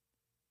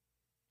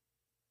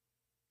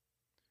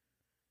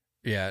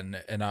 Yeah,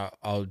 and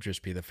I'll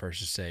just be the first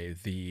to say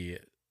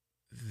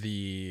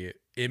the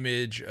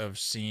image of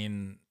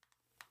seeing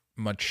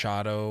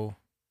Machado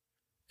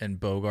and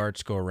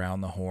Bogarts go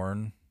around the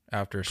horn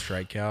after a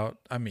strikeout.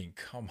 I mean,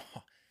 come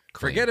on.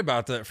 Clean. Forget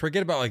about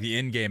like the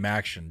in-game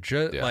action.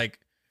 Just yeah.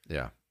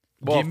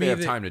 Well, if they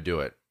have time to do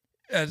it,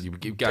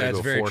 you've got to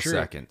go 4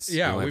 seconds.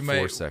 Yeah, we may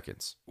 4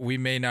 seconds. We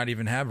may not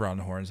even have round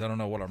the horns. I don't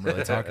know what I'm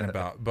really talking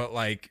about, but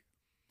like,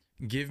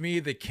 give me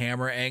the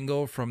camera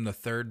angle from the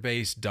third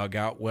base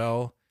dugout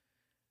well,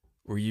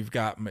 where you've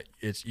got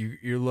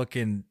you're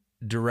looking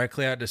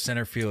directly out to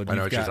center field.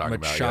 You've got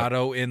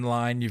Machado in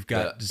line. You've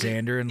got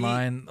Xander in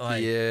line.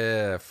 Like,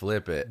 yeah,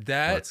 flip it.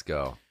 Let's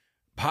go.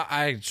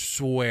 I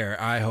swear,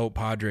 I hope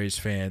Padres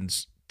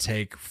fans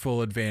take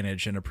full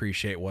advantage and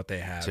appreciate what they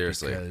have.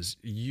 Seriously. Because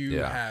you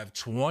have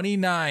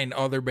 29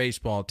 other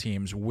baseball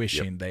teams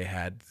wishing they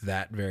had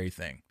that very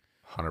thing.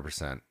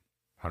 100%.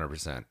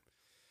 100%.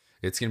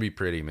 It's going to be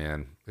pretty,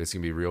 man. It's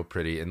going to be real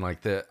pretty. And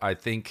like I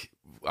think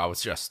I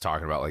was just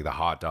talking about like the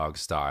hot dog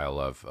style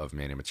of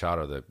Manny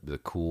Machado, the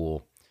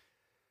cool,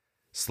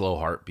 slow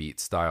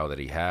heartbeat style that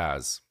he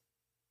has.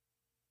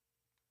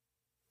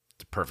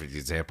 The perfect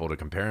example to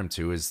compare him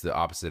to is the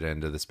opposite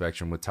end of the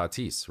spectrum with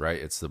Tatis,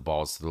 right? It's the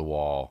balls to the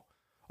wall.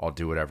 I'll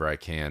do whatever I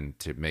can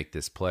to make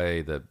this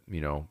play.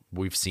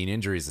 We've seen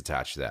injuries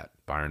attached to that.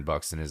 Byron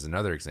Buxton is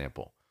another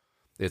example.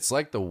 It's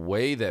like the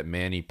way that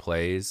Manny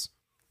plays,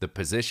 the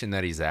position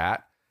that he's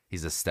at,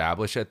 he's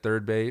established at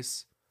third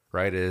base,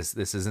 right?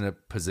 This isn't a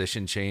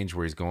position change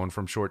where he's going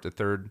from short to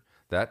third.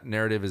 That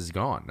narrative is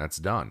gone. That's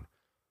done.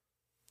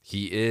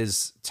 He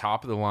is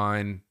top of the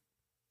line,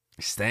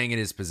 staying in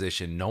his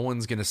position. No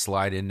one's going to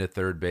slide into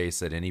third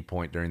base at any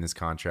point during this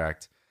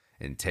contract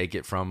and take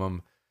it from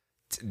him.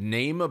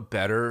 Name a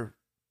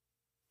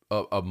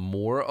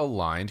more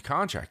aligned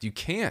contract. You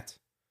can't.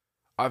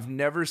 I've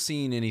never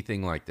seen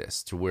anything like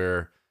this, to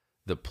where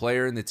The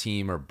player and the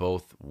team are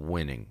both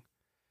winning,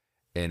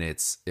 and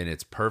it's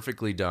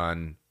perfectly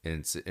done,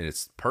 and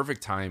it's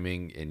perfect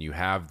timing, and you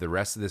have the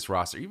rest of this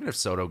roster. Even if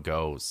Soto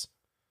goes,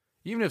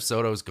 even if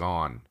Soto's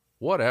gone,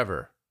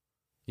 whatever,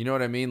 you know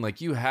what I mean?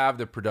 Like, you have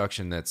the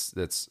production that's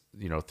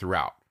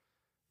throughout.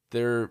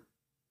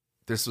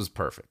 This was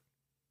perfect.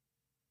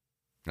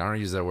 I don't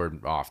use that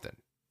word often.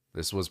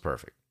 This was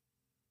perfect.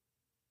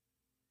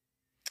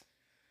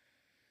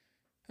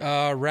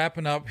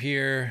 Wrapping up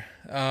here.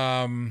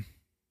 I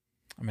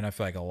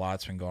feel like a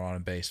lot's been going on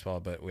in baseball,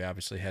 but we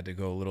obviously had to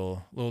go a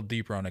little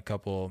deeper on a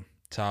couple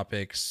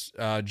topics.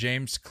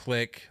 James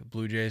Click,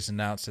 Blue Jays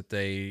announced that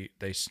they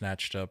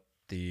snatched up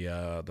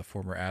the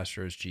former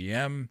Astros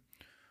GM,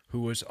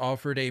 who was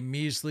offered a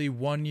measly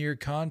 1-year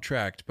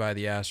contract by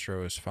the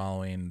Astros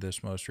following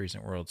this most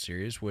recent World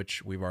Series,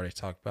 which we've already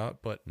talked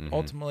about, but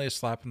ultimately a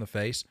slap in the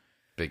face.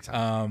 Big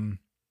time.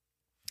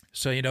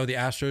 So, the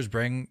Astros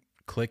bring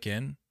Click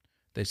in.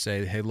 They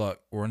say, hey, look,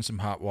 we're in some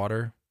hot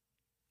water.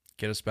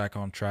 Get us back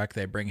on track.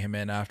 They bring him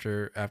in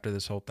after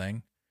this whole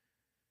thing.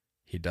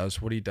 He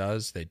does what he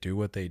does. They do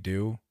what they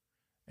do.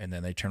 And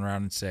then they turn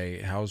around and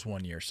say, how's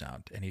 1 year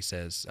sound? And he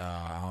says,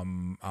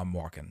 I'm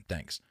walking.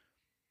 Thanks.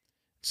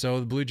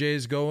 So the Blue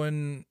Jays go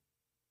and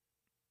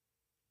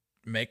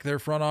make their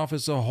front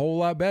office a whole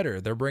lot better.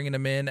 They're bringing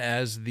him in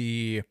as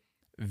the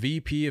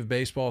VP of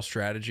baseball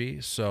strategy.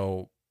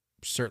 So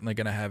certainly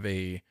going to have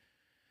a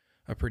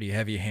pretty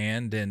heavy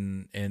hand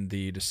in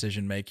the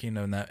decision making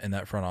in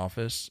that front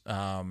office.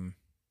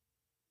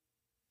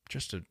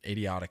 Just an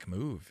idiotic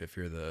move if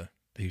you're the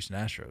Houston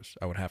Astros,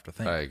 I would have to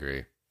think. I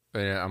agree.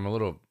 I'm a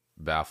little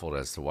baffled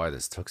as to why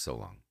this took so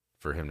long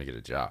for him to get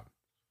a job.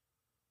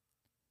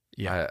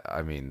 Yeah.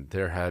 I mean,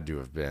 there had to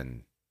have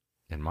been,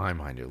 in my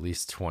mind, at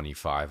least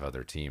 25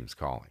 other teams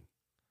calling.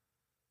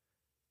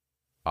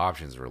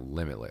 Options were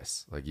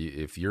limitless. Like,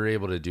 if you're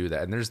able to do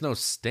that, and there's no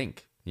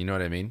stink, you know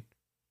what I mean?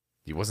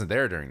 He wasn't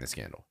there during the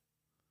scandal.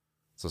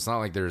 So it's not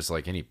like there's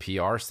like any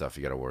PR stuff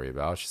you got to worry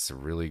about. It's just a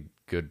really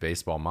good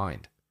baseball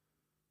mind.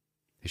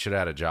 He should have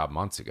had a job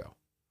months ago.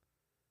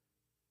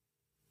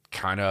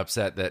 Kind of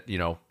upset that,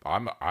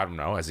 I don't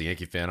know, as a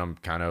Yankee fan, I'm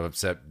kind of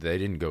upset they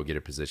didn't go get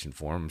a position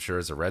for him. I'm sure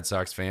as a Red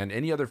Sox fan,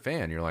 any other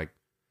fan, you're like,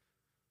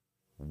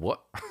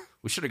 what?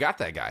 We should have got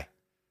that guy.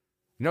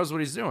 He knows what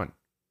he's doing.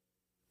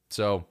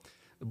 So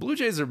the Blue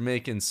Jays are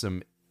making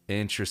some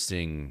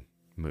interesting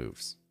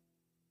moves.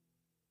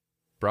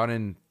 Brought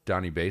in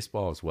Donnie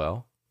Baseball as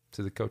well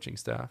to the coaching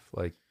staff.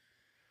 Like,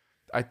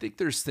 I think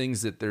there's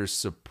things that they're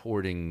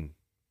supporting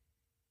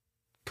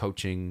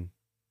coaching,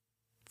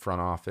 front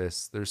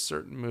office. There's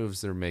certain moves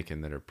they're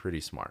making that are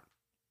pretty smart.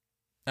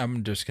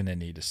 I'm just going to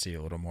need to see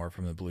a little more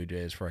from the Blue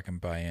Jays before I can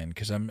buy in,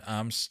 because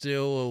I'm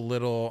still a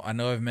little, I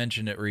know I've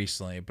mentioned it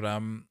recently, but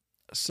I'm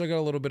still got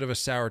a little bit of a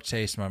sour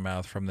taste in my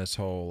mouth from this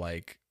whole,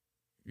 like,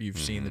 you've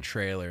seen the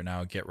trailer,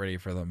 now get ready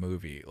for the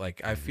movie.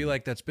 Like, I feel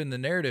like that's been the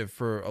narrative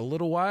for a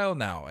little while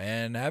now,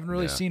 and I haven't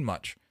really seen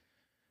much.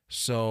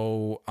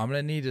 So I'm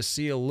going to need to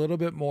see a little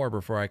bit more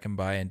before I can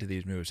buy into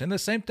these moves. And the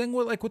same thing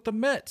with the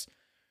Mets.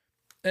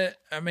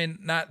 I mean,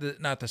 not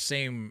the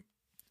same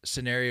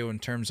scenario in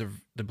terms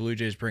of the Blue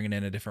Jays bringing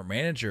in a different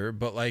manager,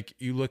 but like,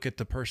 you look at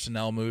the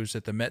personnel moves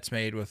that the Mets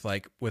made with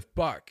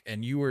Buck,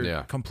 and you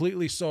were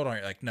completely sold on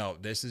it. Like, no,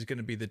 this is going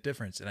to be the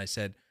difference. And I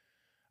said,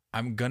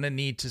 I'm going to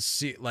need to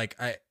see,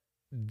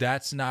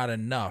 that's not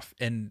enough.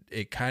 And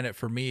it kind of,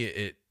 for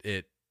me,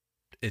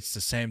 it's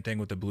the same thing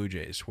with the Blue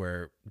Jays,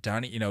 where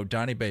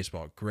Donnie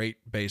Baseball,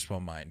 great baseball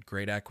mind,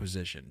 great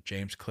acquisition.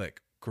 James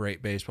Click,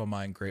 great baseball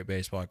mind, great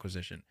baseball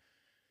acquisition.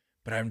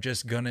 But I'm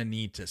just going to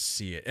need to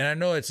see it. And I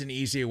know it's an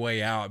easy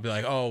way out. I'd be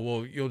like, oh,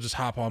 well, you'll just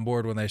hop on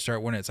board when they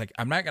start winning. It's like,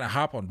 I'm not going to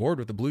hop on board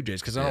with the Blue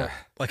Jays because I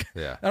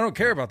don't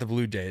care about the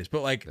Blue Jays.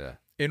 But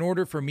in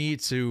order for me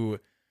to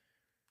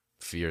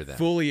fear them,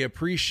 fully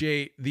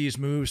appreciate these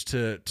moves,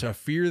 to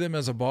fear them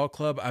as a ball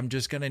club, I'm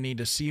just going to need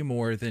to see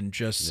more than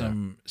just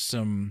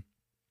some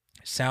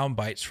sound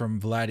bites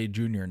from Vladdy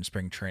Jr. in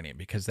spring training,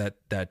 because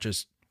that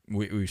just,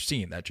 we've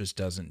seen, that just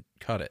doesn't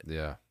cut it.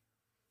 Yeah.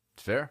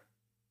 It's fair.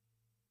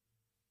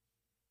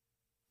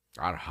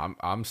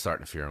 I'm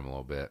starting to fear him a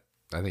little bit.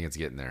 I think it's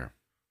getting there.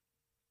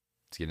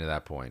 It's getting to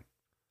that point.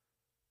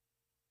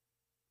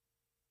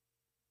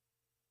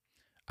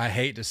 I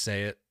hate to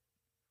say it,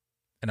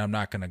 and I'm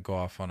not going to go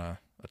off on a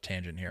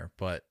tangent here,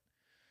 but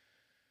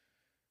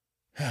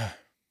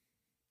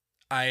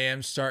I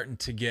am starting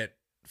to get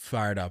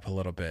fired up a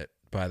little bit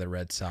by the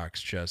Red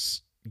Sox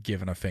just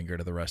giving a finger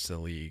to the rest of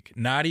the league.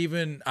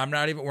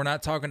 We're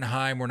not talking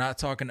Heim, we're not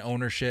talking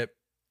ownership,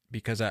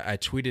 because I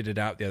tweeted it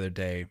out the other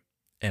day.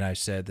 And I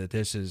said that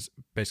this is,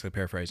 basically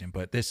paraphrasing,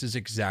 but this is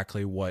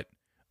exactly what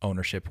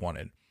ownership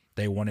wanted.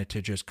 They wanted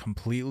to just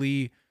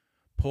completely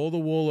pull the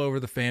wool over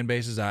the fan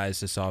base's eyes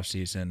this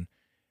offseason.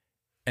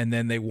 And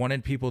then they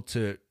wanted people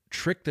to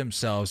trick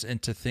themselves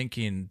into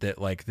thinking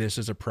that, like, this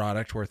is a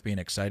product worth being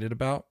excited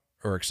about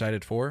or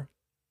excited for.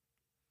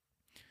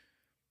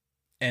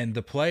 And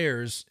the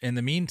players, in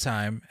the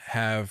meantime,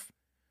 have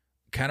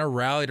kind of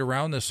rallied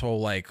around this whole,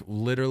 like,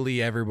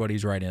 literally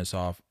everybody's writing us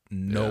off.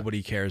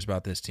 Nobody cares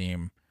about this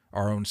team.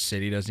 Our own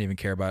city doesn't even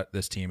care about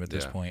this team at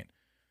this point.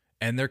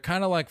 And they're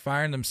kind of like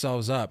firing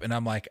themselves up. And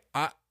I'm like,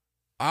 I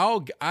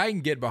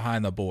can get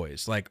behind the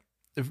boys. Like,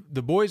 if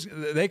the boys,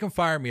 they can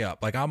fire me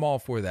up. Like, I'm all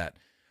for that.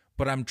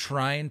 But I'm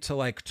trying to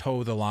like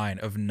toe the line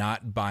of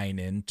not buying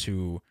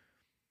into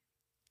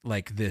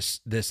like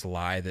this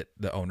lie that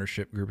the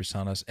ownership group is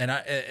telling us.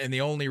 And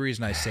the only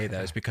reason I say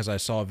that is because I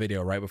saw a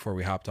video right before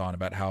we hopped on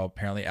about how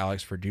apparently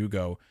Alex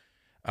Verdugo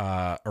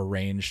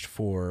arranged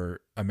for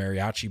a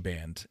mariachi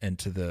band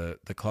into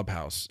the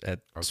clubhouse at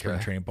spring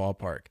training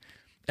ballpark.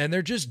 And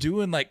they're just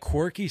doing like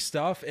quirky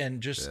stuff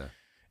and just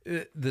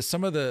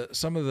some of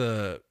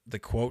the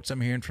quotes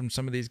I'm hearing from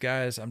some of these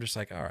guys, I'm just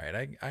like, all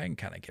right, I can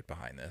kind of get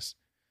behind this.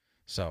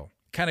 So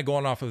kind of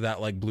going off of that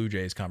like Blue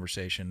Jays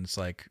conversation, it's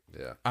like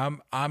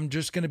I'm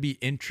just gonna be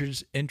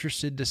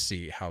interested to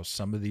see how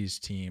some of these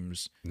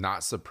teams,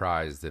 not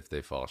surprised if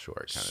they fall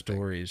short, kind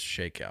stories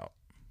shake out.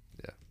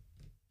 Yeah,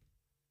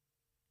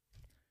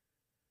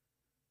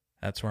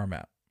 that's where I'm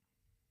at.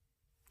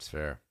 It's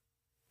fair.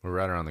 We're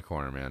right around the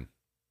corner, man.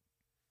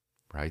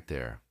 Right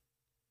there.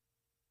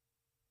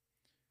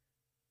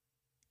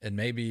 And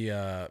maybe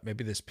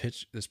this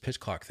pitch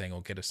clock thing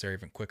will get us there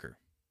even quicker.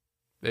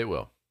 It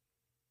will.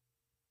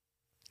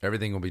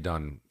 Everything will be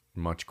done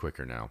much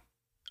quicker now.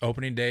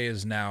 Opening day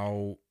is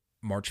now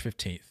March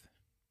 15th.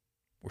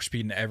 We're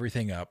speeding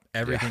everything up.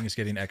 Everything is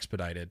getting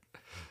expedited.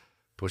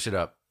 Push it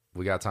up.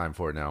 We got time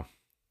for it now.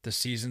 The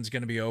season's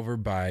going to be over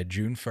by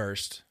June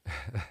 1st.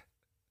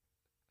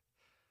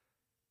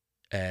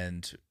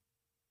 And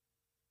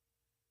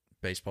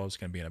baseball is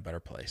going to be in a better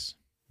place.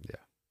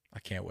 Yeah. I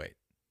can't wait.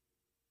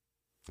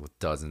 With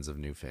dozens of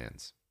new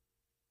fans.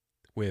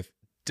 With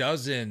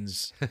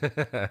dozens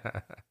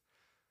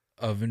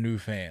of new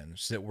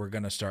fans that we're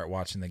going to start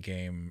watching the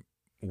game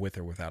with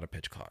or without a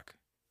pitch clock.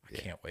 I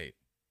can't wait.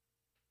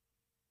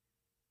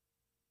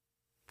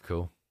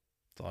 Cool.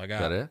 That's all I got.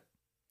 Is that it?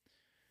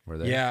 We're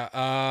there?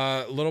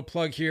 Yeah. Little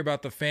plug here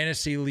about the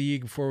fantasy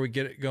league before we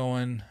get it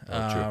going.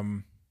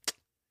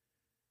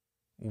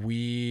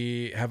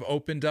 We have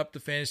opened up the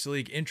Fantasy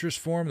League interest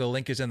form. The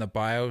link is in the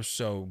bio,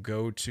 so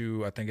go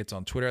to, I think it's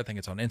on Twitter, I think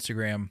it's on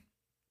Instagram.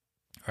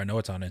 Or I know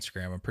it's on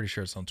Instagram. I'm pretty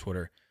sure it's on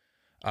Twitter.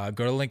 Go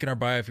to the link in our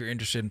bio if you're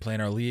interested in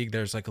playing our league.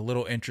 There's like a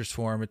little interest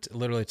form. It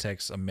literally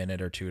takes a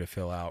minute or two to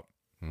fill out.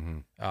 Mm-hmm.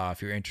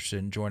 If you're interested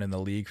in joining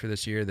the league for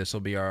this year, this will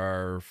be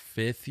our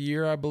 5th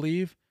year, I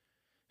believe.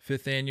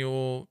 5th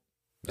annual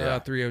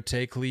 3-0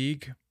 Take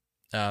League.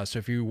 So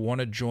if you want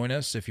to join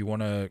us, if you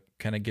want to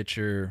kind of get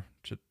to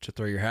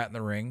throw your hat in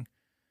the ring,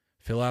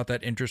 fill out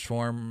that interest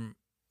form.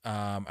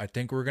 I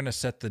think we're going to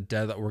set the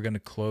deadline. We're going to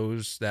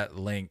close that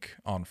link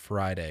on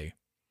Friday.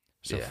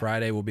 So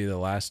Friday will be the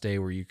last day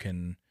where you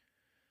can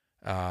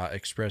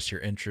express your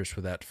interest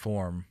with that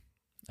form.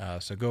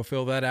 So go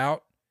fill that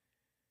out,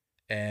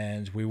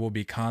 and we will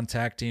be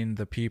contacting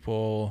the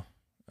people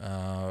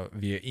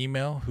via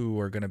email who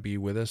are going to be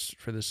with us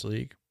for this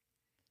league.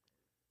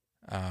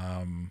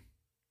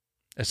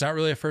 It's not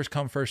really a first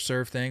come first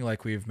serve thing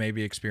like we've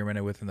maybe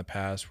experimented with in the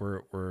past.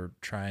 We're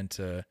trying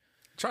to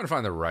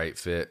find the right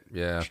fit.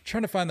 Yeah,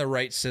 trying to find the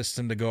right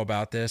system to go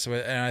about this.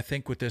 And I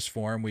think with this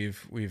form,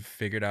 we've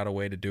figured out a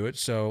way to do it.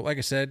 So, like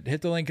I said,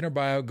 hit the link in our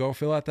bio. Go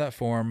fill out that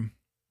form.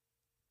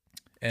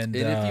 And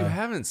if you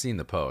haven't seen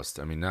the post,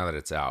 I mean, now that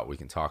it's out, we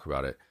can talk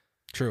about it.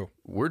 True.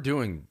 We're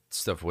doing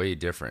stuff way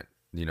different.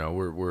 You know,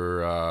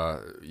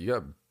 we're you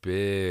got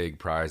big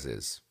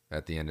prizes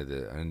at the end of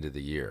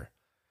the year.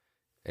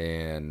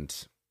 And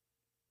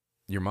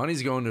your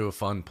money's going to a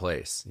fun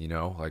place, you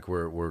know, like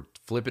we're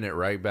flipping it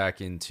right back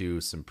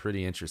into some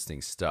pretty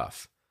interesting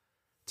stuff.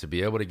 To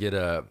be able to get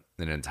an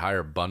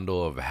entire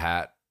bundle of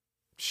hat,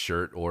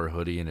 shirt, or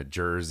hoodie and a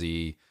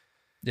jersey.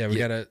 Yeah, we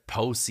got a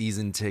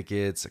postseason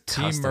tickets, a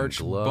team custom merch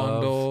glove.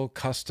 bundle,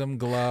 custom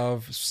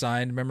glove,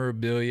 signed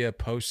memorabilia,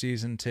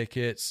 postseason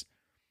tickets.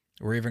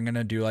 We're even going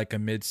to do like a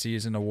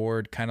mid-season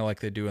award, kind of like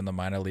they do in the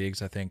minor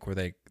leagues, I think, where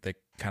they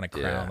kind of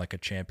crown like a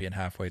champion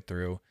halfway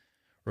through.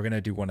 We're going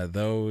to do one of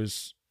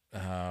those,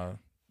 and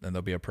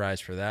there'll be a prize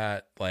for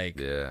that. Like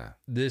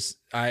this,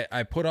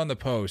 I put on the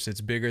post,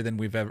 it's bigger than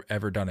we've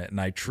ever done it. And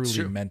I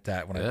truly meant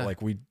that when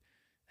we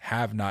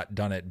have not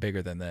done it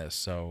bigger than this.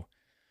 So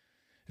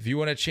if you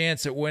want a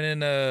chance at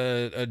winning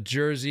a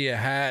jersey, a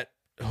hat,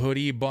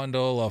 hoodie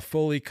bundle, a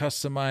fully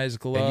customized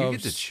gloves. And you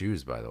get to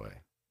choose, by the way.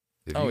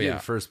 If you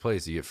get first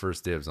place, you get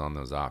first dibs on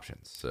those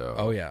options.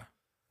 So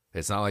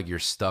it's not like you're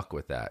stuck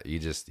with that. You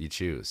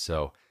choose.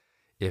 So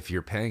if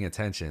you're paying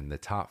attention, the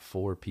top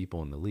 4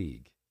 people in the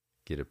league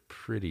get a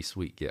pretty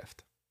sweet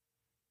gift.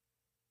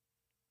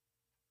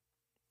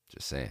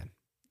 Just saying.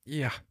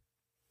 Yeah.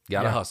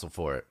 Gotta hustle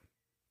for it.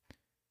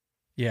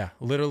 Yeah.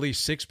 Literally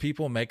 6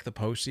 people make the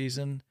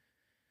postseason.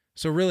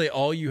 So really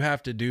all you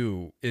have to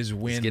do is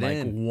win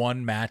like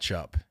one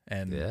matchup,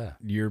 and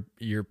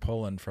you're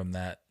pulling from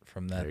that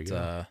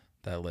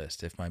that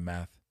list, if my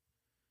math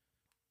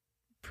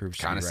proves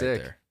to be right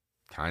there.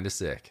 Kind of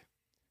sick.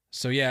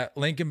 So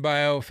link in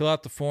bio, fill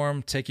out the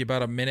form, take you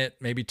about a minute,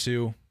 maybe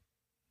 2.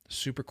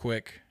 Super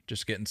quick.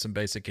 just getting some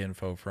basic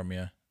info from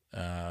you.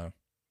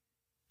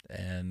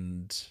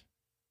 And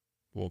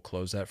we'll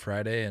close that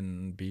Friday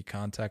and be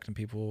contacting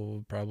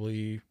people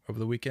probably over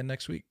the weekend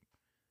next week.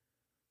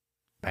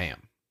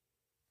 Bam.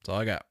 That's all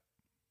I got.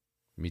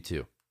 Me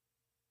too.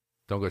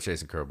 Don't go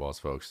chasing curveballs,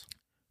 folks.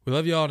 We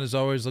love you all, and as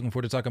always, looking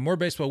forward to talking more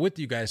baseball with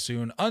you guys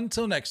soon.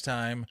 Until next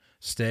time,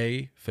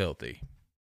 stay filthy.